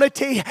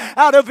eternity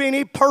out of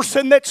any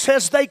person that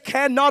says they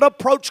cannot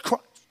approach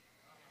Christ.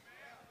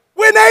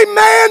 When a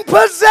man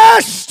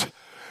possessed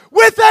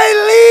with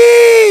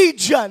a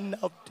legion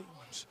of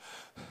demons.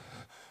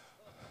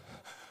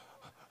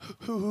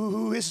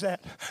 Who is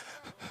that?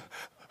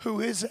 Who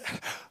is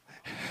that?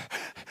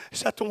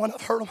 Is that the one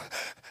I've heard of?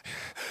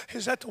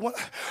 Is that the one?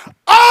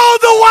 All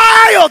the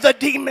while the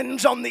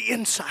demons on the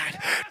inside.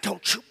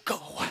 Don't you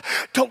go.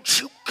 Don't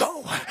you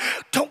go.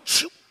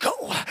 Don't you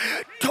go.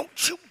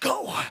 Don't you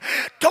go.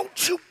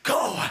 Don't you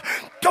go.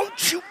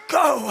 Don't you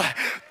go.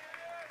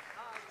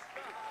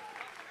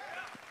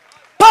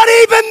 But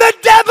even the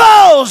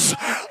devils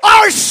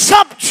are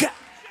subject.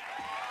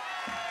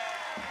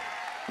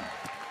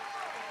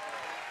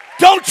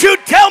 Don't you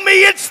tell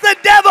me it's the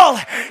devil.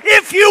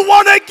 If you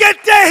want to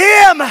get to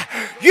him,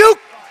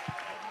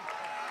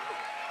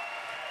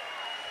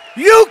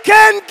 you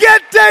can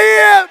get to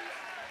him.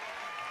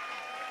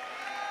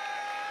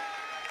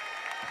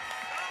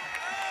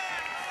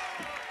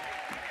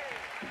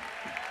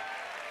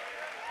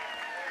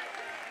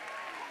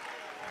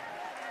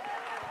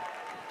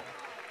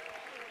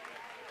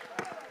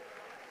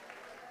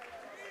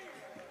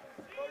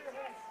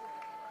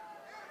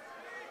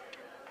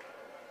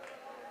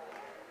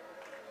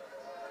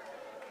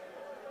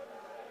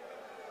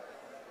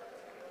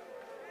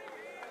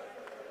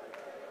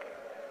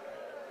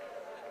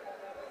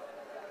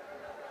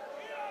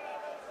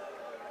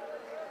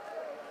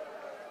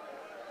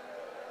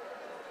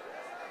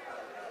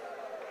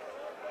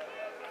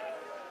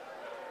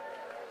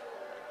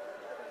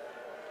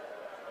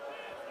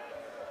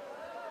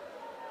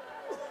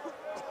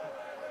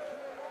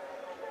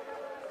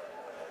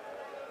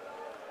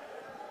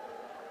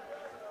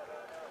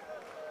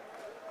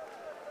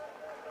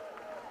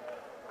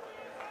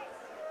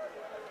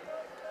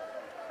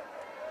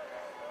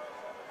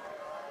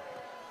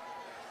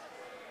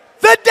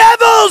 The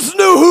devils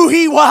knew who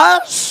he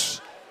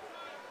was.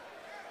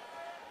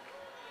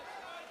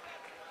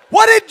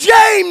 What did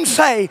James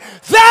say?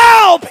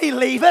 Thou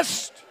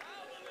believest.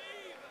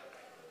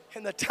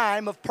 In the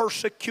time of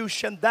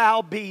persecution,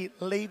 thou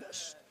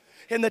believest.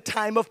 In the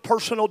time of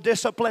personal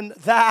discipline,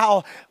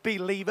 thou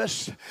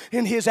believest.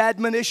 In his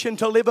admonition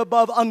to live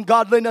above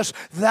ungodliness,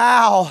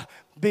 thou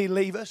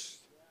believest.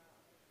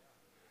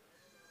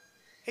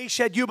 He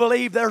said, you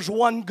believe there's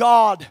one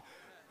God.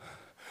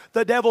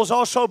 The devils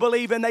also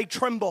believe and they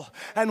tremble.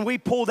 And we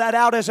pull that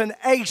out as an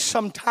ace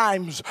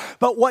sometimes.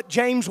 But what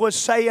James was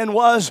saying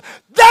was,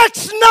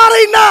 that's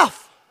not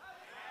enough.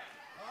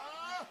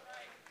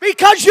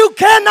 Because you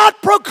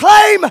cannot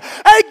proclaim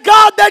a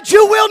God that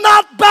you will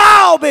not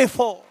bow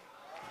before.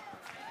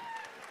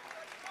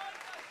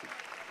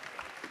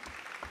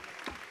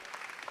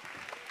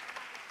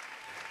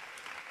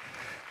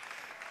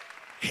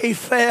 He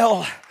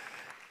fell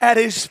at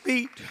his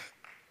feet.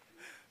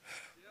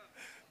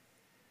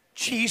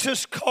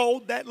 Jesus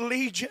called that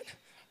legion.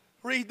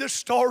 Read the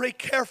story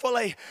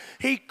carefully.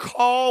 He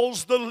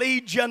calls the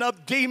legion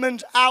of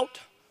demons out.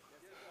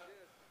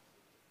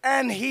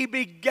 And he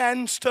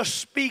begins to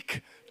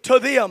speak to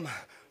them,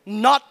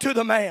 not to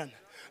the man,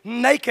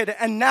 naked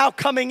and now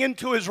coming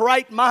into his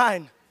right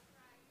mind.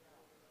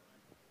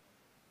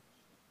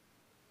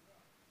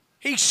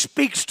 He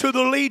speaks to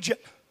the legion.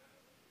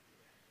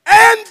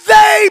 And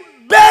they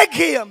beg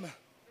him,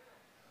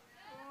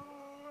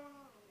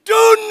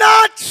 do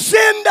not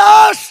send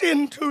us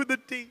into the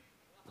deep.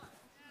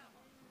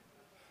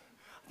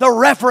 The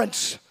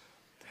reference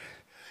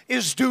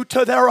is due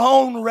to their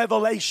own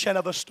revelation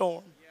of a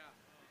storm.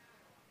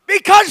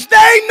 Because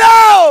they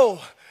know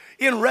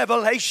in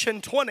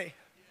Revelation 20,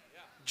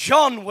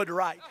 John would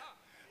write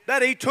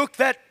that he took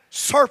that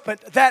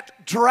serpent,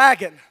 that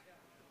dragon,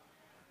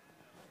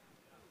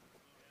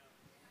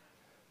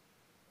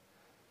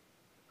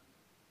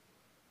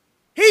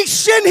 he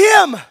sent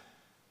him.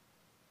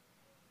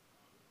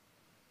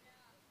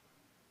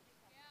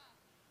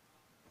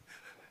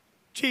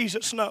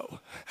 Jesus, no.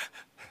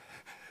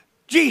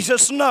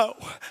 Jesus, no.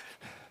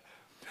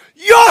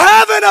 You're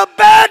having a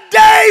bad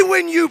day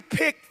when you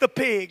pick the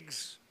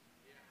pigs.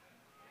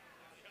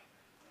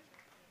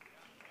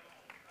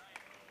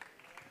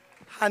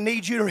 I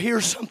need you to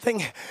hear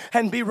something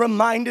and be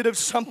reminded of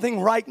something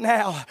right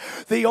now.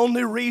 The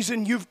only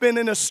reason you've been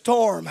in a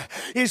storm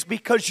is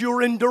because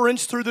your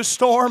endurance through the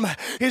storm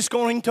is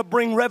going to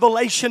bring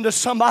revelation to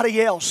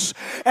somebody else.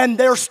 And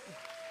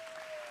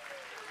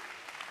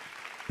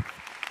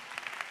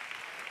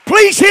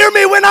please hear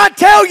me when I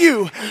tell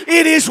you,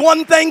 it is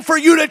one thing for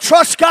you to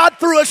trust God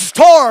through a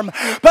storm,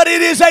 but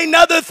it is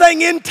another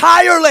thing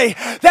entirely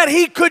that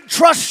He could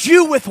trust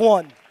you with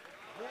one.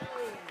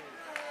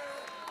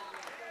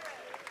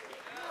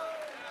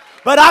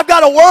 But I've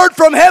got a word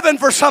from heaven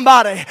for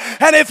somebody.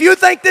 And if you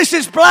think this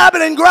is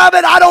blabbing and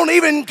grabbing, I don't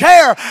even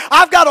care.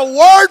 I've got a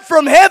word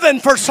from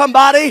heaven for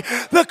somebody.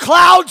 The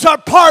clouds are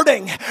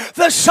parting.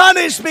 The sun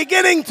is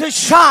beginning to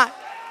shine.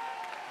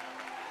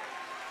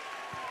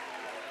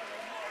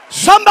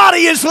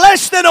 Somebody is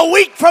less than a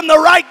week from the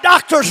right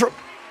doctor's room.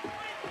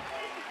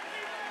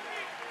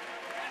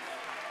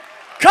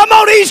 Come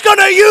on, He's going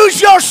to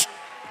use your...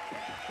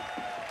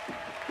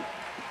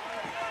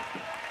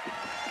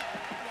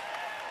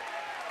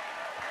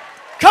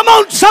 Come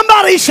on,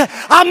 somebody say,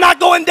 I'm not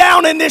going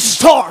down in this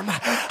storm.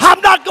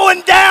 I'm not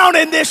going down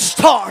in this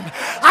storm.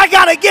 I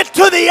got to get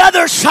to the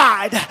other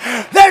side.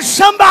 There's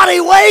somebody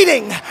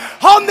waiting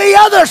on the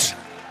other side.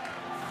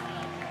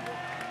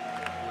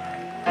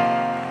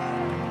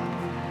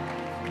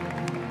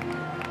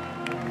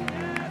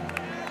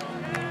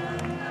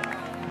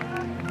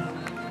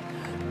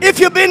 If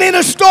you've been in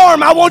a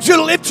storm, I want you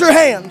to lift your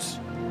hands.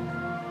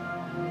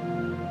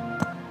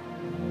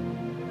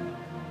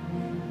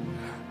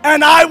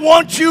 And I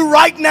want you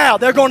right now.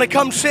 They're going to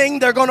come sing.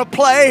 They're going to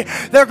play.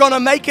 They're going to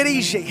make it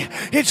easy.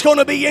 It's going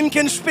to be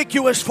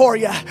inconspicuous for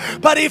you.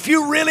 But if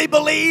you really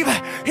believe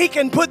He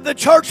can put the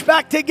church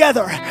back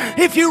together,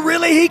 if you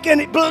really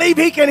believe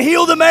He can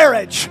heal the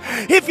marriage,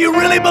 if you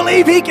really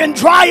believe He can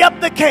dry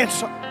up the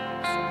cancer.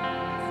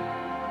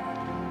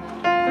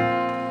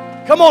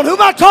 Come on, who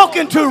am I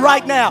talking to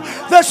right now?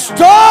 The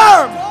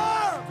storm.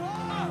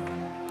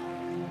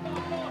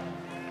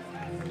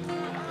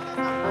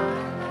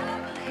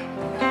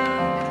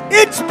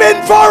 It's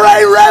been for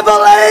a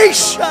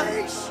revelation.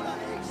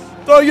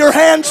 Throw your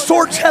hands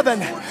towards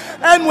heaven.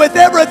 And with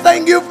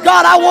everything you've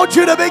got, I want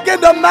you to begin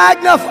to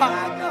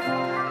magnify.